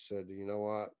 We just said, you know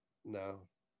what? No,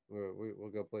 we'll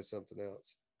go play something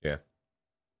else. Yeah.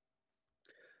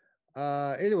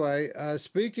 Anyway,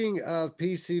 speaking of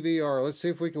PCVR, let's see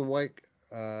if we can wake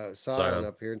Scion Scion.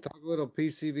 up here and talk a little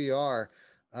PCVR.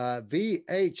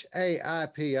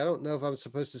 VHAIP. I don't know if I'm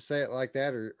supposed to say it like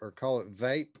that or call it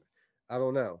vape. I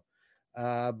don't know.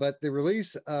 But the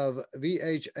release of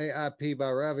VHAIP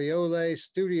by Raviole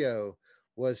Studio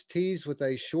was teased with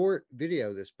a short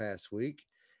video this past week,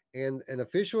 and an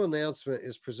official announcement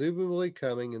is presumably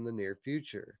coming in the near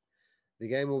future. The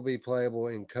game will be playable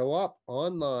in co op,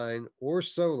 online, or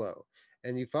solo,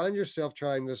 and you find yourself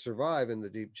trying to survive in the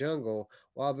deep jungle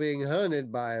while being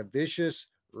hunted by a vicious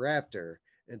raptor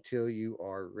until you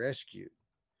are rescued.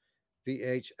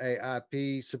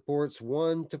 VHAIP supports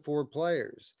 1 to 4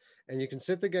 players, and you can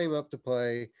set the game up to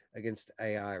play against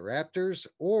AI raptors,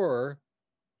 or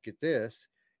get this,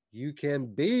 you can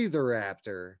be the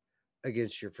raptor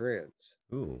against your friends.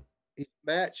 Ooh. Each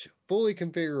match fully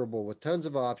configurable with tons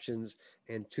of options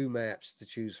and 2 maps to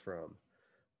choose from.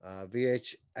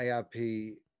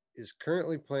 VHAIP is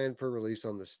currently planned for release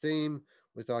on the Steam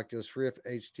with Oculus Rift,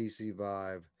 HTC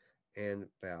Vive, and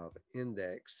Valve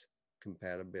Index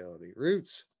compatibility.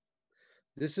 Roots,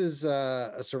 this is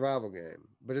a survival game,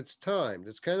 but it's timed.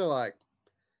 It's kind of like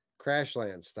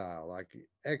Crashland style, like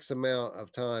X amount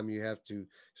of time you have to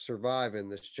survive in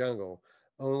this jungle.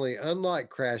 Only, unlike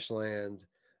Crashland,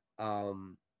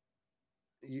 um,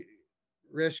 you,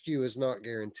 rescue is not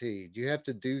guaranteed. You have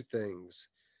to do things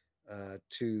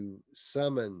to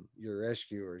summon your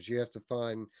rescuers. You have to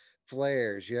find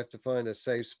flares. You have to find a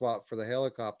safe spot for the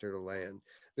helicopter to land.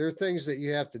 There are things that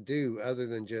you have to do other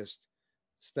than just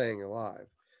staying alive.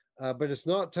 But it's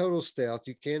not total stealth.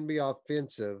 You can be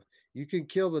offensive. You can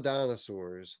kill the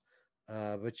dinosaurs,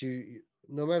 but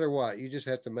no matter what, you just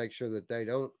have to make sure that they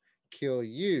don't kill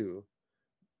you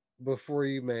before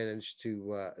you manage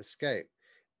to escape.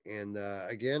 And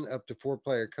again, up to 4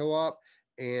 player co op.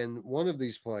 And one of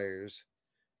these players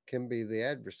can be the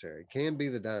adversary, can be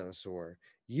the dinosaur.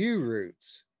 You,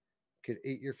 Roots, could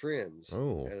eat your friends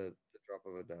Oh. at the drop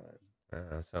of a dime.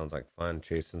 That sounds like fun,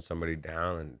 chasing somebody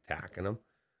down and attacking them.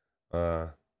 Uh,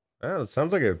 yeah, it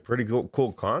sounds like a pretty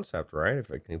cool concept, right? If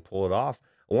I can pull it off.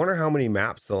 I wonder how many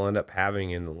maps they'll end up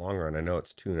having in the long run. I know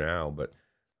it's 2 now, but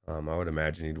I would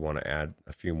imagine you'd want to add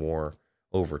a few more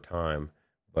over time.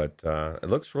 But it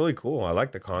looks really cool. I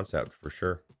like the concept for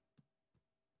sure.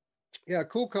 Yeah,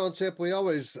 cool concept. We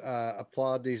always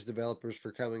applaud these developers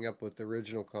for coming up with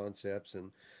original concepts,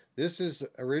 and this is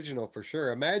original for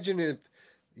sure. Imagine if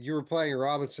you were playing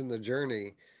Robinson the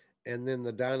Journey, and then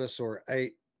the dinosaur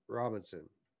ate Robinson.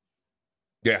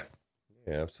 Yeah,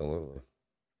 yeah, absolutely.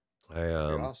 I Pretty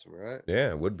awesome, right?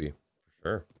 Yeah, it would be for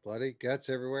sure. Bloody guts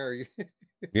everywhere.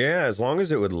 Yeah, as long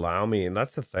as it would allow me, and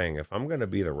that's the thing. If I'm gonna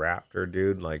be the raptor,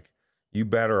 dude, like you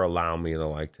better allow me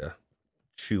to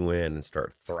chew in and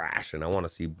start thrashing. I want to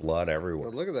see blood everywhere.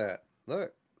 Well, look at that.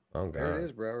 Look. Oh god. There it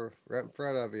is, bro. Right in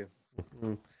front of you.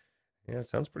 Yeah, it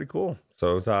sounds pretty cool.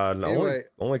 So it's Anyway,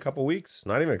 only a couple weeks,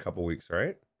 not even a couple weeks,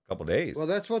 right? A couple days. well,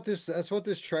 that's what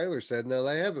this trailer said. Now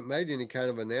they haven't made any kind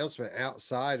of announcement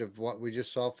outside of what we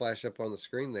just saw flash up on the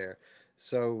screen there.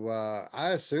 So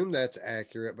I assume that's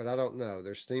accurate, but I don't know.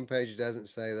 Their Steam page doesn't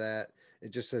say that.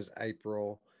 It just says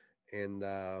April, and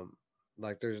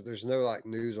like there's no like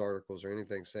news articles or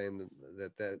anything saying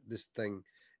that this thing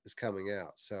is coming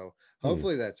out. So Hmm.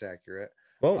 hopefully that's accurate.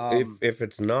 Well, Um, if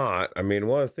it's not, I mean,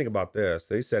 well, think about this.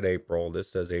 They said April.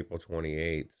 This says April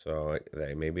 28th. So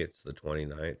maybe it's the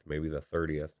 29th, maybe the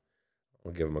 30th.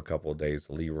 I'll give them a couple of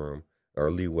days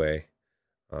leeway,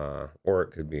 or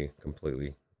it could be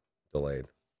completely delayed.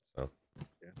 So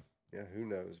yeah, yeah, who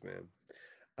knows, man.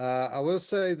 I will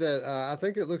say that I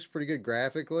think it looks pretty good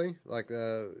graphically. Like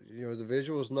the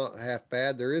visual's not half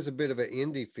bad. There is a bit of an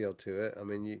indie feel to it. I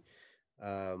mean,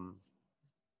 um,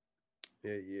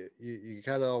 you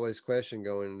kind of always question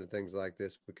going into things like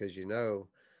this because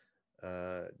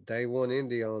Day one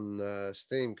indie on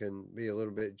Steam can be a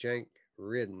little bit jank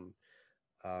ridden.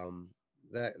 Um,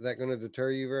 that going to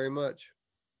deter you very much?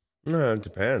 No, it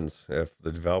depends. If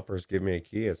the developers give me a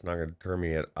key, it's not going to deter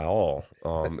me at all.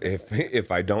 If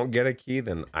if I don't get a key,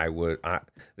 then I would.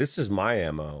 This is my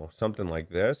MO. Something like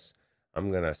this,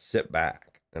 I'm gonna sit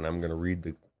back and I'm gonna read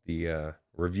the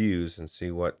reviews and see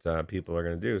what people are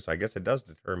gonna do. So I guess it does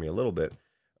deter me a little bit,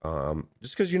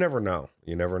 just because you never know.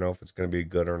 You never know if it's gonna be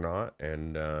good or not,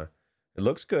 and it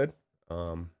looks good.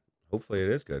 Hopefully, it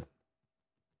is good.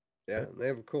 Yeah, they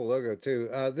have a cool logo too.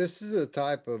 This is a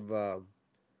type of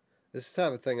this is the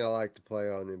type of thing I like to play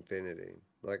on Infinity.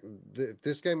 Like if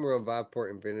this game were on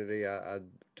Viveport Infinity, I'd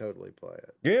totally play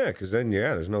it. Yeah, because then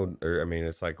there's no. I mean,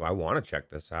 it's like, well, I want to check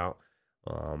this out.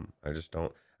 I just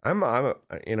don't.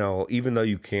 Even though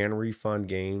you can refund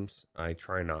games, I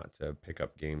try not to pick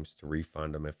up games to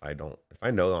refund them if I don't. If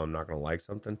I know I'm not going to like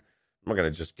something, I'm not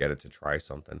going to just get it to try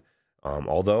something.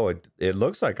 Although it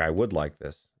looks like I would like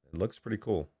this. It looks pretty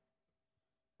cool.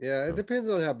 Yeah, it So, depends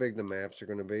on how big the maps are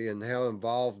going to be and how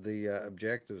involved the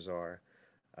objectives are.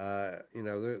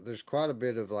 There's quite a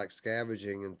bit of like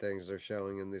scavenging and things they're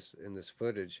showing in this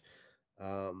footage.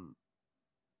 Um,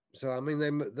 so I mean,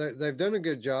 they've done a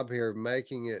good job here of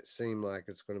making it seem like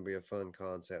it's going to be a fun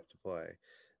concept to play.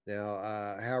 Now,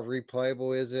 how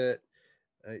replayable is it?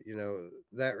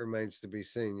 That remains to be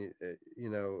seen.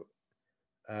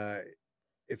 Uh,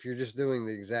 if you're just doing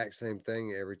the exact same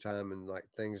thing every time and like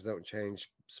things don't change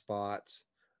spots,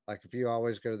 like if you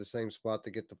always go to the same spot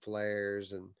to get the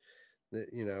flares and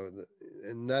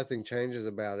and nothing changes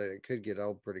about it, it could get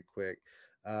old pretty quick.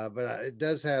 But it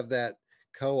does have that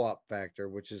co-op factor,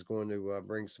 which is going to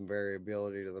bring some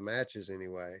variability to the matches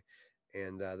anyway,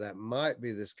 and that might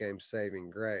be this game's saving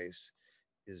grace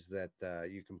is that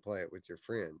you can play it with your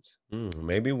friends.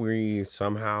 maybe we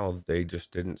somehow they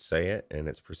just didn't say it and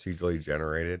it's procedurally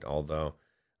generated. Although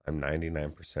I'm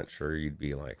 99% sure you'd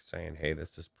be like saying, "Hey,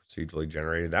 this is procedurally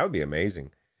generated." That would be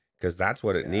amazing because that's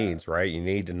what it Yeah, needs, right? You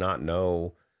need to not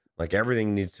know, like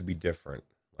everything needs to be different,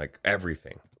 like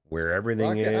everything, where well,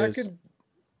 everything is.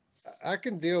 I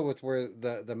can deal with where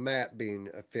the map being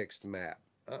a fixed map.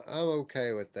 I'm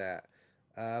okay with that.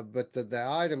 But the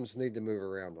items need to move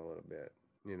around a little bit.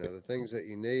 The things that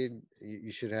you need,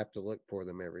 you should have to look for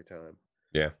them every time.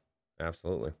 Yeah,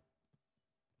 absolutely.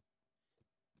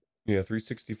 Yeah,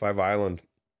 365 Island.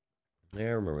 Yeah, I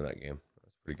remember that game.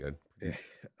 That's pretty good. Yeah.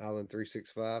 Island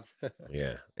 365.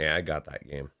 Yeah, yeah, I got that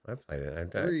game. I played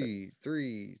it. Three,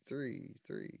 three, three,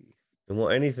 three. Well,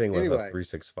 anything with a Anyway,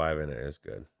 365 in it is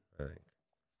good. I think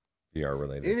VR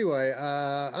related. anyway,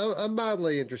 I'm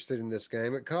mildly interested in this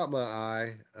game. It caught my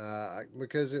eye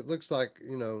because it looks like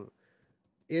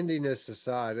indiness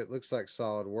aside, it looks like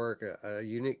solid work, a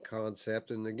unique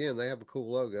concept, and again, they have a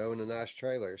cool logo and a nice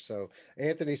trailer. So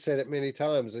Anthony said it many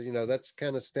times. That's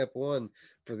kind of step one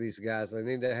for these guys. They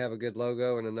need to have a good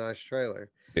logo and a nice trailer,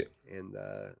 Yeah, and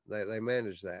they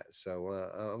manage that. So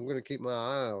I'm going to keep my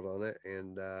eye out on it,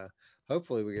 and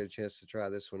hopefully we get a chance to try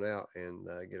this one out and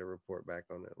get a report back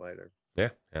on it later. yeah,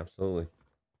 absolutely.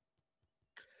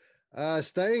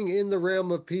 Staying in the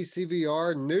realm of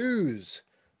PCVR news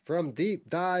from Deep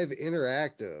Dive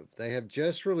Interactive, they have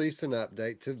just released an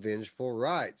update to Vengeful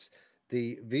Rights,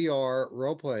 the VR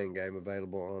role playing game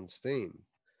available on Steam.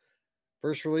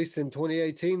 First released in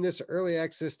 2018, this early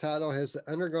access title has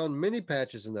undergone many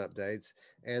patches and updates,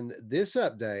 and this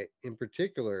update in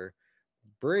particular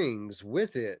brings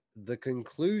with it the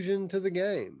conclusion to the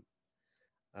game.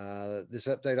 This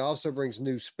update also brings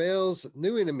new spells,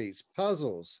 new enemies,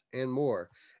 puzzles, and more,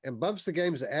 and bumps the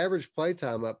game's average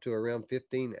playtime up to around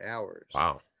 15 hours.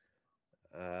 Wow.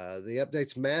 The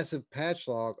update's massive patch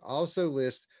log also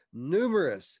lists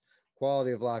numerous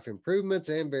quality of life improvements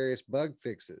and various bug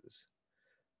fixes.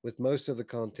 With most of the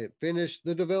content finished,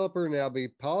 the developer now be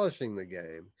polishing the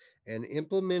game and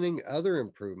implementing other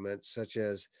improvements such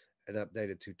as an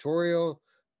updated tutorial,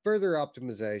 further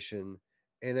optimization,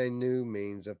 and a new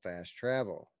means of fast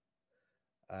travel.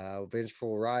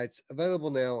 Vengeful Rights available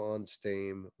now on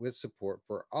Steam with support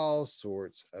for all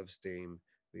sorts of Steam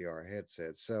VR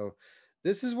headsets. So,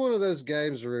 this is one of those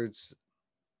games, Roots.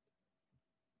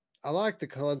 I like the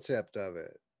concept of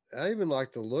it. I even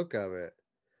like the look of it,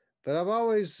 but I've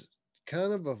always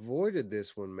kind of avoided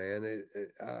this one, man.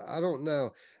 I don't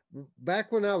know.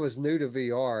 Back when I was new to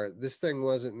VR, this thing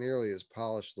wasn't nearly as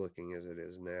polished looking as it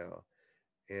is now.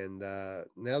 And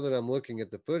now that I'm looking at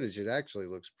the footage, it actually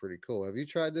looks pretty cool. Have you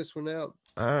tried this one out?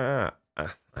 I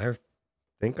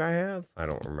think I have. I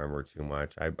don't remember too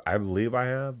much. I believe I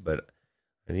have, but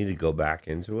I need to go back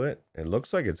into it. It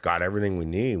looks like it's got everything we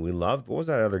need. We loved, what was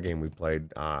that other game we played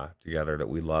together that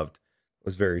we loved? It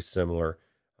was very similar.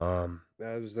 Um,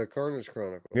 That was the Carnage yeah,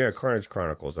 Chronicles. Carnage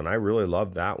Chronicles, and I really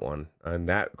loved that one. And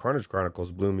that Carnage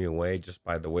Chronicles blew me away just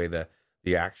by the way that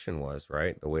the action was,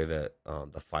 right? The way that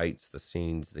the fights, the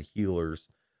scenes, the healers,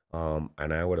 and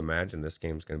I would imagine this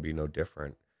game's going to be no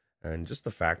different. And just the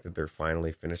fact that they're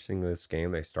finally finishing this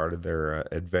game, they started their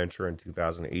adventure in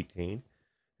 2018,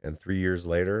 and 3 years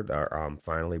later, they're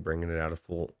finally bringing it out of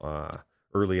full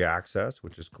early access,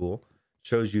 which is cool.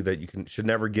 Shows you that you can should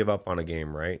never give up on a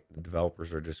game, right? The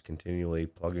developers are just continually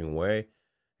plugging away,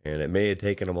 and it may have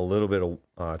taken them a little bit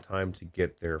of time to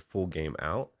get their full game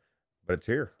out, but it's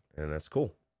here, and that's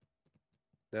cool.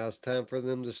 Now it's time for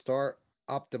them to start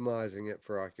optimizing it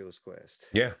for Oculus Quest.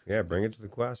 Yeah, yeah, bring it to the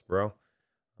Quest, bro.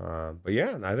 But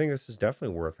yeah, I think this is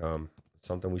definitely worth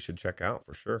something we should check out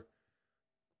for sure.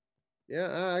 Yeah,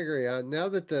 I agree. Now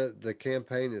that the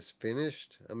campaign is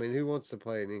finished, I mean, who wants to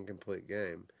play an incomplete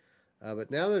game?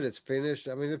 But now that it's finished,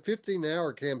 I mean, a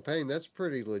 15-hour campaign, that's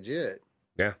pretty legit.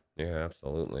 Yeah, yeah,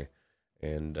 absolutely.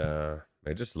 And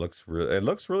it just looks it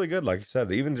looks really good. Like you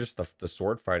said, even just the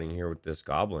sword fighting here with this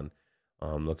goblin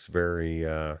looks very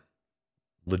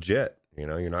legit. You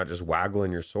know, you're not just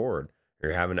waggling your sword.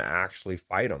 You're having to actually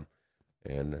fight them,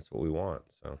 and that's what we want.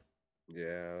 So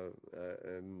Yeah,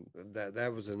 and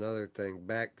that was another thing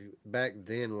back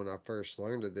then when I first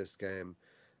learned of this game.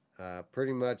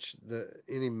 Pretty much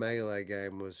any melee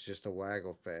game was just a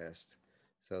waggle fest,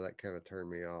 so that kind of turned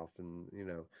me off. And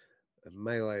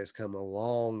melee has come a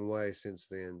long way since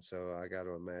then, so I got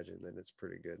to imagine that it's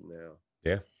pretty good now.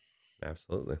 yeah,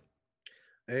 absolutely.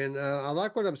 And I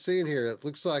like what I'm seeing here. It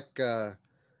looks like a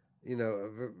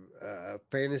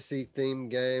fantasy themed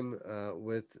game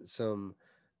with some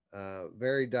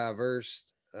very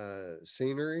diverse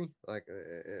scenery, like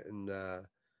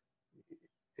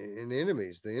and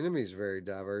enemies. The enemies very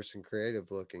diverse and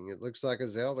creative looking. It looks like a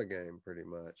Zelda game, pretty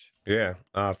much. Yeah,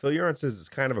 Phil Yaron says it's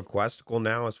kind of a questicle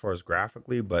now as far as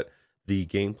graphically, but the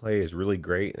gameplay is really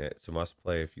great, and it's a must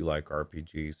play if you like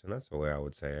RPGs, and that's the way I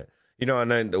would say it. You know,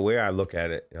 and then the way I look at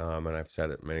it, and I've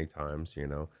said it many times, you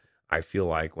know, I feel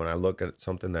like when I look at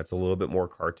something that's a little bit more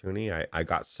cartoony, I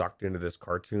got sucked into this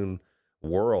cartoon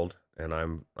world, and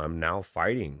I'm now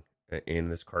fighting in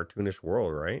this cartoonish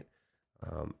world, right?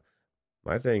 Um,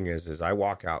 my thing is I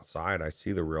walk outside, I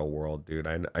see the real world, dude.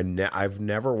 I've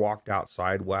never walked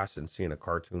outside West and seen a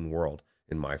cartoon world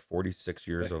in my 46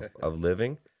 years of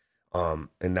living. And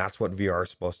that's what VR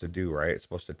is supposed to do, right? It's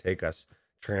supposed to take us,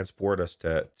 transport us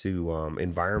to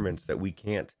environments that we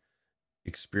can't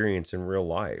experience in real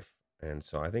life. And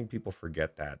so I think people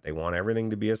forget that. They want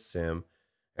everything to be a sim,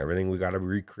 everything we got to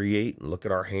recreate and look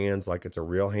at our hands like it's a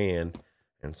real hand.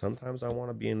 And sometimes I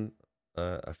want to be in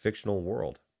a fictional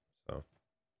world. So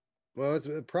Well, it's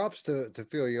props to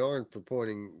Phil Yarn for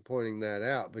pointing that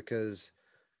out because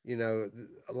a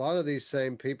lot of these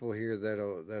same people here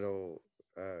that'll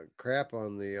crap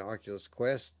on the Oculus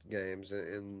Quest games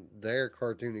and their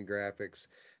cartoony graphics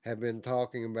have been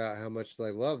talking about how much they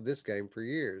love this game for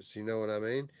years. You know what I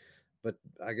mean? But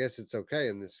I guess it's okay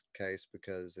in this case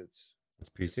because it's it's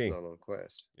PC. not on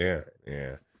Quest, Yeah, right?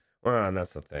 yeah. Well, and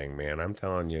that's the thing, man. I'm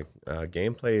telling you,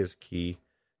 gameplay is key.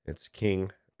 It's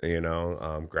king. You know,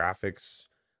 graphics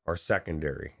are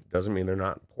secondary. Doesn't mean they're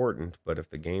not important, but if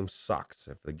the game sucks,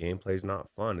 if the gameplay's not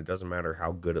fun, it doesn't matter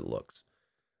how good it looks.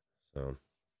 So,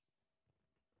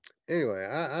 Anyway,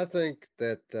 I think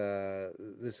that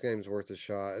this game's worth a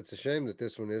shot. It's a shame that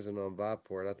this one isn't on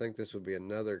Viport. I think this would be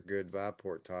another good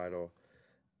Viport title.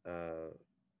 Uh,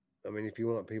 I mean, if you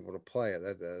want people to play it,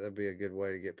 that'd be a good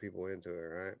way to get people into it,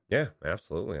 right? yeah,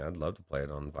 absolutely. I'd love to play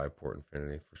it on Viveport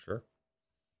Infinity for sure.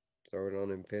 Throw it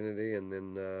on Infinity and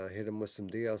then hit them with some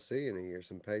DLC in a year,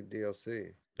 some paid DLC.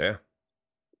 Yeah.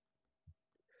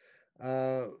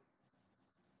 Uh,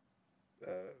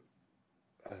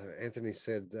 uh, Anthony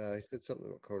said something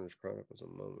about Corners Chronicles a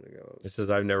moment ago. It says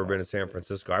I've never been to Lost San it.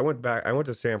 Francisco. I went back. I went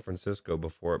to San Francisco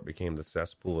before it became the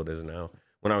cesspool it is now.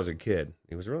 When I was a kid,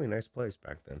 it was a really nice place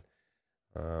back then.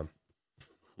 Um,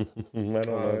 I don't know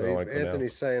if I like it now.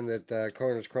 Anthony's saying that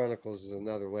Corners Chronicles is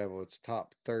another level. It's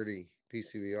top 30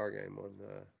 PCVR game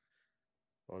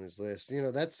on his list.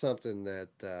 That's something that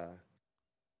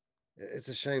it's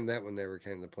a shame that one never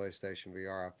came to PlayStation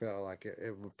VR. I felt like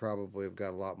it would probably have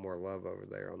got a lot more love over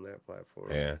there on that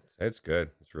platform. Yeah, it's good.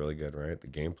 It's really good, right? The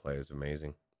gameplay is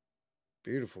amazing.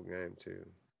 Beautiful game too.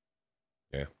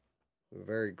 Yeah.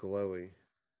 Very glowy.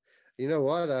 You know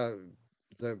what?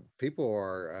 The people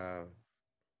are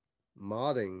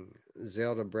modding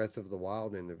Zelda Breath of the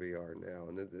Wild into VR now,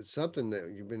 and it's something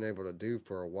that you've been able to do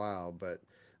for a while. But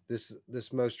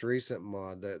this most recent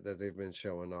mod that they've been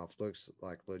showing off looks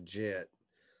like legit,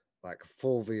 like a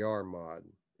full VR mod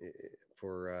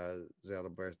for Zelda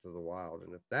Breath of the Wild.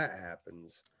 And if that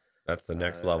happens, That's the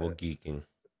next level uh, geeking.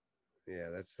 yeah,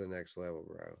 that's the next level,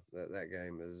 bro. That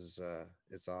game is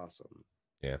it's awesome.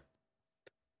 Yeah.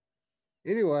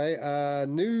 Anyway,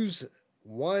 news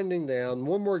winding down.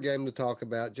 One more game to talk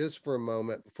about just for a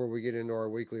moment before we get into our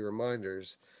weekly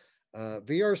reminders.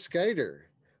 VR Skater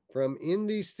from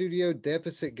indie studio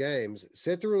Deficit Games,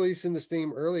 set to release in the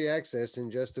Steam Early Access in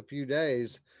just a few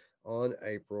days on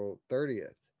April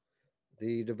 30th.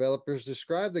 The developers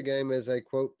described the game as a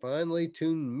quote, finely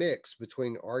tuned mix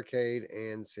between arcade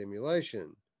and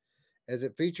simulation, as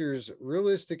it features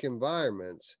realistic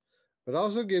environments, but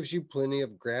also gives you plenty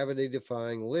of gravity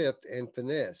defying lift and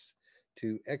finesse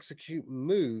to execute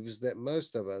moves that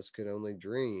most of us could only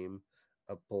dream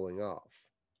of pulling off.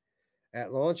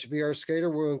 At launch, VR Skater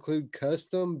will include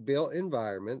custom built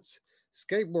environments,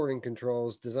 skateboarding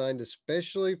controls designed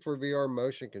especially for VR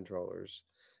motion controllers,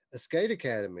 a skate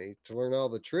academy to learn all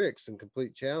the tricks and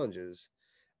complete challenges,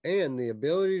 and the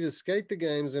ability to skate the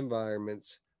game's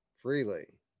environments freely.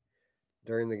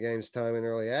 During the game's time in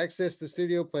early access, the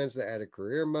studio plans to add a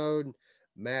career mode,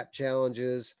 map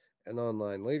challenges, an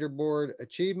online leaderboard,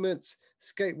 achievements,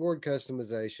 skateboard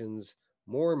customizations,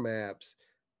 more maps,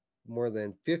 more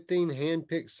than 15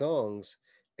 hand-picked songs,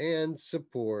 and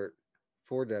support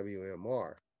for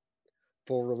WMR.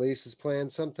 Full release is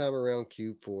planned sometime around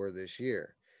Q4 this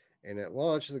year. And at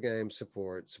launch, the game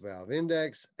supports Valve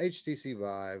Index, HTC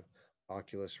Vive,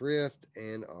 Oculus Rift,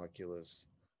 and Oculus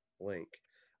Link.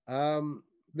 Um,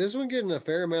 this one getting a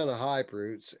fair amount of hype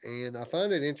roots, and I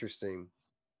find it interesting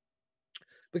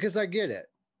because I get it,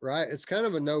 right? It's kind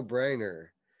of a no-brainer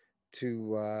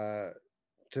to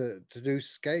to do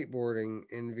skateboarding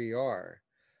in VR.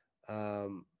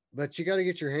 But you got to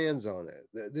get your hands on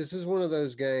it. This is one of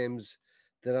those games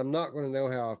that I'm not going to know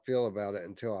how I feel about it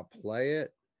until I play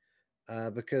it.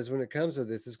 Because when it comes to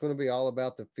this, it's going to be all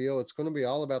about the feel. It's going to be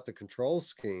all about the control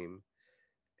scheme.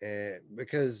 And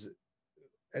because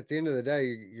at the end of the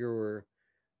day,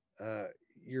 uh,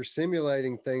 you're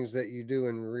simulating things that you do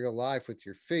in real life with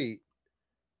your feet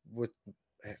with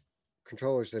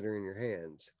controllers that are in your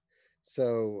hands.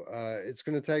 So it's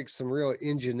going to take some real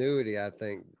ingenuity, I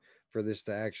think, for this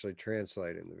to actually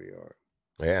translate into VR.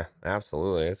 Yeah,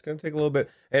 absolutely. It's going to take a little bit.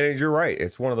 And you're right.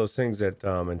 It's one of those things that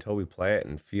until we play it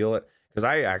and feel it, because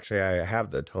I have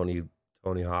the Tony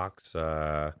Hawk's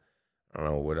I don't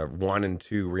know, whatever, 1 and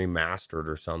 2 remastered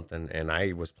or something. And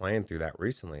I was playing through that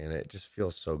recently and it just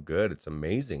feels so good. It's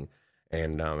amazing.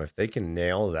 And if they can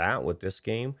nail that with this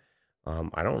game,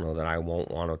 I don't know that I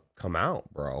won't want to come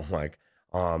out, bro. Like,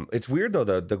 it's weird though,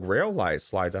 the rail light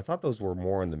slides, I thought those were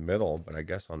more in the middle, but I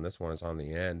guess on this one it's on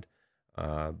the end.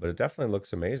 But it definitely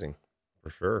looks amazing for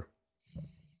sure.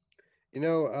 You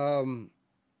know,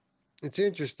 it's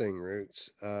interesting,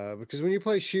 Roots, because when you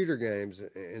play shooter games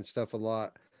and stuff a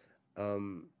lot,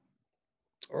 um,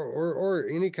 or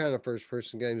any kind of first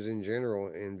person games in general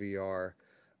in VR,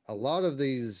 a lot of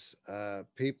these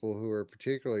people who are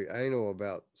particularly anal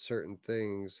about certain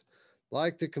things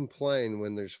like to complain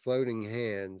when there's floating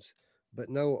hands but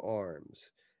no arms.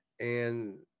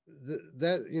 And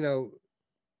that,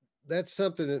 that's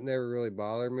something that never really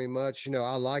bothered me much.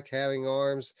 I like having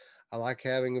arms, I like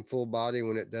having a full body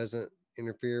when it doesn't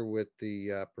interfere with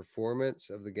the performance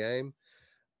of the game.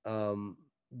 Um,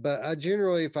 but I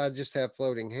generally, if I just have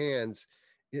floating hands,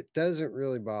 it doesn't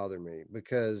really bother me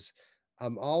because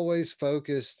I'm always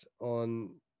focused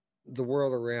on the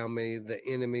world around me, the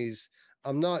enemies.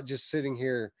 I'm not just sitting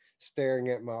here staring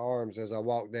at my arms as I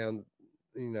walk down,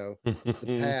 you know,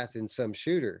 the path in some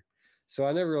shooter. So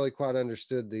I never really quite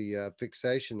understood the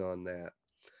fixation on that.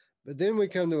 But then we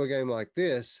come to a game like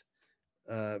this,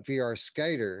 VR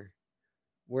Skater,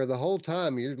 where the whole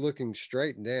time you're looking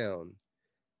straight down.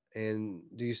 And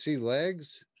do you see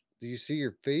legs? Do you see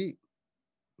your feet?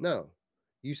 No.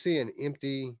 You see an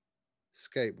empty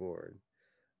skateboard.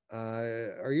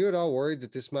 Are you at all worried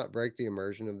that this might break the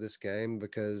immersion of this game?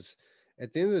 Because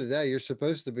at the end of the day, you're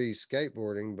supposed to be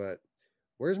skateboarding, but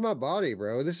where's my body,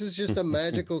 bro? This is just a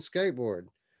magical skateboard.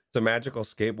 It's a magical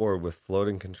skateboard with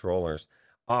floating controllers,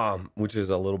 which is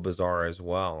a little bizarre as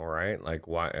well, right? Like,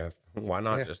 Yeah. why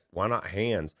not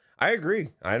hands? I agree.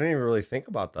 I didn't even really think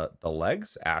about the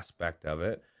legs aspect of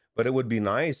it, but it would be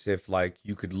nice if like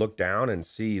you could look down and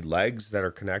see legs that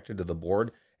are connected to the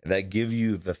board that give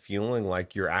you the feeling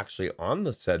like you're actually on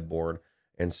the said board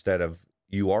instead of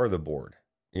you are the board.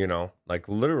 Like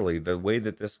literally the way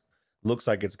that this looks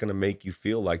like it's going to make you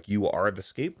feel like you are the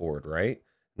skateboard, right?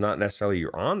 Not necessarily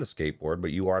you're on the skateboard,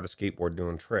 but you are the skateboard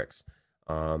doing tricks.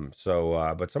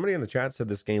 But somebody in the chat said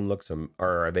this game looks,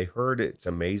 or they heard it's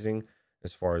amazing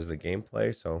as far as the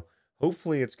gameplay. So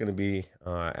hopefully it's going to be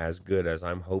as good as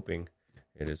I'm hoping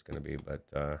it is going to be. But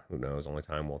who knows? Only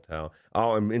time will tell.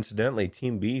 Oh, and incidentally,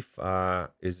 Team Beef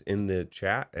is in the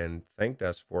chat and thanked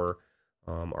us for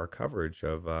our coverage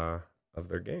of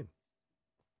their game.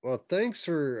 Well, thanks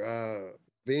for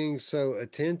being so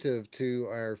attentive to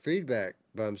our feedback,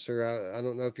 Bumster. I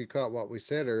don't know if you caught what we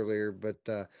said earlier, but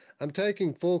I'm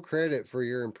taking full credit for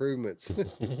your improvements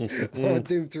on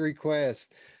Doom 3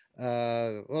 Quest.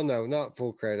 Well, no, not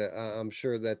full credit. I'm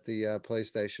sure that the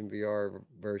PlayStation VR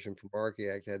version from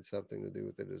Archiac had something to do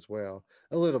with it as well,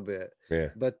 a little bit. Yeah.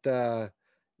 But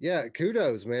yeah,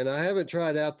 kudos, man. I haven't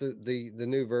tried out the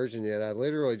new version yet. I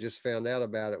literally just found out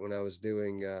about it when I was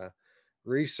doing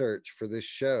research for this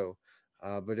show.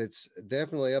 But it's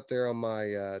definitely up there on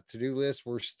my to-do list.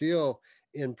 We're still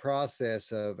in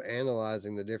process of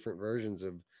analyzing the different versions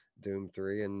of Doom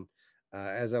 3. And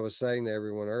as I was saying to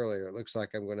everyone earlier, it looks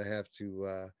like I'm going to have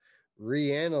to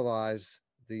reanalyze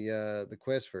the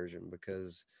Quest version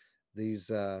because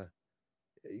these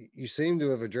you seem to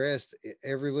have addressed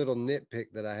every little nitpick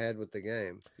that I had with the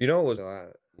game. You know,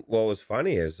 So what was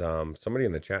funny is somebody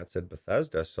in the chat said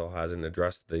Bethesda still hasn't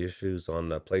addressed the issues on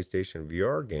the PlayStation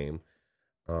VR game.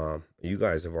 You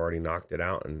guys have already knocked it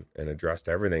out and addressed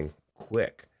everything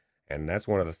quick. And that's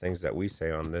one of the things that we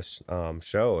say on this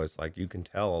show is like you can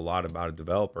tell a lot about a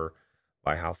developer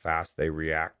by how fast they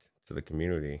react to the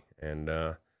community. And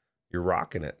you're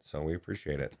rocking it. So we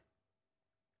appreciate it.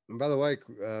 And by the way,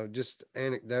 just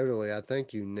anecdotally, I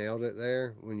think you nailed it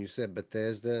there when you said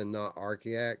Bethesda and not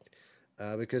Archiact,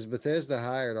 because Bethesda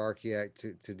hired Archiact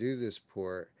to do this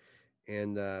port,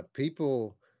 and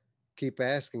people keep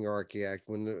asking Archiact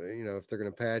when if they're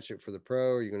going to patch it for the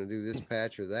Pro, you're going to do this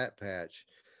patch or that patch.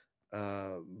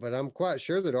 But I'm quite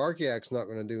sure that Archiact's not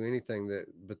going to do anything that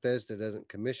Bethesda doesn't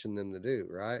commission them to do,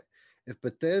 right? If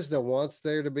Bethesda wants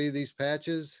there to be these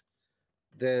patches,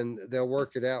 then they'll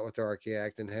work it out with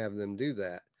Archiact and have them do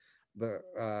that. But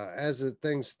as the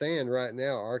things stand right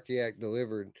now, Archiact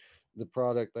delivered the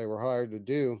product they were hired to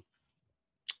do.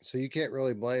 So you can't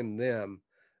really blame them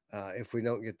if we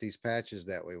don't get these patches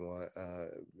that we want.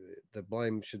 The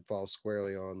blame should fall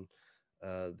squarely on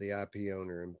the IP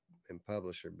owner and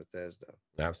publisher, Bethesda.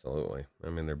 Absolutely. I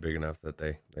mean, they're big enough that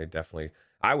they definitely,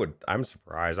 I'm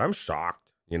surprised. I'm shocked,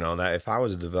 that if I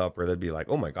was a developer, they'd be like,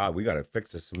 oh my God, we got to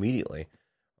fix this immediately.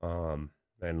 And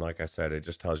like I said, it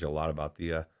just tells you a lot about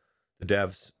the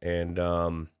devs. And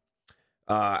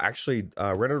actually,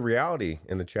 Rendered Reality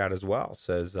in the chat as well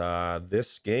says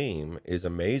this game is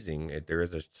amazing. There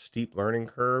is a steep learning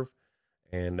curve,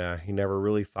 and he never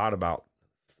really thought about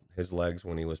his legs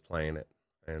when he was playing it.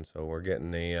 And so we're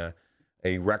getting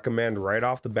a recommend right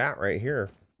off the bat right here,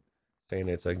 saying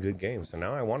it's a good game. So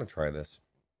now I want to try this.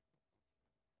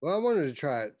 Well, I wanted to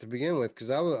try it to begin with because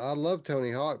I loved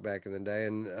Tony Hawk back in the day,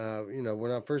 and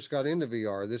when I first got into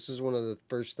VR, this is one of the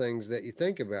first things that you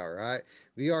think about, right?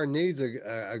 VR needs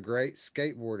a great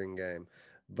skateboarding game,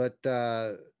 but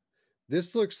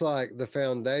this looks like the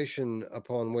foundation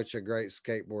upon which a great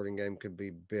skateboarding game could be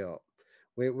built.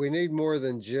 We need more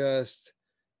than just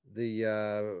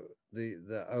the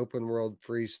open world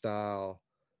freestyle.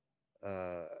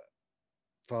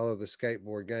 Follow the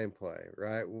skateboard gameplay,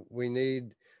 right? We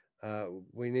need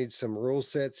some rule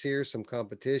sets here, some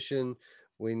competition.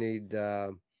 We need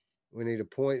a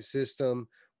point system.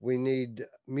 We need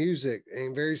music,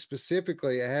 and very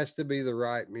specifically, it has to be the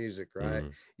right music, right?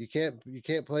 You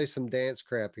can't play some dance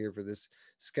crap here for this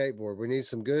skateboard. We need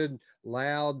some good,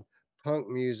 loud punk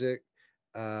music.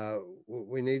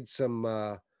 We need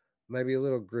some maybe a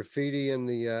little graffiti in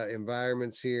the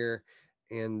environments here,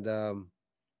 and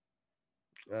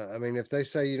I mean, if they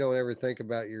say you don't ever think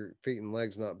about your feet and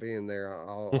legs not being there,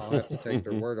 I'll have to take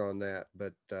their word on that.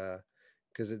 But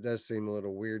because it does seem a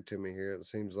little weird to me here, it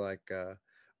seems like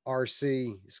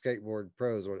RC Skateboard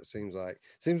Pro is what it seems like.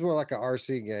 It seems more like a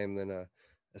RC game than a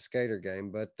skater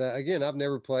game. But again, I've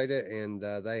never played it, and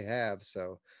they have,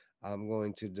 so I'm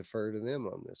going to defer to them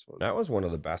on this one. That was one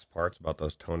of the best parts about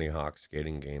those Tony Hawk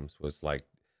skating games was like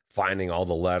finding all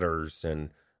the letters and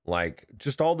like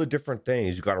just all the different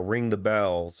things. You got to ring the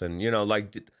bells and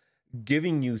like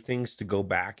giving you things to go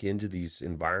back into these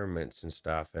environments and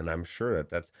stuff. And I'm sure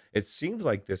it seems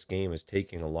like this game is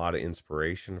taking a lot of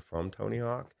inspiration from Tony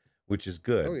Hawk, which is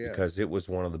good because it was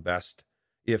one of the best,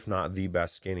 if not the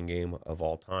best skating game of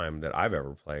all time that I've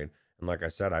ever played. And like I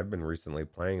said, I've been recently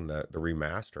playing the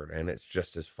remastered, and it's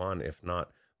just as fun, if not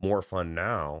more fun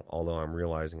now, although I'm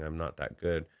realizing I'm not that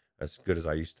good, as good as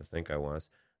I used to think I was.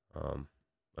 Um,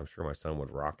 I'm sure my son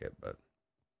would rock it, but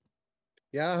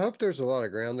Yeah, I hope there's a lot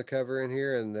of ground to cover in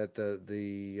here, and that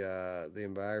the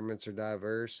environments are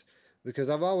diverse, because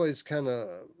I've always kind of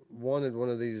wanted one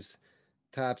of these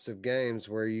types of games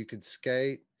where you could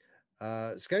skate,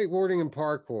 skateboarding and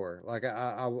parkour. Like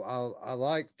I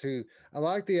like to, I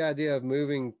like the idea of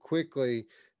moving quickly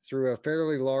through a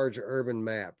fairly large urban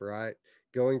map, right?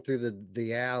 Going through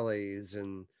the alleys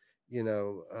and, you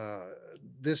know,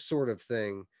 this sort of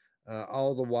thing,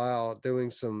 all the while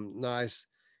doing some nice,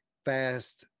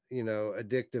 fast, you know,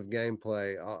 addictive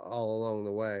gameplay all along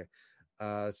the way.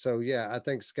 So yeah, I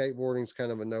think skateboarding's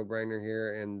kind of a no brainer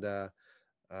here, and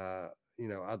uh, you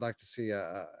know, I'd like to see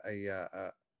a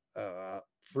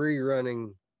free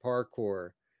running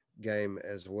parkour game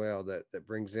as well, that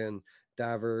brings in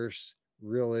diverse,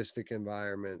 realistic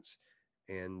environments,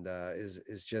 and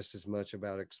is just as much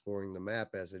about exploring the map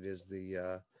as it is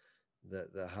the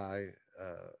high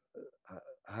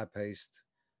paced,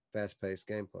 fast paced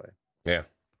gameplay. yeah,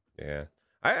 yeah.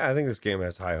 I think this game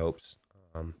has high hopes.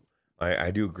 Um,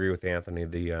 I do agree with Anthony.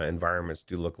 The environments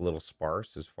do look a little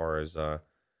sparse as far as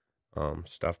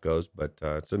stuff goes, but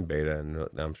it's in beta, and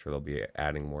I'm sure they'll be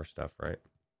adding more stuff, right?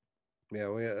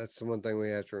 Yeah, that's the one thing we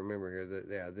have to remember here, that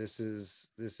yeah, this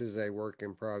is a work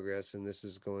in progress, and this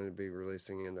is going to be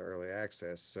releasing into early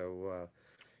access. So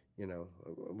you know,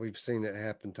 we've seen it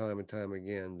happen time and time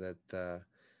again, that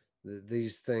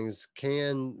these things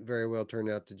can very well turn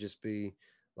out to just be,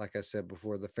 like I said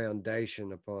before, the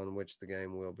foundation upon which the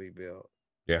game will be built.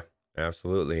 Yeah,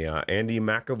 absolutely. Andy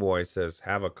McAvoy says,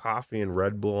 "Have a coffee and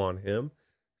Red Bull on him."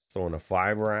 Throwing a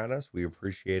fiver at us. We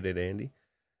appreciate it, Andy.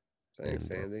 Thanks,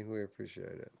 And Andy. We appreciate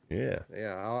it. yeah,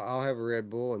 Yeah, I'll have a Red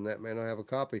Bull, and that man will have a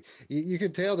copy. You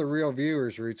can tell the real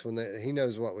viewers, Roots, when he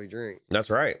knows what we drink. that's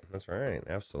right. That's right.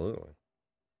 Absolutely.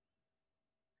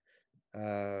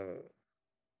 Uh,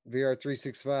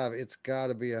 VR365, it's got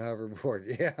to be a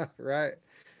hoverboard. Yeah, right,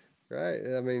 right.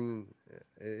 I mean,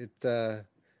 it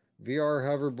VR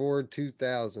hoverboard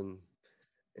 2000,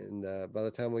 and by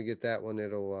the time we get that one,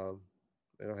 it'll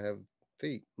have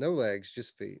feet, no legs,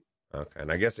 just feet. Okay.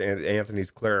 And I guess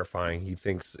Anthony's clarifying. He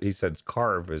thinks he said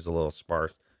carve is a little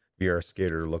sparse. VR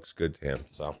skater looks good to him.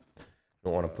 So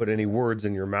don't want to put any words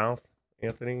in your mouth,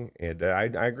 Anthony. And I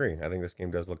agree. I think this game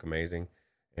does look amazing.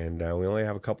 And we only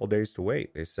have a couple days to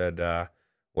wait. They said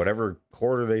whatever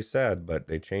quarter they said, but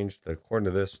they changed the according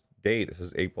to this date. This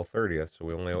is April 30th. So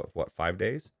we only have, what, 5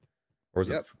 days? Or is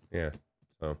it? Yep, Yeah.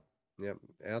 So yep,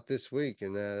 out this week,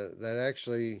 and that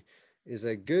actually is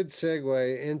a good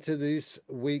segue into this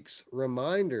week's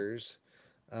reminders.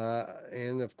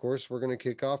 And of course, we're going to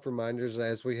kick off reminders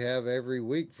as we have every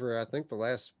week for, I think, the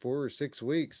last 4 or 6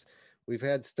 weeks. We've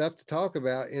had stuff to talk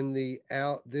about in the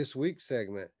Out This Week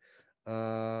segment.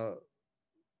 Uh,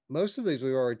 Most of these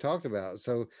we've already talked about.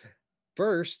 So,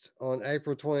 first, on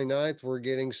April 29th, we're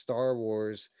getting Star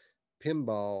Wars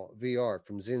Pinball VR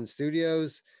from Zen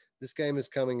Studios. This game is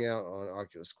coming out on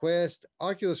Oculus Quest,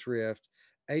 Oculus Rift,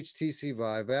 HTC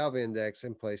Vive, Valve Index,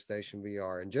 and PlayStation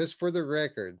VR. And just for the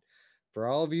record, for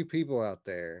all of you people out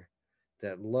there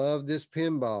that love this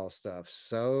pinball stuff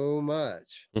so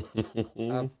much,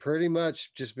 I've pretty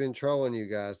much just been trolling you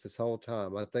guys this whole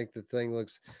time. I think the thing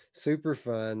looks super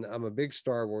fun. I'm a big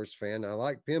Star Wars fan. I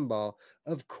like pinball.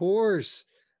 Of course,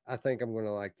 I think I'm going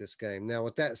to like this game. Now,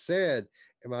 with that said,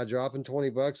 am I dropping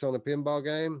 $20 on a pinball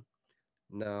game?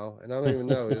 No, and I don't even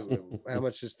know how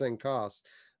much this thing costs.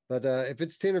 But if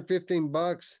it's 10 or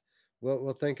 $15,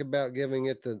 we'll think about giving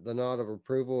it the nod of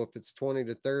approval. If it's 20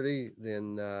 to 30,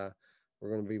 then we're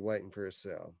going to be waiting for a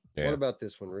sale. What yeah. about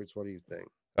this one, Roots? What do you think?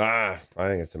 I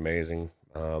think it's amazing.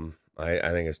 I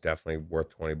think it's definitely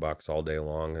worth $20 all day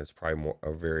long. It's probably more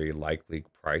a very likely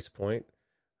price point.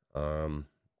 Um,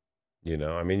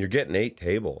 I mean, you're getting 8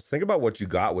 tables. Think about what you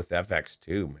got with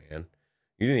FX2, man.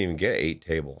 You didn't even get 8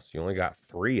 tables. You only got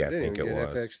three, I I didn't think it even get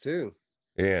was. FX2.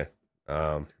 Yeah.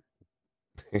 Um,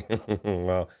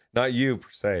 well, not you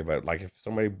per se, but like if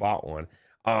somebody bought one.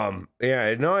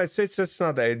 Yeah, no, it's just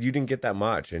not that you didn't get that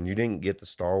much, and you didn't get the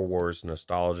Star Wars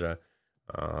nostalgia.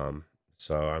 Um,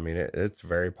 so I mean, it's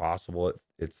very possible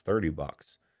it's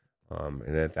 $30.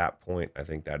 And at that point, I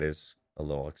think that is a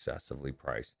little excessively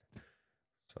priced.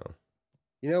 So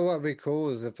You know what would be cool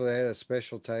is if they had a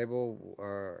special table,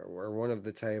 or one of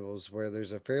the tables where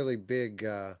there's a fairly big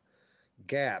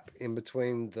gap in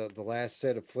between the last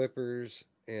set of flippers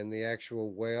and the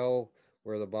actual well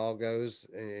where the ball goes,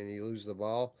 and you lose the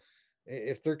ball.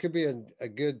 If there could be a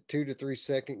good 2 to 3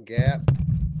 second gap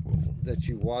that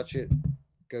you watch it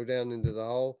go down into the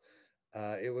hole,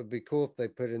 It would be cool if they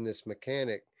put in this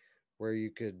mechanic where you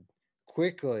could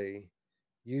quickly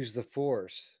use the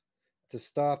force to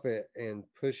stop it and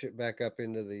push it back up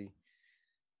into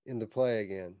play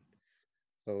again.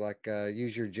 So like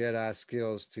use your Jedi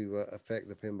skills to affect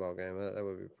the pinball game. That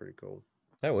would be pretty cool.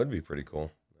 That would be pretty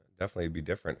cool. Definitely be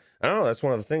different. I don't know. That's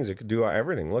one of the things it could do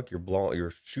everything. Look,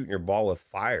 you're shooting your ball with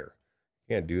fire.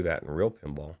 You can't do that in real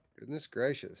pinball. Goodness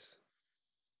gracious.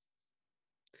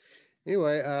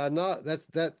 Anyway, not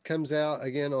that comes out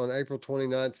again on April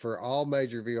 29th for all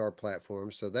major VR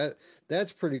platforms. So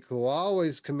that's pretty cool. I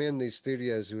always commend these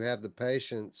studios who have the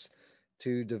patience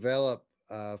to develop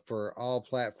for all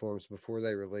platforms before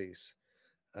they release.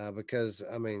 Because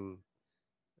I mean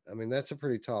that's a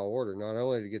pretty tall order. Not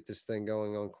only to get this thing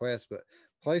going on Quest, but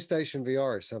PlayStation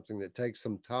VR is something that takes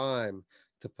some time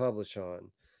to publish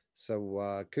on.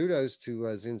 So kudos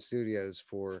to Zen Studios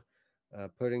for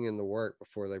putting in the work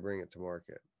before they bring it to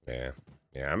market. Yeah.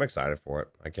 Yeah. I'm excited for it.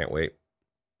 I can't wait.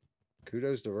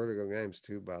 Kudos to Vertigo Games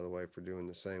too, by the way, for doing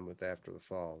the same with After the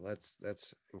Fall.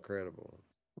 That's incredible.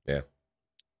 Yeah.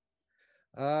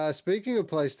 Speaking of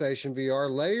PlayStation VR,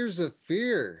 Layers of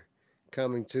Fear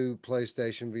coming to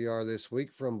PlayStation VR this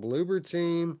week from Bloober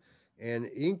Team and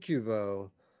Incuvo,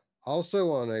 also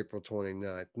on April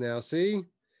 29th. Now, see,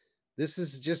 this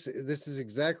is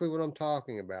exactly what I'm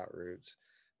talking about, Roots.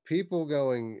 People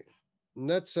going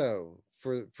nutso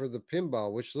for the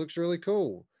pinball, which looks really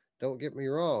cool. Don't get me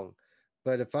wrong,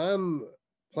 but if I'm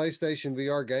PlayStation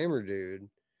VR gamer dude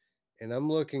and I'm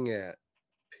looking at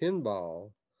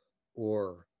pinball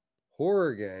or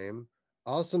horror game,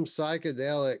 awesome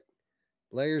psychedelic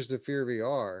Layers of Fear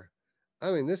VR.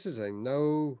 I mean, this is a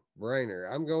no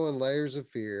brainer. I'm going Layers of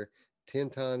Fear 10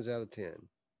 times out of 10.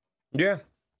 Yeah.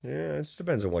 Yeah. It just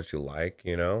depends on what you like,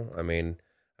 you know? I mean,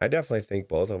 I definitely think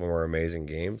both of them are amazing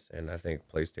games. And I think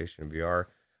PlayStation VR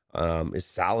is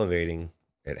salivating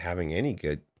at having any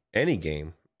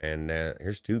game. And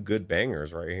here's two good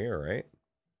bangers right here, right?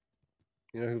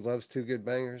 You know who loves two good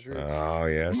bangers, Roots? Oh,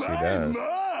 yes, she My does.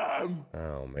 mom!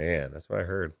 Oh, man. That's what I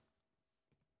heard.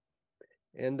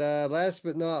 And last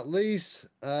but not least,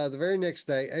 the very next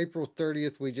day, April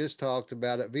 30th, we just talked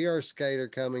about it. VR Skater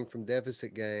coming from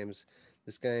Deficit Games.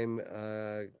 This game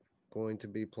going to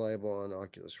be playable on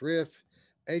Oculus Rift,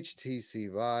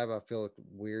 HTC Vive. I feel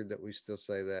weird that we still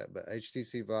say that, but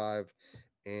HTC Vive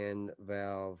and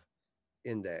Valve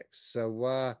Index.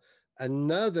 So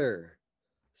another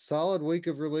solid week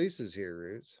of releases here,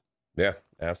 Roots. Yeah,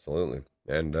 absolutely.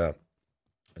 And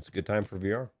it's a good time for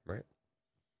VR, right?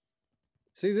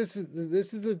 See, this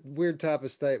is the weird type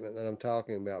of statement that I'm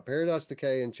talking about. Paradise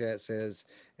Decay in chat says,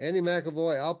 Andy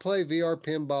McAvoy, I'll play VR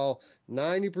pinball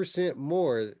 90%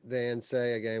 more than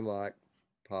say a game like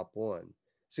Pop One.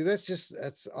 See,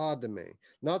 that's odd to me.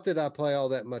 Not that I play all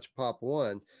that much Pop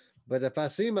One, but if I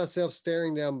see myself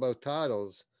staring down both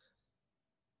titles,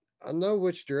 I know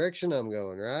which direction I'm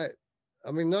going, right?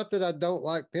 I mean, not that I don't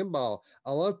like pinball.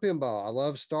 I love pinball. I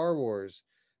love Star Wars,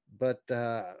 but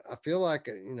I feel like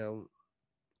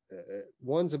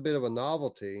one's a bit of a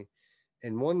novelty,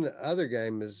 and one other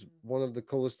game is one of the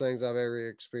coolest things I've ever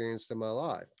experienced in my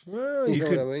life. Well, You know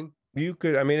what I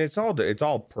mean? I mean, it's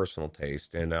all personal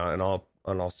taste, and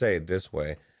I'll say it this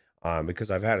way,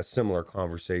 because I've had a similar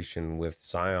conversation with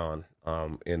Scion,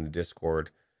 in the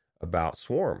Discord about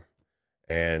Swarm,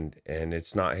 and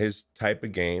it's not his type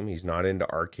of game. He's not into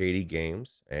arcadey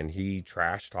games, and he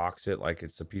trash talks it like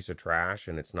it's a piece of trash,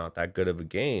 and it's not that good of a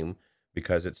game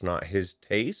because it's not his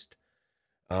taste.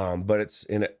 But it's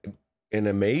an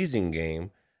amazing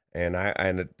game, and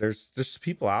there's just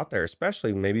people out there,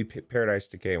 especially maybe Paradise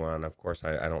Decay one. Of course,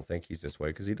 I don't think he's this way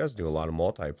because he does do a lot of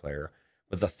multiplayer.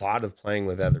 But the thought of playing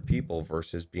with other people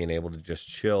versus being able to just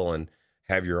chill and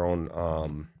have your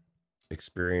own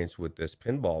experience with this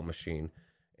pinball machine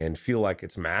and feel like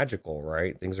it's magical,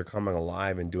 right? Things are coming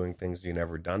alive and doing things you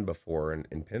never done before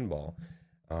in pinball.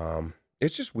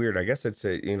 It's just weird. I guess it's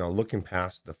looking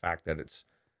past the fact that it's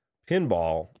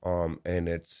pinball, and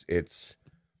it's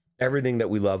everything that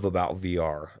we love about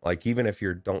VR. Like, even if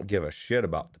you don't give a shit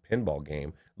about the pinball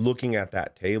game, looking at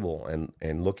that table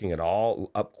and looking at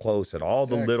all up close at all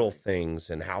the little Exactly. things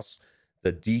and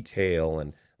the detail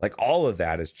and like all of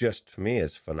that is just, to me,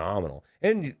 is phenomenal.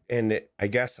 I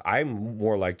guess I'm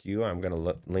more like you. I'm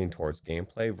gonna lean towards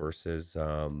gameplay versus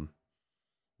going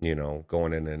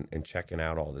in and checking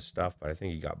out all this stuff. But I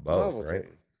think you got both, right? Novelty.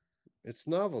 It's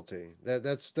novelty.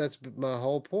 That's my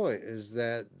whole point is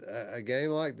that a game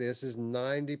like this is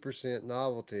 90%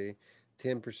 novelty,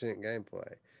 10%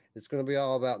 gameplay. It's going to be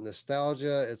all about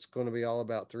nostalgia. It's going to be all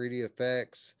about 3D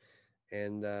effects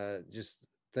and just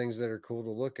things that are cool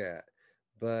to look at.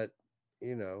 But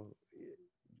you know,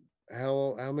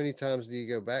 how many times do you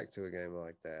go back to a game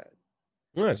like that,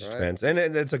 Well, it just right? depends, and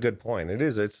it's a good point.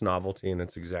 It's novelty, and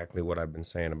it's exactly what I've been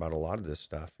saying about a lot of this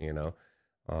stuff.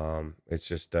 It's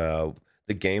just the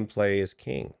gameplay is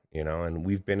king. And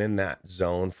we've been in that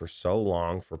zone for so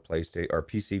long for PlayStation or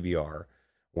PCVR,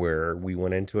 where we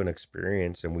went into an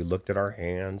experience and we looked at our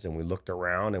hands and we looked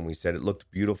around and we said it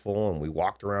looked beautiful, and we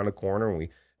walked around a corner and we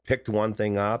picked one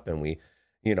thing up and we,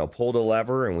 pulled a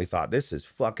lever and we thought this is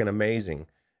fucking amazing,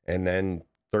 and then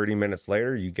 30 minutes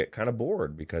later you get kind of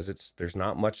bored because there's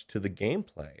not much to the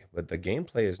gameplay, but the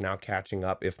gameplay is now catching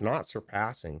up, if not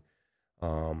surpassing.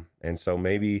 And so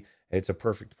maybe it's a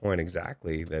perfect point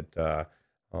exactly that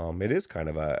it is kind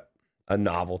of a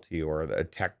novelty or a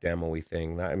tech demo-y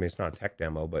thing. I mean, it's not a tech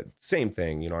demo, but same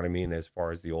thing, you know what I mean, as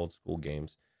far as the old school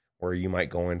games where you might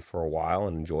go in for a while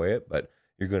and enjoy it, but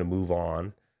you're going to move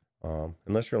on.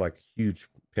 Unless you're like a huge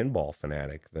pinball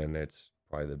fanatic, then it's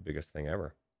probably the biggest thing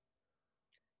ever.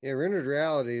 Yeah, rendered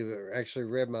reality actually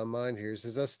read my mind here. It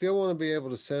says, I still want to be able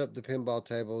to set up the pinball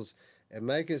tables and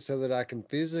make it so that I can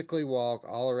physically walk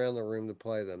all around the room to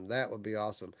play them. That would be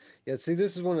awesome. Yeah, see,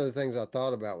 this is one of the things I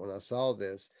thought about when I saw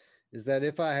this, is that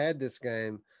if I had this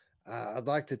game, I'd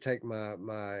like to take my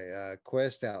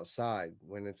Quest outside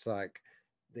when it's like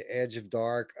the edge of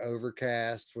dark,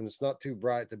 overcast, when it's not too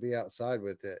bright to be outside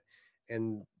with it,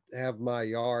 and have my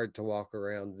yard to walk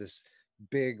around this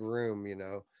big room,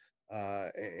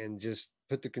 and just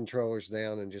put the controllers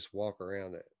down and just walk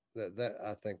around it. That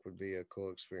I think would be a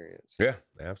cool experience. Yeah,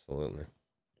 absolutely.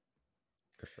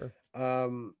 For sure.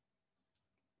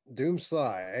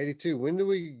 Doomsly 82. When do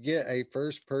we get a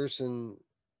first person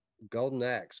Golden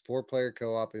Axe 4-player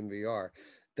co-op in VR?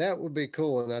 That would be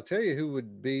cool. And I'll tell you who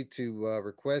would be to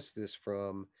request this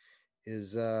from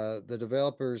is the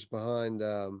developers behind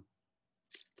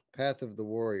Path of the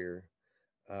Warrior.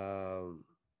 Um,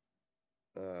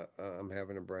 I'm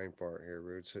having a brain fart here,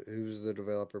 Roots. Who's the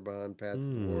developer behind Path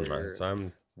of the So Warrior?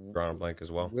 I'm drawing a blank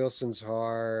as well. Wilson's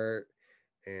Heart,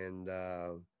 and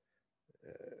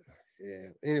yeah.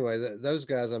 Anyway, those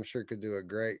guys I'm sure could do a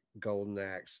great Golden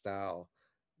Axe style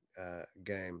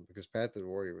game because Path of the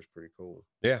Warrior was pretty cool.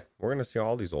 Yeah, we're gonna see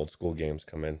all these old school games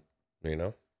come in.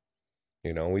 You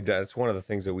know, we that's one of the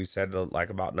things that we said like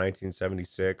about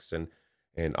 1976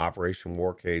 and Operation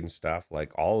Warcade and stuff.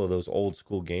 Like all of those old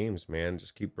school games, man,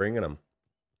 just keep bringing them.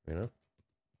 You know.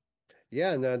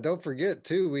 Yeah, now don't forget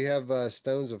too, we have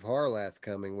Stones of Harlath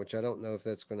coming, which I don't know if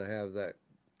that's going to have that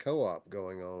co-op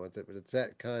going on with it, but it's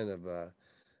that kind of a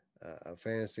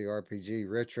fantasy RPG,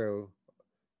 retro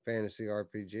fantasy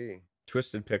RPG.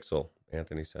 Twisted Pixel,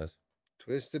 Anthony says.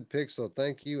 Twisted Pixel.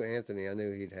 Thank you, Anthony. I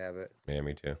knew he'd have it. Yeah,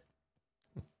 me too.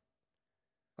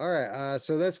 All right.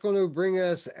 So that's going to bring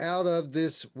us out of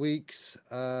this week's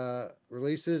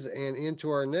releases and into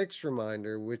our next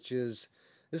reminder, which is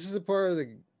this is a part of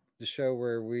the show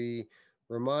where we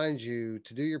remind you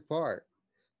to do your part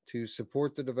to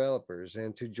support the developers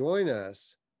and to join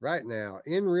us right now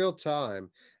in real time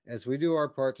as we do our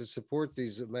part to support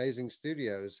these amazing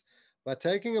studios by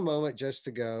taking a moment just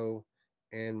to go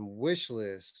and wish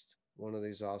list one of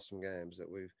these awesome games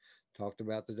that we've talked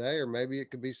about today, or maybe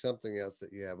it could be something else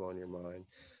that you have on your mind.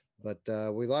 But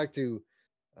we like to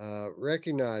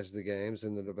recognize the games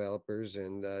and the developers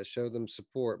and show them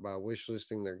support by wish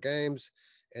listing their games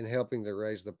and helping to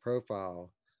raise the profile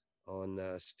on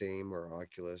Steam or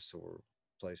Oculus or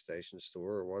PlayStation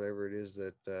Store or whatever it is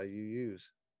that you use.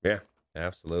 Yeah,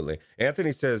 absolutely.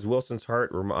 Anthony says Wilson's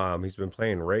Heart. He's been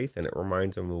playing Wraith, and it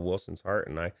reminds him of Wilson's Heart,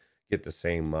 and I get the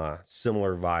same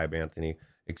similar vibe, Anthony,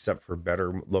 except for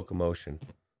better locomotion,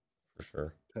 for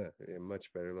sure. Yeah,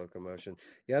 much better locomotion.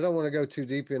 Yeah, I don't want to go too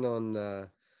deep in on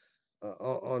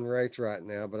Wraith right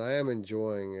now, but I am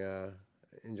enjoying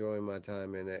my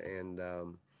time in it, and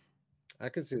I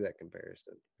can see that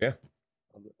comparison. Yeah.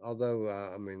 Although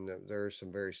I mean there are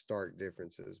some very stark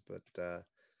differences, but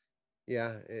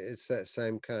yeah, it's that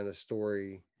same kind of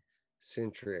story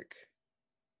centric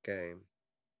game.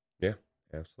 Yeah,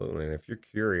 absolutely. And if you're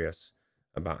curious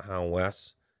about how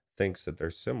Wes thinks that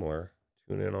they're similar,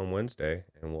 tune in on Wednesday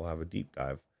and we'll have a deep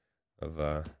dive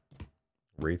of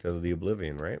Wraith of the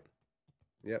Oblivion, right?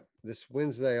 Yep. This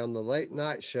Wednesday on the late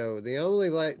night show, the only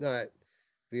late night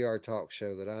VR talk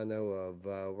show that I know of,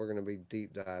 we're going to be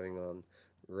deep diving on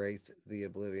Wraith the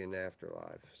Oblivion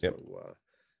Afterlife. Yep.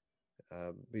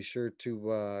 So be sure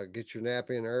to get your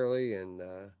nap in early and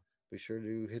be sure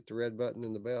to hit the red button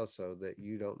and the bell so that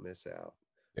you don't miss out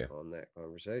on that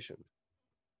conversation.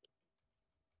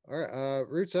 All right,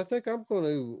 Roots, I think I'm going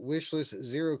to wish list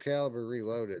Zero Caliber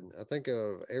Reloaded. I think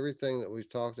of everything that we've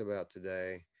talked about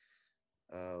today.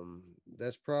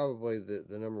 That's probably the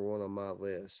number one on my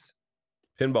list.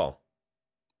 Pinball.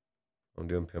 I'm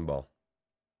doing pinball.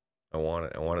 I want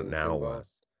it. I want it Doing now, pinball. Wes.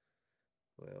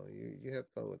 Well, you have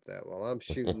fun with that. While I'm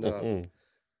shooting up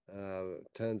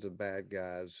tons of bad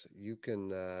guys, you can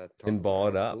talk about Pinball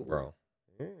it how up, cool. bro.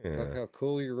 Talk Yeah. how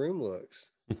cool your room looks.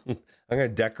 I'm gonna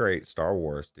decorate Star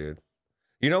Wars, dude.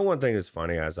 You know, one thing that's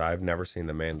funny is I've never seen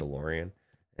The Mandalorian,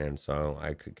 and so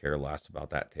I could care less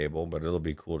about that table, but it'll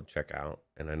be cool to check out.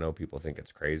 And I know people think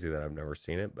it's crazy that I've never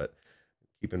seen it, but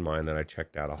keep in mind that I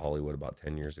checked out of Hollywood about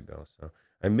 10 years ago, so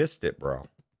I missed it, bro.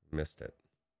 Missed it.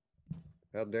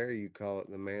 How dare you call it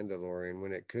the Mandalorian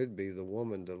when it could be the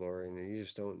Woman DeLorean and you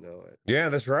just don't know it? Yeah,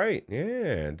 that's right.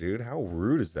 Yeah, dude. How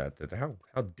rude is that?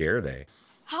 How dare they?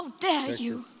 How dare Check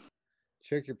your you?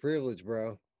 check your privilege,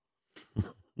 bro.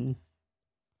 Hmm.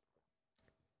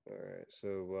 All right,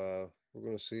 so we're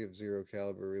gonna see if Zero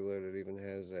Caliber Reloaded even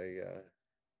has a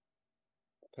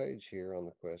page here on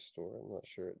the Quest store. I'm not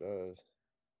sure it does.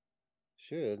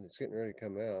 Should. It's getting ready to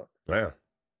come out. Yeah,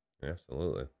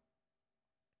 absolutely.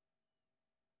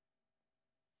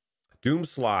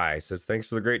 Doomsly says, thanks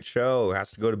for the great show.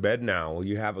 Has to go to bed now. Will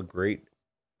you have a great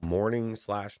morning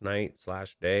 / night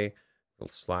 / day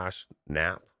 /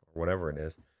 nap or whatever it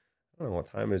is? I don't know. What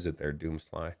time is it there,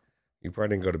 Doomsly? You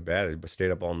probably didn't go to bed, but stayed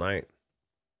up all night.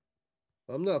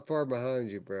 I'm not far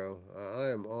behind you, bro. I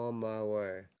am on my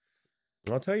way.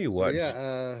 I'll tell you So what,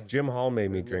 yeah, Jim Hall made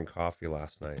me drink coffee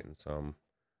last night, and so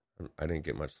I didn't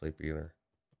get much sleep either.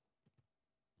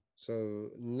 so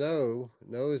no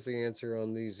is the answer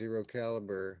on the Zero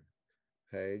Caliber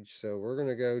page. So we're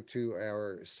gonna go to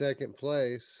our second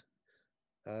place,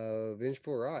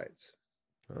 Vengeful Rights.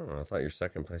 Oh, I thought your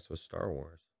second place was Star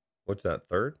Wars. What's that,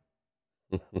 third?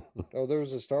 Oh, there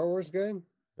was a Star Wars game.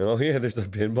 Oh yeah, there's a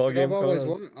pinball game coming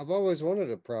on. I've always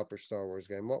wanted a proper Star Wars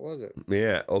game. What was it?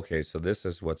 Yeah, okay, so this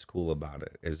is what's cool about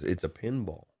it is it's a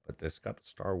pinball, but this got the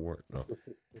Star Wars. No,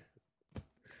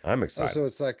 I'm Oh, excited. so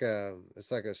it's like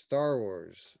a Star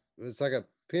Wars. It's like a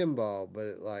pinball, but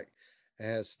it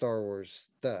has Star Wars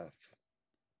stuff.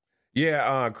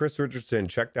 Yeah, Chris Richardson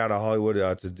checked out of Hollywood.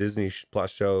 It's a Disney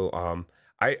Plus show.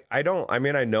 I don't. I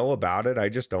mean, I know about it. I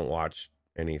just don't watch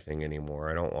anything anymore.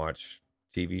 I don't watch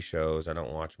TV shows. I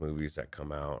don't watch movies that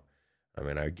come out. I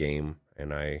mean, I game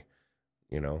and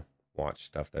watch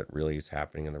stuff that really is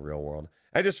happening in the real world.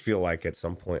 I just feel like at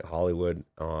some point Hollywood,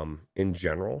 in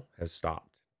general, has stopped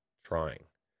trying.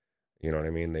 You know what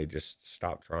I mean? They just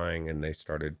stopped trying and they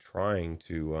started trying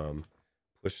to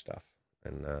push stuff.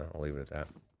 And I'll leave it at that.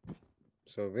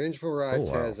 So Vengeful Rights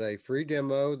has a free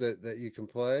demo that you can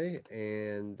play,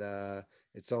 and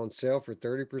it's on sale for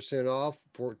 30% off,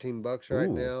 $14 right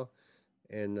now.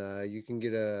 And you can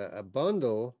get a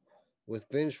bundle with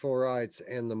Vengeful Rights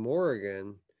and the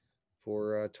Morrigan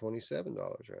for $27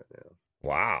 right now.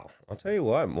 Wow. I'll tell you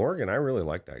what, Morgan, I really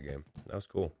like that game. That was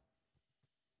cool.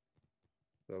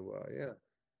 So yeah,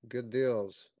 good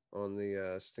deals on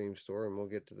the Steam store, and we'll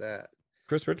get to that.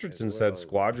 Chris Richardson said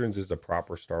Squadrons is a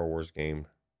proper Star Wars game.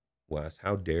 Wes,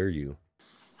 how dare you?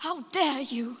 How dare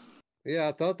you? Yeah,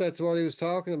 I thought that's what he was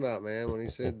talking about, man, when he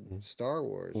said Star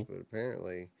Wars, but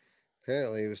apparently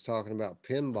he was talking about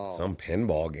pinball. Some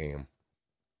pinball game.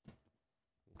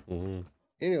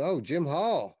 Anyway, Jim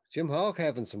Hall. Jim Hall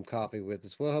having some coffee with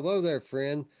us. Well, hello there,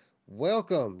 friend.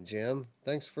 Welcome, Jim.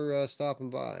 Thanks for stopping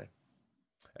by.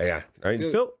 Yeah, I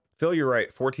mean, Phil, you're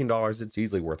right. $14. It's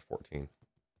easily worth 14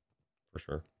 for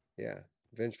sure. Yeah,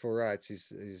 Vengeful Rights.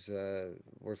 He's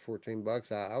worth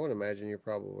 $14. I would imagine you're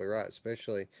probably right,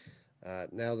 especially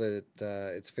now that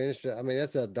it's finished. I mean,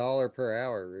 that's $1 per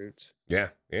hour, Roots. Yeah,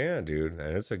 dude,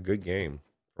 and it's a good game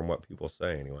from what people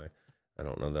say. Anyway, I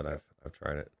don't know that I've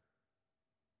tried it.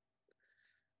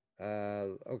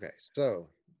 Okay, so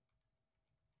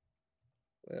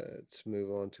let's move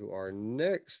on to our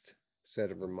next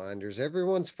set of reminders.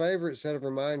 Everyone's favorite set of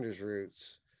reminders,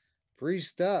 Roots. Free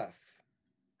stuff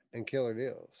and killer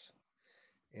deals.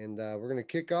 And we're going to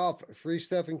kick off free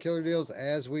stuff and killer deals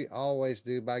as we always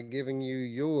do by giving you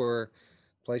your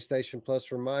PlayStation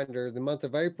Plus reminder. The month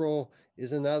of April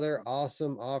is another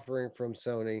awesome offering from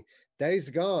Sony. Days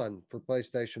Gone for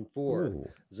PlayStation 4. Ooh.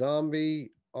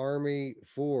 Zombie Army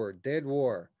 4. Dead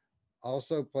War,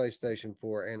 also PlayStation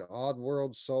 4. And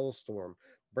Oddworld Soulstorm.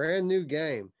 Brand new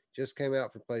game. Just came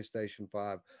out for PlayStation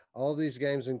 5. All these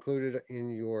games included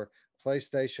in your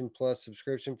PlayStation Plus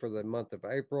subscription for the month of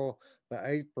April, but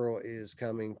April is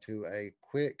coming to a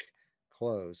quick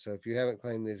close. So if you haven't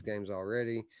claimed these games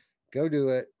already, go do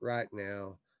it right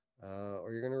now, or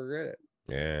you're going to regret it.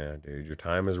 Yeah, dude, your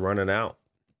time is running out.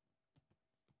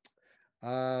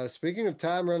 Speaking of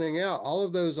time running out, all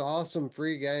of those awesome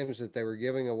free games that they were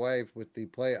giving away with the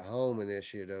Play at Home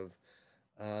initiative,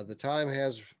 the time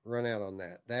has run out on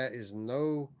that. That is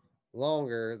no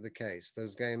longer the case.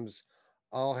 Those games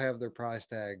all have their price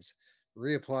tags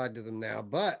reapplied to them now.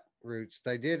 But, Roots,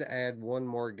 they did add one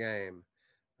more game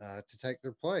to take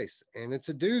their place. And it's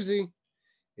a doozy.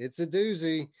 It's a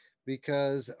doozy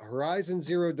because Horizon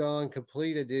Zero Dawn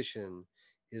Complete Edition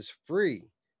is free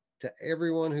to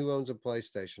everyone who owns a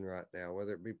PlayStation right now,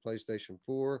 whether it be PlayStation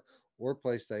 4 or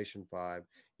PlayStation 5.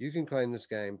 You can claim this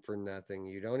game for nothing.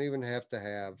 You don't even have to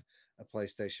have a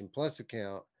PlayStation Plus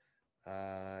account.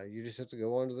 You just have to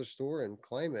go onto the store and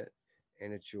claim it,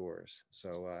 and it's yours.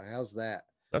 So, how's that?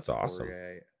 That's awesome.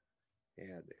 Yeah,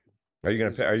 dude. Are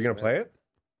you gonna play it?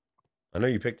 I know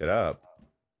you picked it up.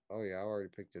 Oh yeah, I already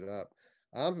picked it up.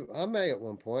 I may at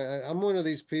one point. I'm one of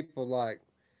these people like,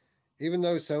 even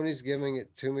though Sony's giving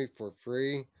it to me for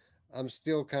free, I'm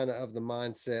still kind of the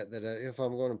mindset that if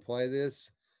I'm going to play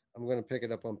this, I'm going to pick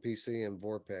it up on PC and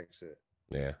Vorpex it.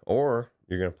 Yeah, or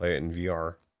you're gonna play it in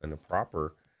VR in a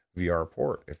proper VR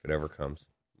port if it ever comes,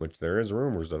 which there is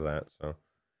rumors of that. So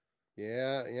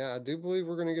yeah, I do believe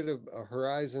we're going to get a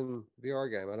Horizon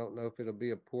VR game. I don't know if it'll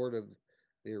be a port of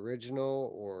the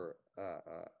original or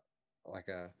like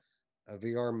a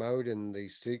VR mode in the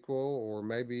sequel, or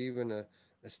maybe even a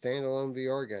standalone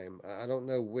VR game. I don't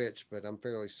know which, but I'm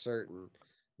fairly certain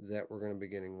that we're going to be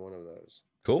getting one of those.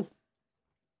 cool.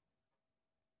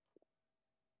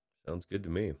 Sounds good to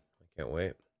me. I can't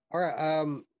wait. All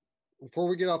right. Before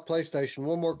we get off PlayStation,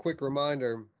 one more quick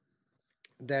reminder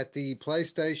that the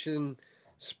PlayStation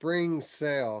Spring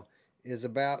Sale is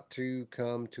about to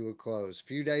come to a close.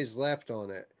 Few days left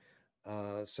on it.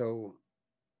 So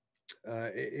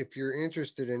if you're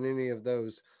interested in any of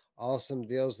those awesome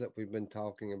deals that we've been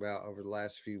talking about over the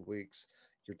last few weeks,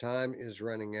 your time is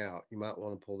running out. You might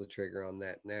want to pull the trigger on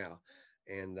that now.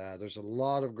 And there's a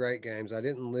lot of great games. I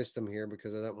didn't list them here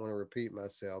because I don't want to repeat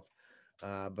myself.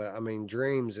 But I mean,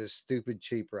 Dreams is stupid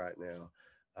cheap right now.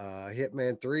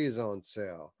 Hitman 3 is on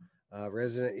sale.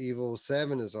 Resident Evil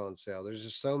 7 is on sale. There's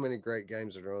just so many great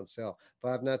games that are on sale.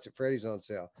 Five Nights at Freddy's on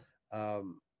sale.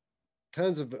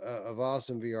 Tons of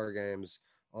awesome VR games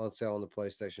on sale on the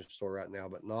PlayStation Store right now,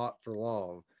 but not for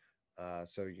long.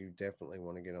 So you definitely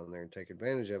want to get on there and take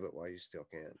advantage of it while you still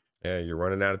can. Yeah, you're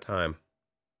running out of time.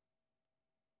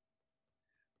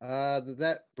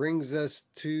 That brings us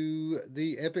to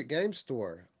the Epic Games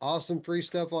Store. Awesome free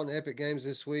stuff on Epic Games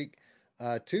this week.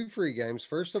 Two free games.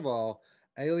 First of all,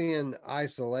 Alien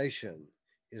Isolation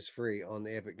is free on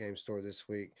the Epic Games Store this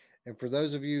week. And for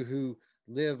those of you who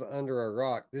live under a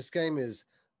rock, this game is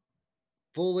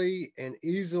fully and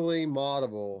easily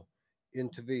moddable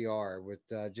into VR with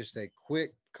just a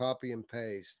quick copy and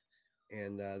paste.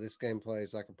 And this game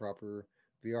plays like a proper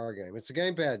VR game. It's a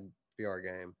gamepad VR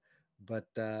game, but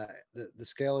the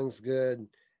scaling's good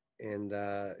and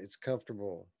it's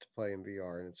comfortable to play in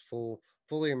VR, and it's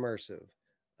fully immersive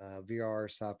VR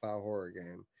sci-fi horror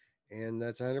game, and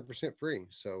that's 100% free.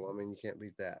 So I mean, you can't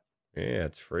beat that. Yeah,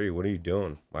 it's free. What are you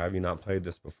doing? Why have you not played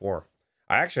this before?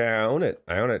 I own it.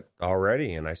 I own it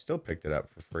already, and I still picked it up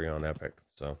for free on Epic.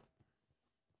 So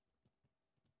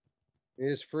It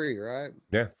is free, right?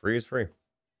 yeah, free is free.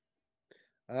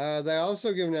 They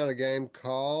also giving out a game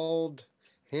called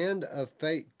Hand of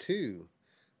Fate 2,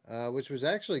 which was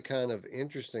actually kind of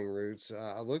interesting, Roots.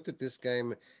 I looked at this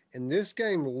game, and this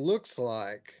game looks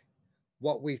like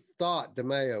what we thought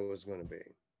DeMeo was going to be.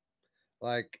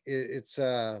 Like it's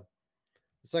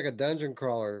like a dungeon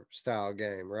crawler style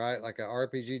game, right? Like an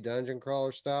RPG dungeon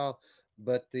crawler style,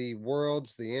 but the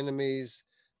worlds, the enemies,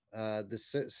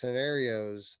 the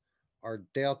scenarios are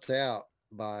dealt out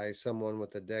by someone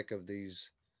with a deck of these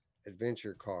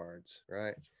adventure cards,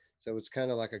 right? So it's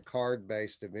kind of like a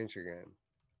card-based adventure game.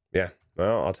 Yeah.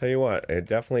 Well, I'll tell you what. It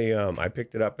definitely. I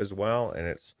picked it up as well, and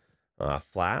it's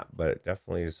flat, but it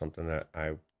definitely is something that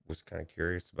I was kind of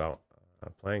curious about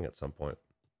playing at some point.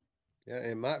 Yeah,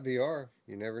 it might VR.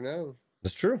 You never know.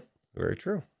 That's true. Very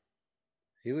true.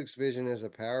 Helix Vision is a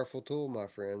powerful tool, my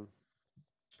friend.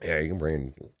 Yeah, you can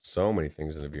bring so many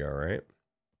things into VR, right?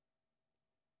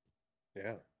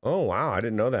 Yeah. Oh wow, I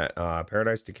didn't know that.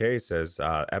 Paradise Decay says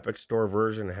Epic Store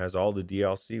version has all the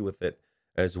DLC with it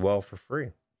as well for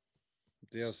free.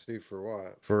 DLC for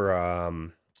what? For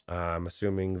I'm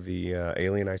assuming the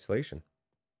Alien Isolation.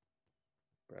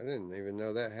 I didn't even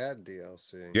know that had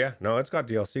DLC. Yeah, no, it's got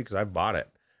DLC because I bought it.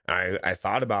 I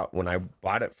thought about when I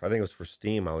bought it. I think it was for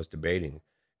Steam. I was debating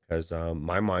because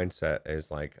my mindset is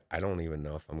like I don't even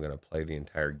know if I'm gonna play the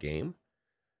entire game.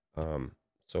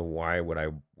 So why would I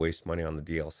waste money on the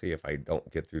DLC if I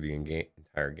don't get through the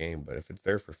entire game? But if it's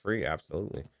there for free,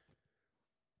 absolutely.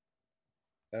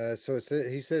 So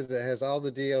he says it has all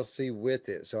the DLC with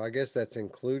it. So I guess that's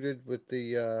included with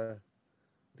the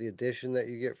edition that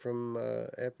you get from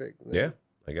Epic. Then? Yeah,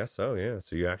 I guess so. Yeah,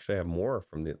 so you actually have more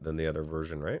than the other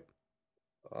version, right?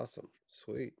 Awesome,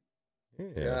 sweet. Yeah.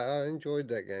 Yeah, I enjoyed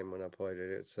that game when I played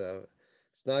it.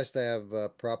 It's nice to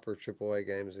have proper AAA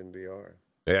games in VR.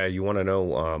 Yeah, you want to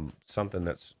know something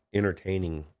that's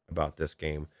entertaining about this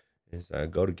game is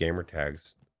go to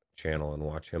Gamertag's channel and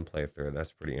watch him play through it.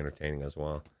 That's pretty entertaining as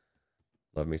well.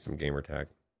 Love me some Gamertag.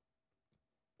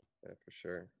 Yeah, for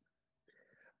sure.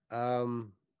 All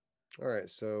right,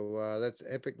 so that's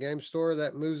Epic Game Store.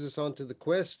 That moves us on to the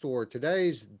Quest Store.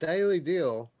 Today's daily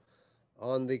deal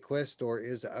on the Quest Store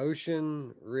is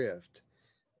Ocean Rift.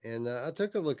 And I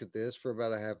took a look at this for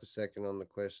about a half a second on the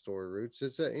Quest Store routes.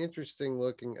 It's an interesting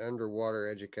looking underwater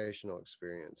educational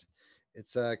experience.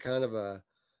 It's kind of a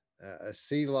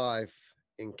sea life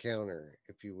encounter,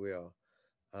 if you will.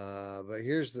 But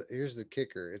here's the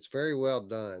kicker. It's very well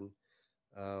done,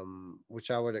 which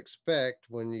I would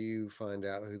expect when you find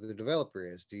out who the developer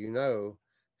is. Do you know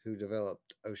who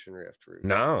developed Ocean Rift Route?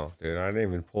 No, dude, I didn't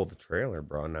even pull the trailer,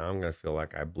 bro. Now I'm gonna feel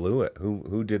like I blew it.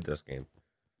 Who did this game?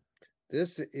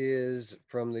 This is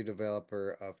from the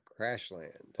developer of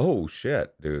Crashland. Oh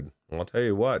shit, dude. I'll tell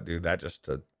you what, dude, that just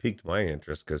piqued my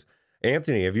interest because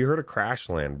Anthony, have you heard of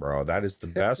Crashland, bro? That is the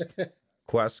best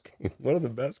quest game, one of the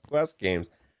best quest games.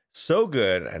 So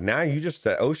good. And now you just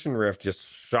the Ocean Rift just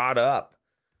shot up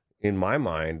in my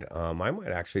mind. I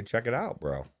might actually check it out,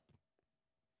 bro.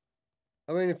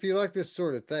 I mean, if you like this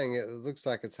sort of thing, it looks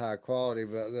like it's high quality.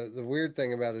 But the weird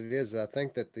thing about it is, I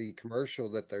think that the commercial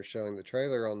that they're showing, the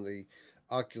trailer on the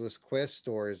Oculus Quest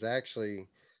store, is actually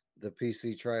the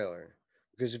PC trailer.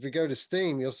 Because if you go to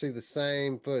Steam, you'll see the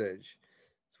same footage,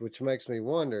 which makes me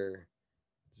wonder: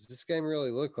 does this game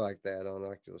really look like that on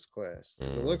Oculus Quest?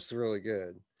 So it looks really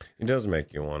good. It does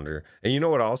make you wonder. And you know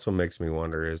what also makes me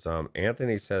wonder is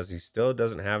Anthony says he still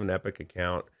doesn't have an Epic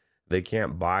account. They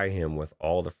can't buy him with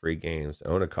all the free games.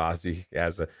 Onakazi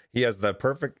has the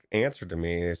perfect answer to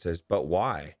me. He says, "But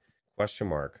why?" Question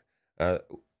mark.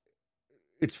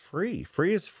 It's free.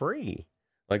 Free is free.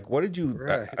 Like, what did you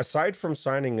aside from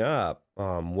signing up?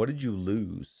 What did you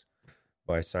lose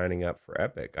by signing up for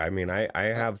Epic? I mean, I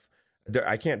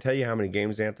can't tell you how many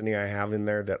games, Anthony, I have in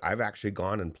there that I've actually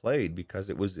gone and played because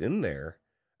it was in there,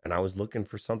 and I was looking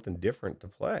for something different to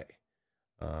play.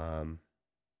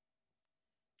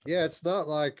 Yeah, it's not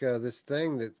like this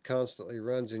thing that constantly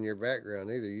runs in your background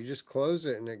either. You just close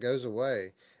it and it goes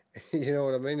away. You know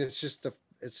what I mean? It's just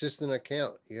an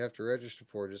account you have to register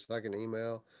for, just like an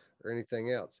email or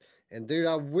anything else. And dude,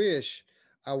 I wish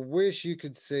you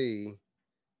could see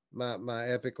my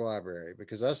Epic library,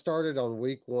 because I started on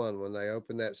week 1 when they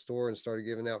opened that store and started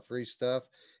giving out free stuff,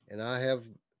 and I have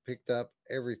picked up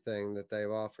everything that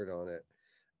they've offered on it,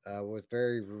 with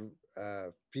very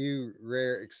few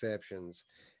rare exceptions.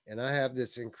 And I have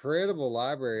this incredible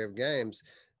library of games,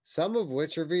 some of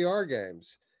which are VR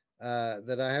games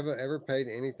that I haven't ever paid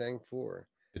anything for.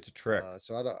 It's a trick.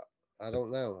 So I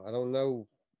don't know. I don't know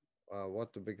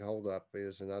what the big holdup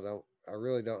is, and I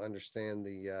really don't understand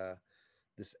the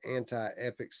this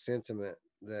anti-Epic sentiment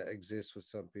that exists with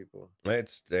some people.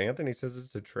 It's Anthony says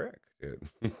it's a trick,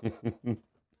 dude.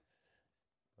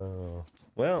 Oh,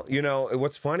 well, you know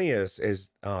what's funny is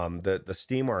the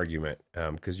Steam argument,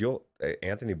 because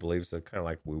Anthony believes that kind of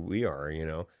like we are, you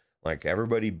know, like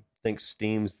everybody thinks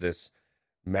Steam's this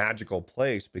magical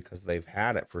place because they've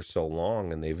had it for so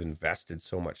long and they've invested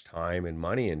so much time and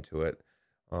money into it,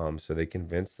 so they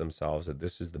convince themselves that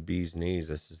this is the bee's knees,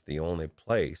 this is the only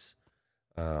place.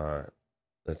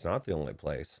 That's not the only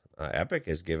place. Epic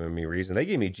has given me reason. They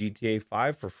gave me GTA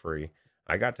 5 for free.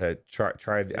 I got to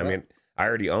try. I mean, I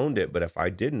already owned it, but if I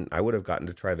didn't, I would have gotten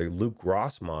to try the Luke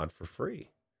Ross mod for free,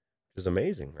 which is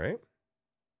amazing, right?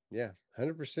 Yeah,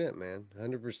 100%, man,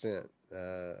 100%.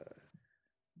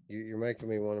 You're making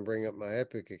me want to bring up my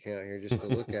Epic account here just to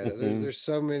look at it. There's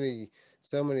so many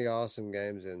awesome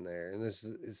games in there, and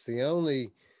it's the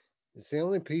only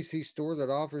PC store that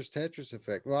offers Tetris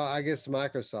Effect. Well, I guess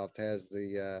Microsoft has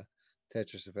the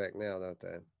Tetris Effect now, don't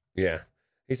they? Yeah.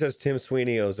 He says Tim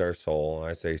Sweeney owes our soul.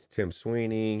 I say Tim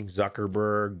Sweeney,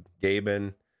 Zuckerberg,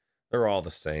 Gaben. They're all the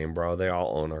same, bro. They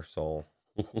all own our soul.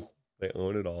 They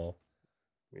own it all.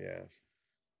 Yeah.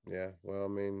 Yeah. Well, I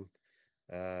mean,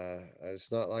 it's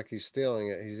not like he's stealing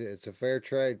it. It's a fair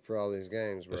trade for all these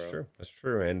games, bro. That's true. That's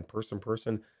true. And person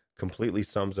completely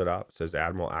sums it up. Says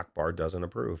Admiral Akbar doesn't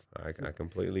approve. I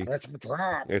completely. That's a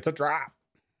drop. It's a drop.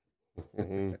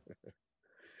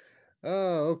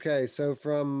 Oh, okay. So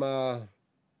from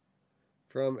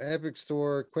Epic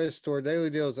Store, Quest Store, Daily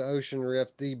Deals, Ocean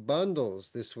Rift, the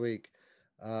bundles this week.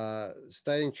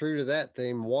 Staying true to that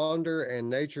theme, Wander and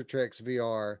Nature Treks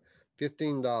VR,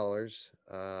 $15.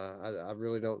 I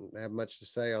really don't have much to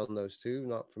say on those two.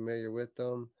 Not familiar with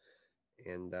them,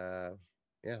 and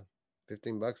yeah,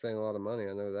 $15 ain't a lot of money.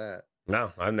 I know that.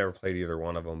 No, I've never played either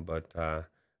one of them, but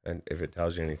and if it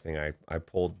tells you anything, I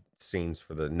pulled scenes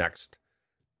for the next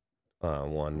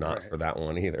one, not Right. for that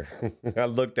one either. I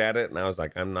looked at it and I was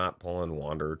like, I'm not pulling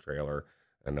Wanderer trailer,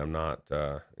 and I'm not,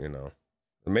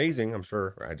 amazing. I'm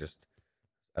sure. I just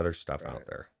other stuff Right. out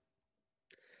there.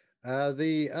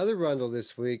 The other bundle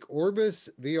this week, Orbis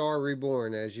VR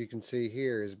Reborn, as you can see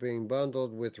here, is being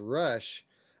bundled with Rush,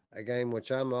 a game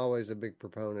which I'm always a big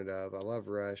proponent of. I love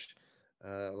Rush.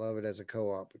 I love it as a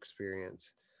co-op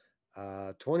experience.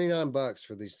 29 bucks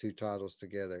for these two titles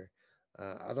together.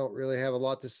 I don't really have a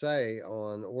lot to say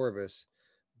on Orbis,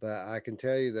 but I can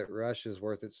tell you that Rush is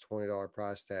worth its $20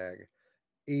 price tag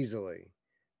easily.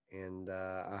 And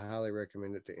I highly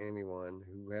recommend it to anyone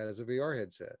who has a VR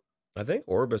headset. I think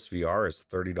Orbis VR is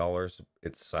 $30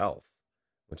 itself,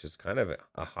 which is kind of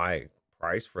a high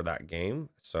price for that game.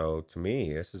 So to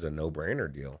me, this is a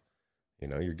no-brainer deal.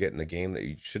 You're getting the game that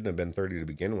you shouldn't have been 30 to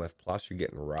begin with, plus you're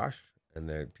getting Rush, and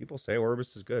then people say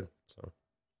Orbis is good. So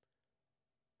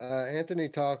Anthony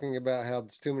talking about how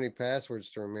there's too many passwords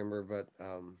to remember, but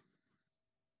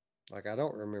like I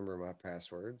don't remember my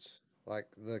passwords. Like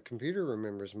the computer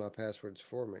remembers my passwords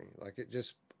for me. Like it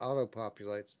just auto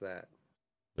populates that.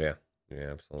 yeah,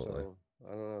 yeah, absolutely. So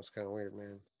I don't know. It's kind of weird,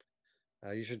 man.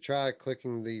 You should try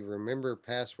clicking the remember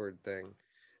password thing,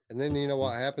 and then you know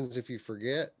what happens if you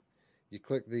forget. You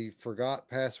click the forgot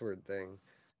password thing,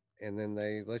 and then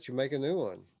they let you make a new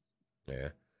one. Yeah.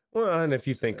 Well, and if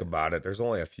you think So, about it, there's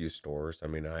only a few stores. I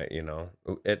mean,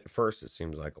 at first it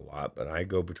seems like a lot, but I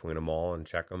go between them all and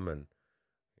check them. And,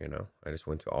 I just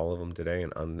went to all of them today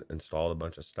and uninstalled a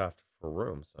bunch of stuff for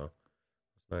room. So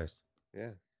it's nice.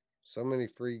 yeah, so many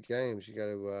free games. You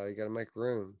gotta make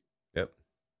room. Yep.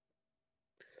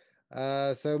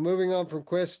 So moving on from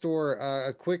Quest Store,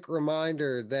 a quick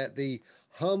reminder that the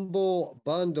Humble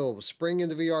Bundle, Spring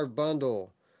into VR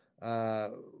bundle, uh,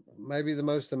 maybe the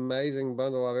most amazing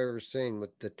bundle I've ever seen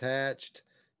with Detached,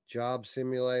 Job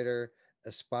Simulator,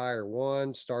 Aspire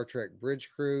 1, Star Trek Bridge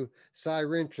Crew,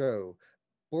 Sirentro,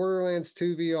 Borderlands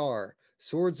 2 VR,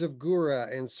 Swords of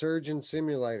Gura, and Surgeon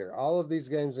Simulator. All of these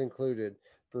games included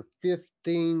for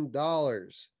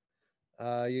 $15.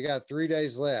 You got 3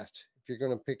 days left. If you're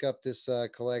going to pick up this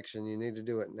collection, you need to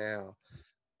do it now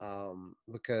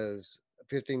because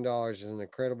 $15 is an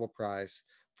incredible price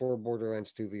for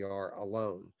Borderlands 2 VR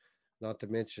alone. Not to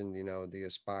mention, the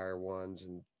Aspire ones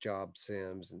and Job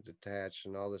Sims and Detached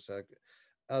and all this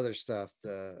other stuff.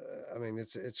 I mean,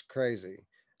 it's crazy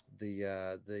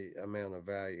the amount of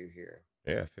value here.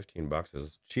 Yeah. $15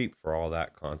 is cheap for all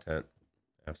that content.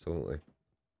 Absolutely.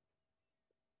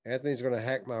 Anthony's going to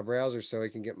hack my browser so he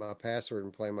can get my password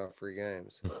and play my free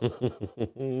games.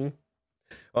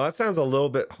 Well, that sounds a little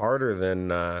bit harder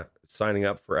than signing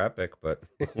up for Epic, but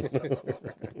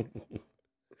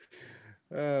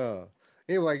Oh,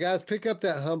 anyway, guys, pick up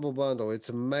that Humble Bundle. It's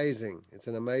amazing. It's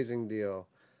an amazing deal.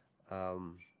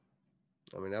 Um,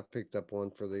 I mean, I picked up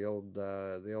one for the old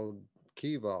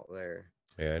key vault there.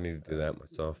 yeah, I need to do Uh, that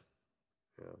myself.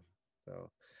 yeah, so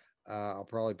I'll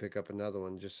probably pick up another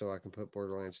one just so I can put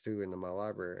Borderlands 2 into my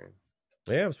library.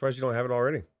 Yeah, I'm surprised you don't have it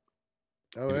already.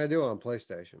 Oh, and I do on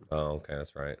PlayStation. Oh, okay,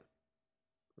 that's right.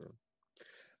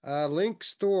 Link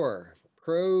Store,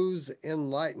 Pros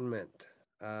Enlightenment.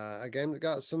 A game that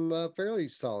got some fairly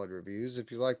solid reviews.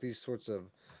 If you like these sorts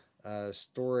of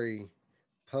story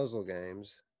puzzle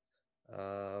games,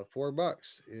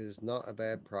 $4 is not a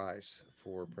bad price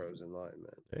for Pros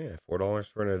Enlightenment. Yeah, $4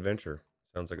 for an adventure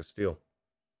sounds like a steal.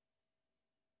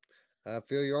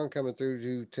 Phil, you aren't coming through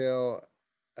to tell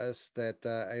us that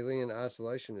Alien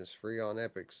Isolation is free on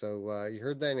Epic. So you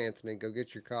heard that, Anthony. Go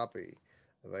get your copy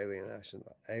of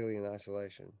Alien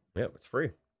Isolation. Yep, it's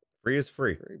free. Free is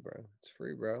free. Free, bro. It's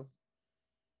free, bro.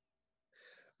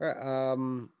 All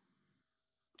right.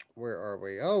 Where are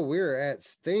we? Oh, we're at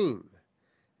Steam.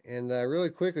 And really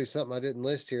quickly, something I didn't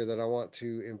list here that I want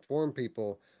to inform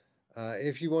people.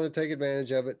 If you want to take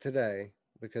advantage of it today,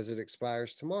 because it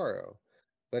expires tomorrow,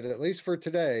 but at least for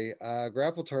today,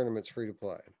 Grapple Tournament's free to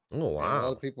play, Oh and wow. a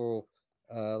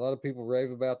lot of people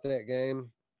rave about that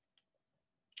game,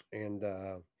 and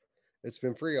it's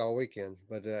been free all weekend,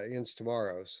 but ends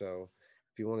tomorrow. So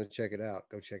if you want to check it out,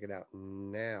 go check it out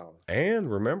now.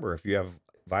 And remember, if you have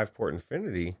Viveport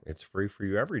Infinity, it's free for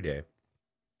you every day.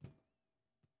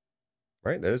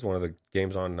 right? That is one of the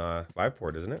games on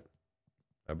Viveport, isn't it?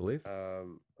 I believe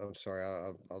I'm sorry,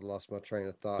 I lost my train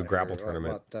of the thought grapple here.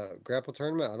 tournament. What grapple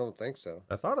tournament? I don't think so.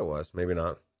 I thought it was, maybe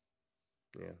not.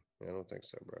 Yeah, I don't think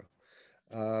so,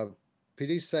 bro.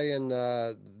 PD saying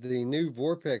the new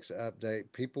Vortex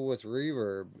update, people with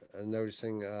reverb are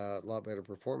noticing a lot better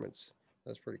performance.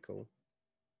 That's pretty cool.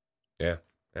 Yeah,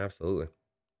 absolutely.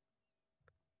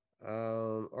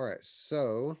 All right,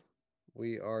 so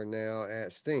we are now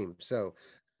at Steam. So,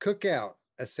 Cookout,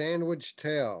 a sandwich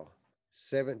tale,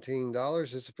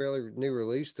 $17. It's a fairly new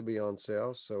release to be on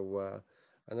sale. So,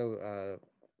 I know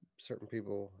certain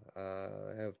people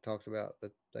have talked about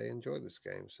that they enjoy this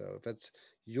game. So, if that's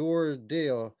your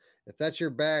deal, if that's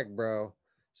your bag, bro,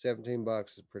 $17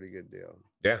 is a pretty good deal.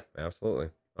 Yeah, absolutely.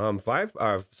 Five.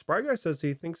 Spry Guy says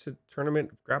he thinks the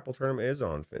grapple tournament is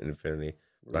on Infinity,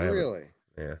 but I haven't. Really?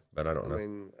 Yeah, but I don't I know.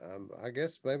 mean, I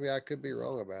guess maybe I could be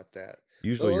wrong about that. But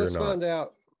Usually you're let's find not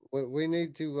out. We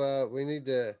need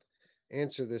to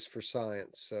answer this for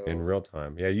science. in So, real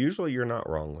time. Yeah, usually you're not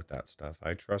wrong with that stuff.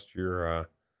 I trust your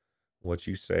what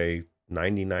you say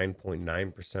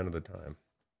 99.9% of the time.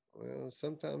 well,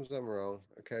 sometimes I'm wrong.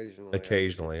 Occasionally, I can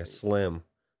Occasionally, a be. slim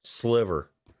sliver.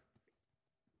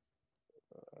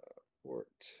 Port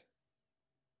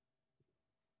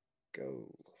go.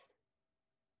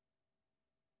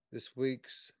 This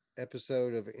week's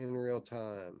episode of In Real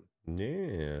Time. Yeah,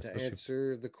 To especially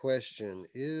answer the question,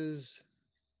 is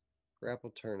Grapple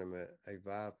Tournament a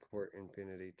Viveport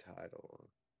Infinity title?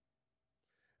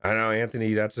 I know,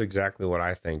 Anthony, that's exactly what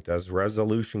I think. Does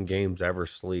Resolution Games ever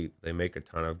sleep? They make a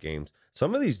ton of games.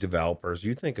 Some of these developers,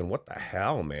 you thinking, what the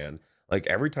hell, man? Like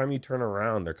every time you turn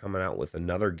around, they're coming out with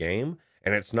another game,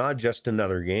 and it's not just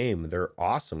another game. They're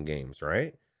awesome games,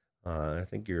 right? I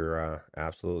think you're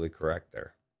absolutely correct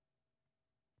there.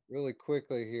 Really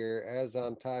quickly here, as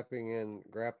I'm typing in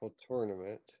Grapple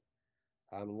Tournament,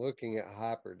 I'm looking at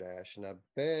Hyperdash, and I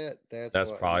bet that's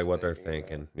That's what probably he's what they're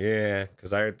thinking about. thinking. Yeah,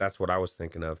 because I that's what I was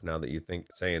thinking of now that you think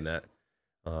saying that.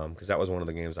 Because that was one of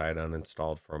the games I had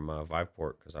uninstalled from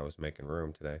Viveport because I was making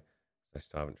room today. I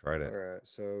still haven't tried All it. right,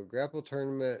 so Grapple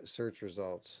Tournament search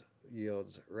results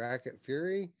yields Racket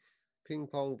Fury, Ping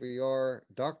Pong VR,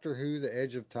 Doctor Who: The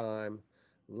Edge of Time,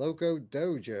 Loco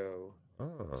Dojo,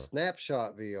 Oh,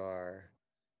 Snapshot VR,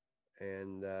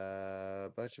 and a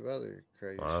bunch of other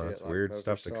crazy wow, shit that's like weird Poker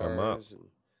stuff to come up. Stars and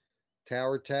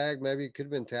Tower Tag. Maybe it could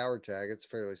have been Tower Tag. It's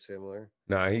fairly similar.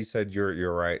 Nah, he said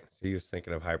you're right. He was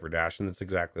thinking of Hyperdash, and that's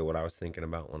exactly what I was thinking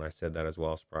about when I said that as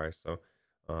well, Spry. So,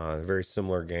 very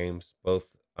similar games. Both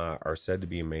are said to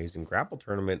be amazing. Grapple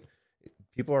Tournament,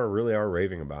 people are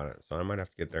raving about it. So I might have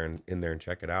to get there and in there and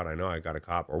check it out. I know I got a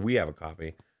copy, or we have a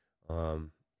copy, from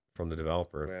the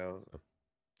developer. Well,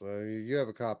 So, you have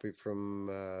a copy from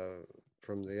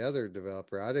the other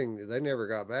developer. I didn't. They never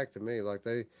got back to me. Like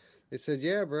they said,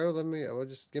 yeah, bro. Let me. Well,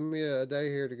 just give me a day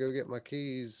here to go get my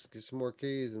keys, get some more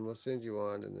keys, and we'll send you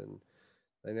one. And then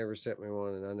they never sent me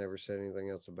one, and I never said anything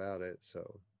else about it.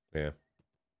 So yeah,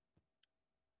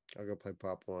 I'll go play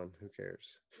Pop One. Who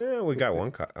cares? yeah, we got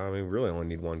one. I mean, really only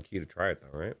need one key to try it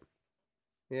though, right?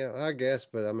 Yeah, I guess.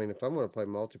 But I mean, if I'm going to play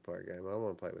multiplayer game, I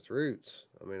want to play with roots.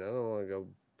 I mean, I don't want to go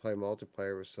play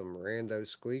multiplayer with some rando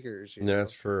squeakers. You Yeah, know.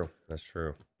 that's true. That's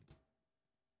true.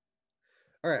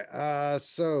 All right,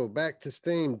 so back to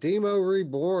Steam. Demo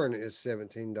Reborn is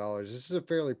 $17. This is a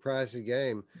fairly pricey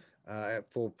game at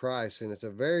full price, and it's a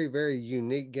very, very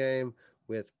unique game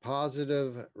with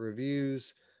positive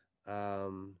reviews.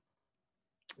 Um,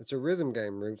 it's a rhythm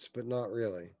game, Roots, but not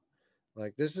really.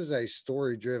 Like this is a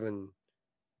story-driven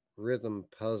rhythm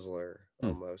puzzler Hmm.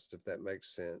 almost, if that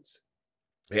makes sense.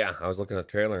 Yeah, I was looking at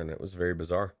the trailer and it was very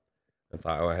bizarre. I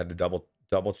thought, oh, I had to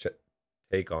double check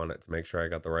take on it to make sure I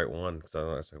got the right one because I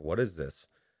was like, what is this?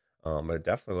 But it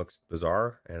definitely looks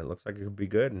bizarre and it looks like it could be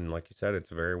good. And like you said, it's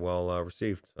very well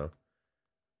received. So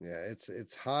Yeah,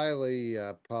 it's highly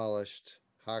polished,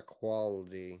 high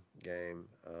quality game,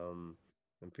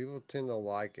 and people tend to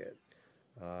like it.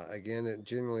 Again, it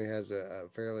generally has a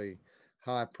fairly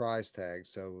high price tag.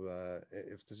 So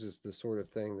if this is the sort of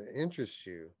thing that interests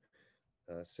you,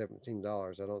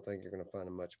 $17, I don't think you're going to find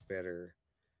a much better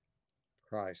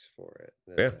price for it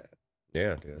than yeah, that.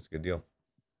 yeah, dude, that's a good deal.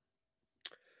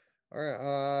 All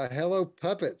right. Hello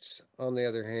Puppets, on the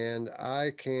other hand,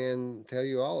 I can tell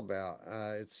you all about.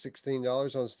 It's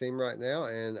 $16 on Steam right now,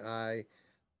 and I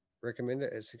recommend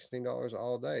it at $16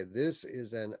 all day. This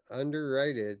is an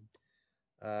underrated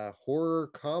horror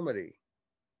comedy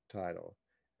title,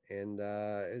 and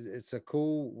it's a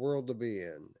cool world to be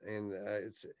in, and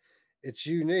it's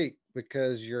unique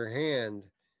because your hand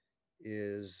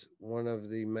is one of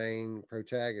the main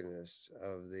protagonists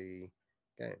of the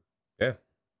game. Yeah.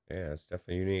 Yeah, it's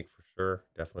definitely unique for sure.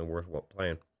 Definitely worth what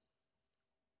playing.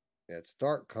 Yeah, it's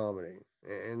dark comedy,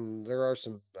 and there are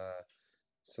some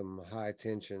high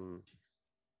tension.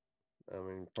 I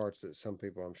mean, parts that some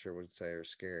people I'm sure would say are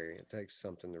scary. It takes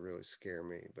something to really scare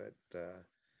me, but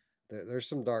there's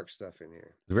some dark stuff in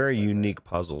here. I'll Very say that. unique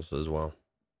puzzles as well.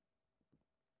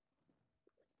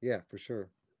 Yeah, for sure.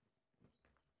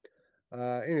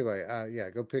 Anyway, yeah,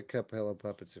 go pick up Hello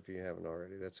Puppets if you haven't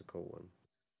already. That's a cool one.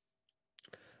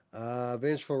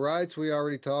 Vengeful Rites we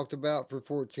already talked about for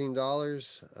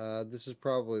 $14. This is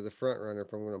probably the front runner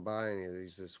if I'm going to buy any of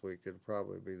these this week. It'll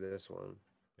probably be this one.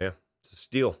 Yeah, it's a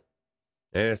steal.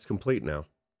 And it's complete now.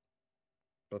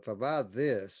 But if I buy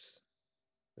this,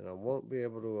 then I won't be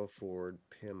able to afford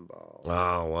pinball.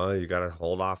 Oh, well, you got to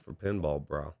hold off for pinball,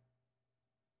 bro.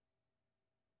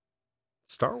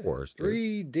 Star Wars, dude.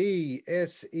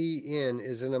 3DSEN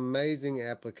is an amazing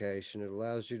application. It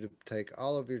allows you to take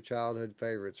all of your childhood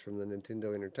favorites from the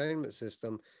Nintendo Entertainment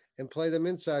System and play them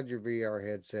inside your VR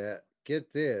headset.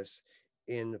 Get this,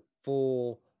 in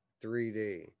full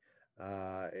 3D.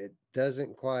 It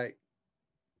doesn't quite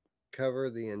cover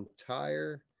the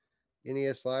entire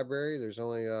NES library. There's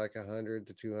only like 100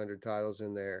 to 200 titles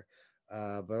in there.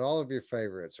 But all of your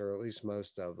favorites, or at least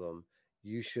most of them,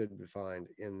 you should find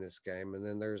in this game. And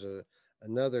then there's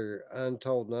another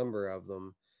untold number of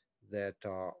them that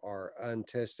are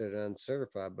untested,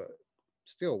 uncertified, but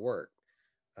still work.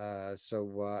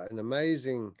 So an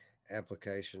amazing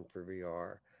application for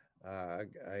VR,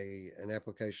 an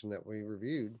application that we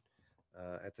reviewed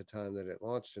at the time that it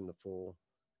launched in the full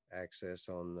access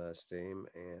on Steam,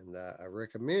 and I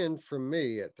recommend from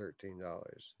me at $13.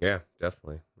 Yeah,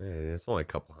 definitely. Man, it's only a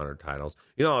couple hundred titles.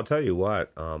 You know, I'll tell you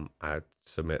what. I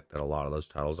submit that a lot of those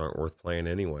titles aren't worth playing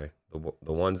anyway.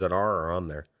 The ones that are on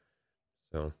there.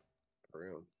 So For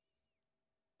real.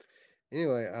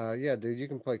 Anyway, yeah, dude, you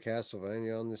can play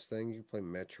Castlevania on this thing. You can play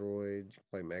Metroid. You can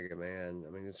play Mega Man.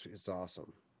 I mean, it's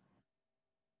awesome.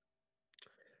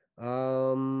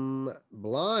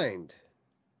 Blind.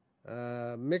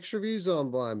 Mixed reviews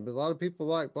on Blind, but a lot of people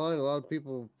like Blind. A lot of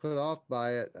people put off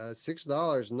by it.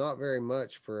 $6, not very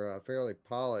much for a fairly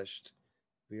polished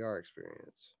VR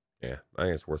experience. yeah, I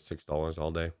think it's worth $6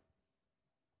 all day.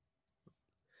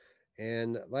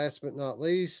 And last but not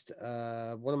least,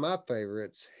 one of my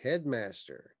favorites,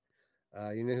 Headmaster.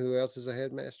 You know who else is a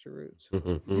Headmaster, Roots?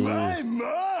 My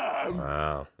mom.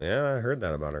 Wow. Yeah, I heard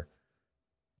that about her.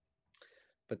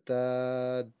 But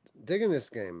digging this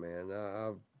game, man.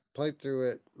 I've played through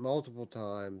it multiple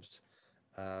times.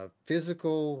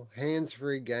 Physical,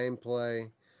 hands-free gameplay.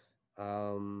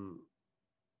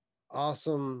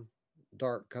 Awesome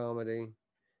dark comedy.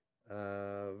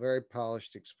 Very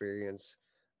polished experience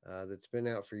that's been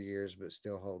out for years but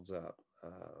still holds up.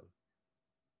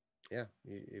 Yeah,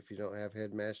 if you don't have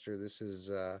Headmaster, this is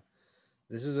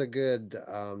a good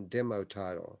demo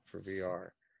title for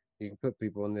VR. You can put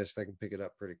people in this; they can pick it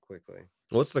up pretty quickly.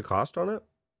 What's the cost on it?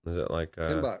 Is it like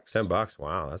 $10. $10?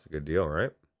 Wow, that's a good deal, right?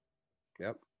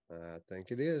 Yep, I think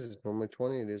it is. It's normally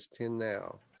 20. It is 10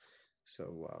 now.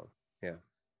 So yeah,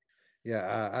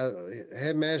 yeah.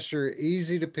 Headmaster,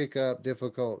 easy to pick up,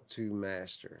 difficult to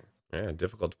master. Yeah,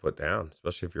 difficult to put down,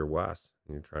 especially if you're Wes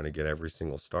and you're trying to get every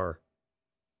single star.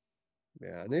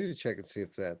 Yeah, I need to check and see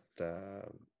if that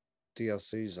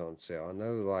DLC is on sale. I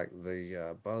know like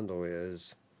the bundle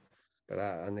is, but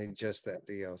I need just that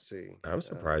DLC. I'm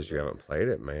surprised you haven't played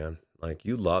it, man. Like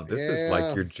you love this is Yeah.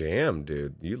 like your jam,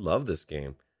 dude. You love this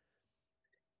game.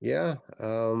 Yeah,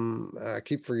 I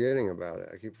keep forgetting about it.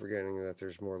 I keep forgetting that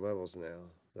there's more levels now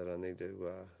that I need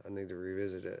to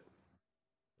revisit it.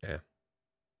 Yeah.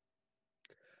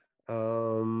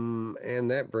 And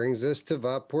that brings us to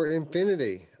Viveport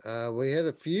Infinity. We had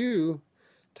a few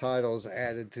titles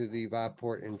added to the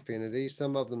Viveport Infinity.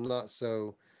 Some of them not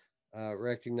so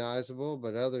recognizable,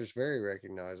 but others very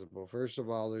recognizable. First of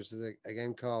all, there's a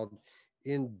game called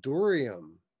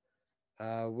Endurium.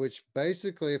 Which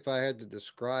basically, if I had to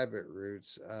describe it,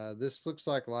 Roots, this looks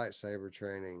like lightsaber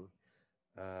training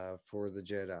for the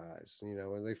Jedi's. You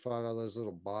know, when they fought all those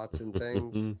little bots and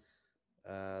things.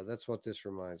 That's what this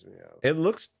reminds me of. It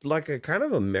looks like a kind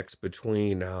of a mix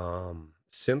between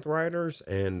Synth Riders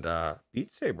and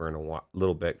Beat Saber in a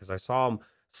little bit because I saw them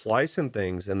slicing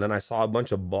things and then I saw a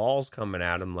bunch of balls coming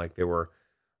at them like they were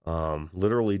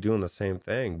literally doing the same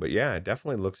thing. But yeah, it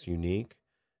definitely looks unique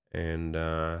and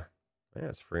yeah,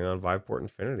 it's free on Viveport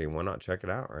Infinity. Why not check it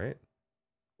out, right?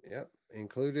 Yep,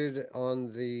 included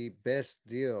on the best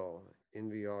deal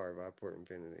in VR, Viveport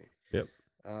Infinity. Yep.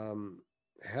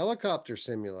 Helicopter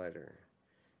Simulator.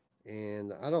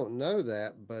 And I don't know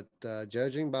that, but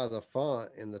judging by the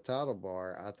font in the title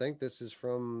bar, I think this is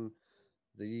from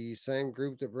the same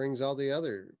group that brings all the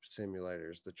other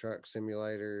simulators, the truck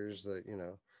simulators,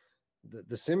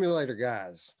 the simulator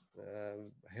guys,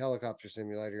 helicopter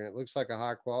simulator, and it looks like a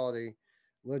high quality,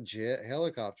 legit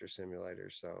helicopter simulator.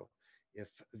 So if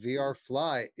VR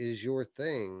flight is your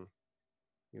thing,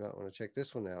 you might want to check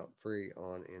this one out free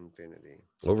on Infinity.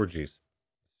 Overgees,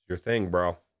 your thing,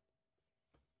 bro.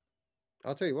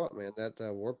 I'll tell you what, man, that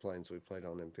Warplanes we played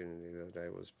on Infinity the other day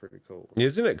was pretty cool.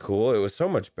 Isn't it cool? It was so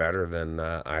much better than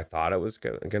I thought it was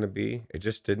going to be. It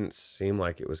just didn't seem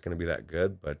like it was going to be that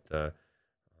good. But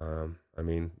I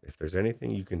mean, if there's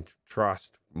anything you can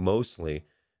trust, mostly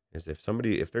is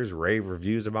if there's rave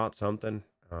reviews about something,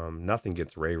 nothing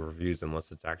gets rave reviews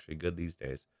unless it's actually good these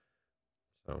days.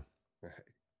 So, Right.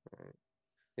 Right.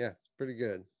 Yeah, it's pretty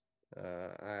good.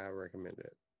 I recommend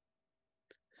it.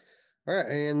 All right,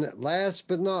 and last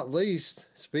but not least,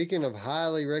 speaking of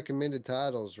highly recommended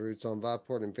titles, Roots on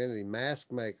Viveport Infinity,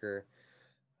 Mask Maker.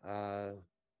 Uh,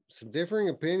 some differing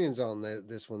opinions on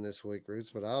this one this week, Roots,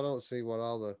 but I don't see what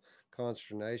all the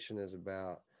consternation is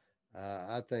about.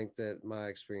 I think that my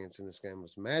experience in this game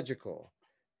was magical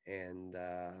and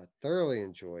thoroughly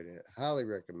enjoyed it. Highly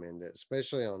recommend it,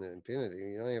 especially on Infinity.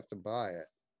 You don't have to buy it.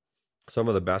 some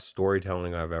of the best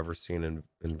storytelling I've ever seen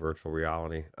in virtual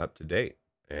reality up to date.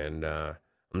 And I'm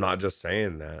not just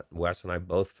saying that. Wes and I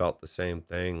both felt the same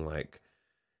thing. Like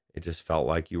it just felt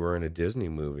like you were in a Disney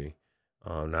movie.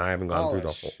 Now I haven't gone through the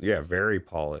whole, Polish. yeah, very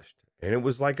polished. And it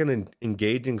was like an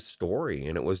engaging story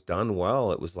and it was done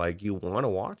well. It was like you want to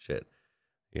watch it,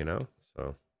 you know?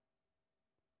 So,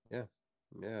 Yeah.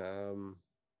 Yeah.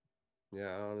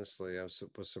 Yeah, honestly,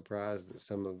 was surprised at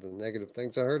some of the negative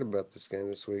things I heard about this game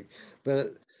this week.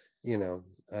 But, you know,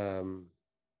 um,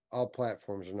 all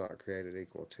platforms are not created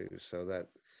equal too, so that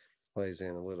plays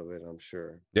in a little bit, I'm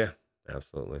sure. yeah,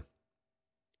 absolutely.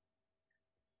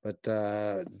 But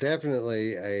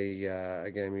definitely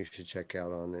a game you should check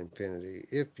out on Infinity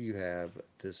if you have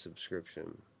the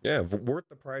subscription. Yeah, worth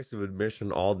the price of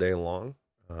admission all day long,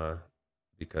 uh,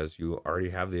 because you already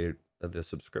have the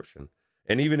subscription.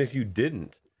 And even if you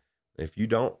didn't, if you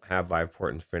don't have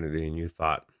Viveport Infinity and you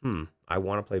thought, I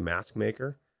want to play Mask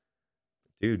Maker,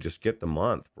 dude, just get the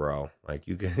month, bro. Like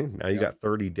you can now you Yep. got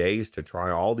 30 days to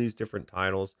try all these different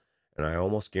titles, and I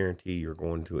almost guarantee you're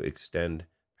going to extend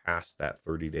past that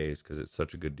 30 days because it's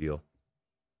such a good deal.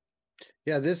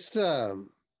 Yeah, this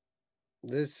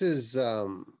is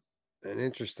an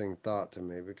interesting thought to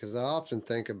me because I often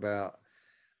think about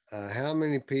how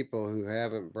many people who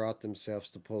haven't brought themselves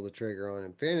to pull the trigger on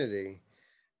Infinity,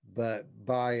 but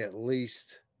buy at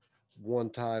least one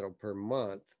title per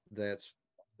month that's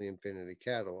the Infinity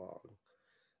catalog.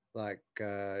 Like,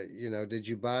 did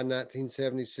you buy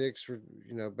 1976 for,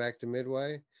 back to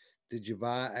Midway? Did you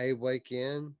buy A Wake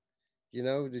In?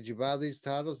 Did you buy these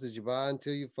titles? Did you buy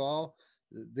Until You Fall?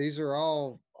 These are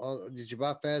all, did you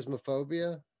buy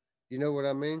Phasmophobia? You know what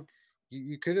I mean?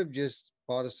 You could have just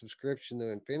bought a subscription to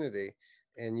Infinity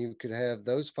and you could have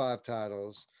those five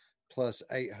titles plus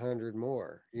 800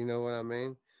 more. You know what I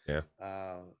mean? Yeah.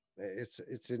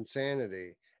 It's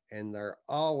insanity, and they're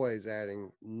always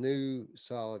adding new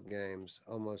solid games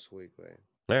almost weekly.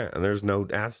 Yeah, and there's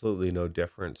absolutely no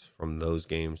difference from those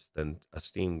games than a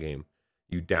Steam game.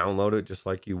 You download it just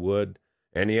like you would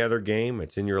any other game.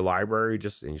 It's in your library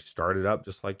and you start it up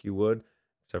just like you would,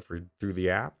 except for through the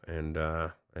app. And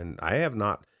I have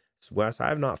not, Wes, I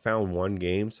have not found one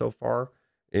game so far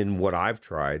in what I've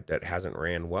tried that hasn't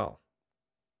ran well.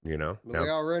 You know? Well, Now, they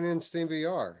all run in Steam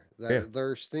VR. yeah,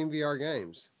 They're Steam VR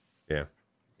games. yeah,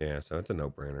 yeah. So it's a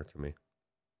no-brainer to me.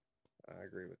 I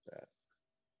agree with that.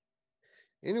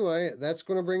 Anyway, that's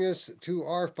going to bring us to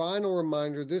our final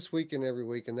reminder this week and every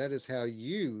week, and that is how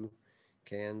you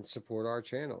can support our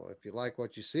channel. If you like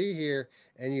what you see here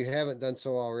and you haven't done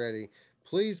so already,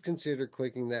 please consider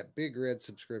clicking that big red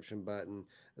subscription button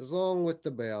along with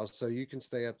the bell so you can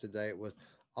stay up to date with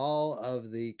all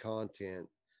of the content,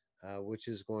 which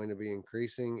is going to be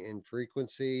increasing in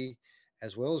frequency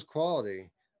as well as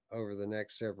quality over the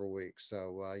next several weeks.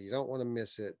 So you don't want to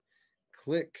miss it.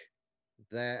 Click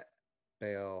that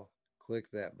bell,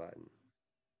 click that button.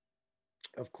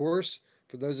 Of course,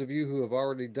 for those of you who have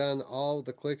already done all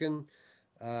the clicking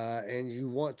and you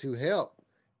want to help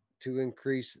to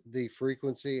increase the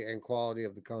frequency and quality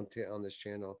of the content on this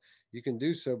channel, you can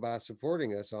do so by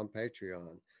supporting us on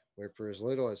Patreon, where for as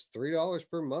little as $3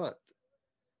 per month,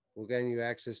 we'll gain you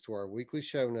access to our weekly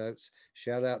show notes.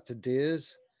 Shout out to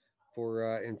Diz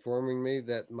for informing me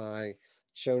that my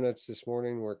show notes this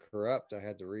morning were corrupt. I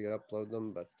had to re upload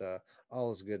them, but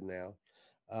all is good now.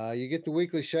 You get the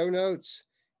weekly show notes.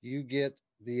 You get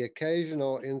the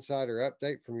occasional insider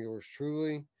update from yours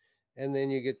truly. And then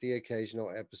you get the occasional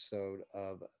episode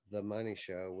of The Money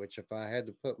Show, which, if I had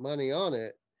to put money on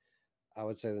it, I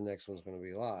would say the next one's going to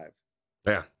be live.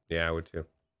 Yeah. Yeah, I would too.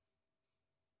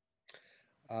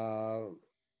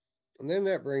 And then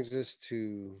that brings us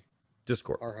to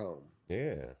Discord. our home.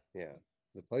 Yeah. Yeah.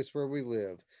 The place where we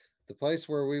live. The place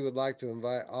where we would like to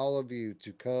invite all of you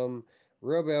to come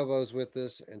rub elbows with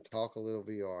us and talk a little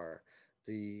VR.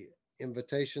 The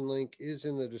invitation link is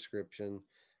in the description.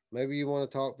 Maybe you want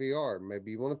to talk VR.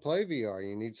 Maybe you want to play VR.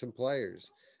 You need some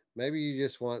players. Maybe you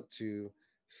just want to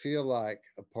feel like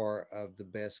a part of the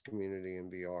best community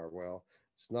in VR. Well,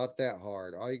 it's not that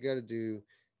hard. All you got to do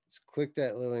is click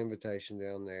that little invitation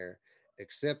down there,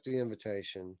 accept the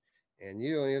invitation, and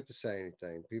you don't even have to say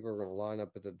anything. People are going to line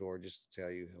up at the door just to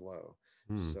tell you hello.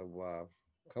 So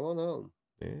come on home.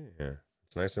 Yeah.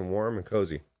 It's nice and warm and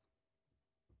cozy.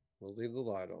 We'll leave the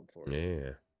light on for you.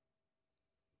 Yeah.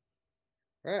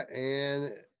 All right.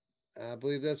 And I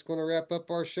believe that's going to wrap up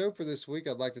our show for this week.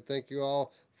 I'd like to thank you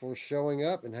all for showing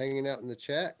up and hanging out in the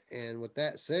chat. And with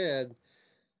that said,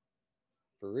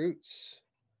 for Roots,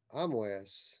 I'm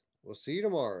Wes. We'll see you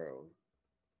tomorrow.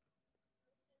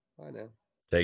 Bye now.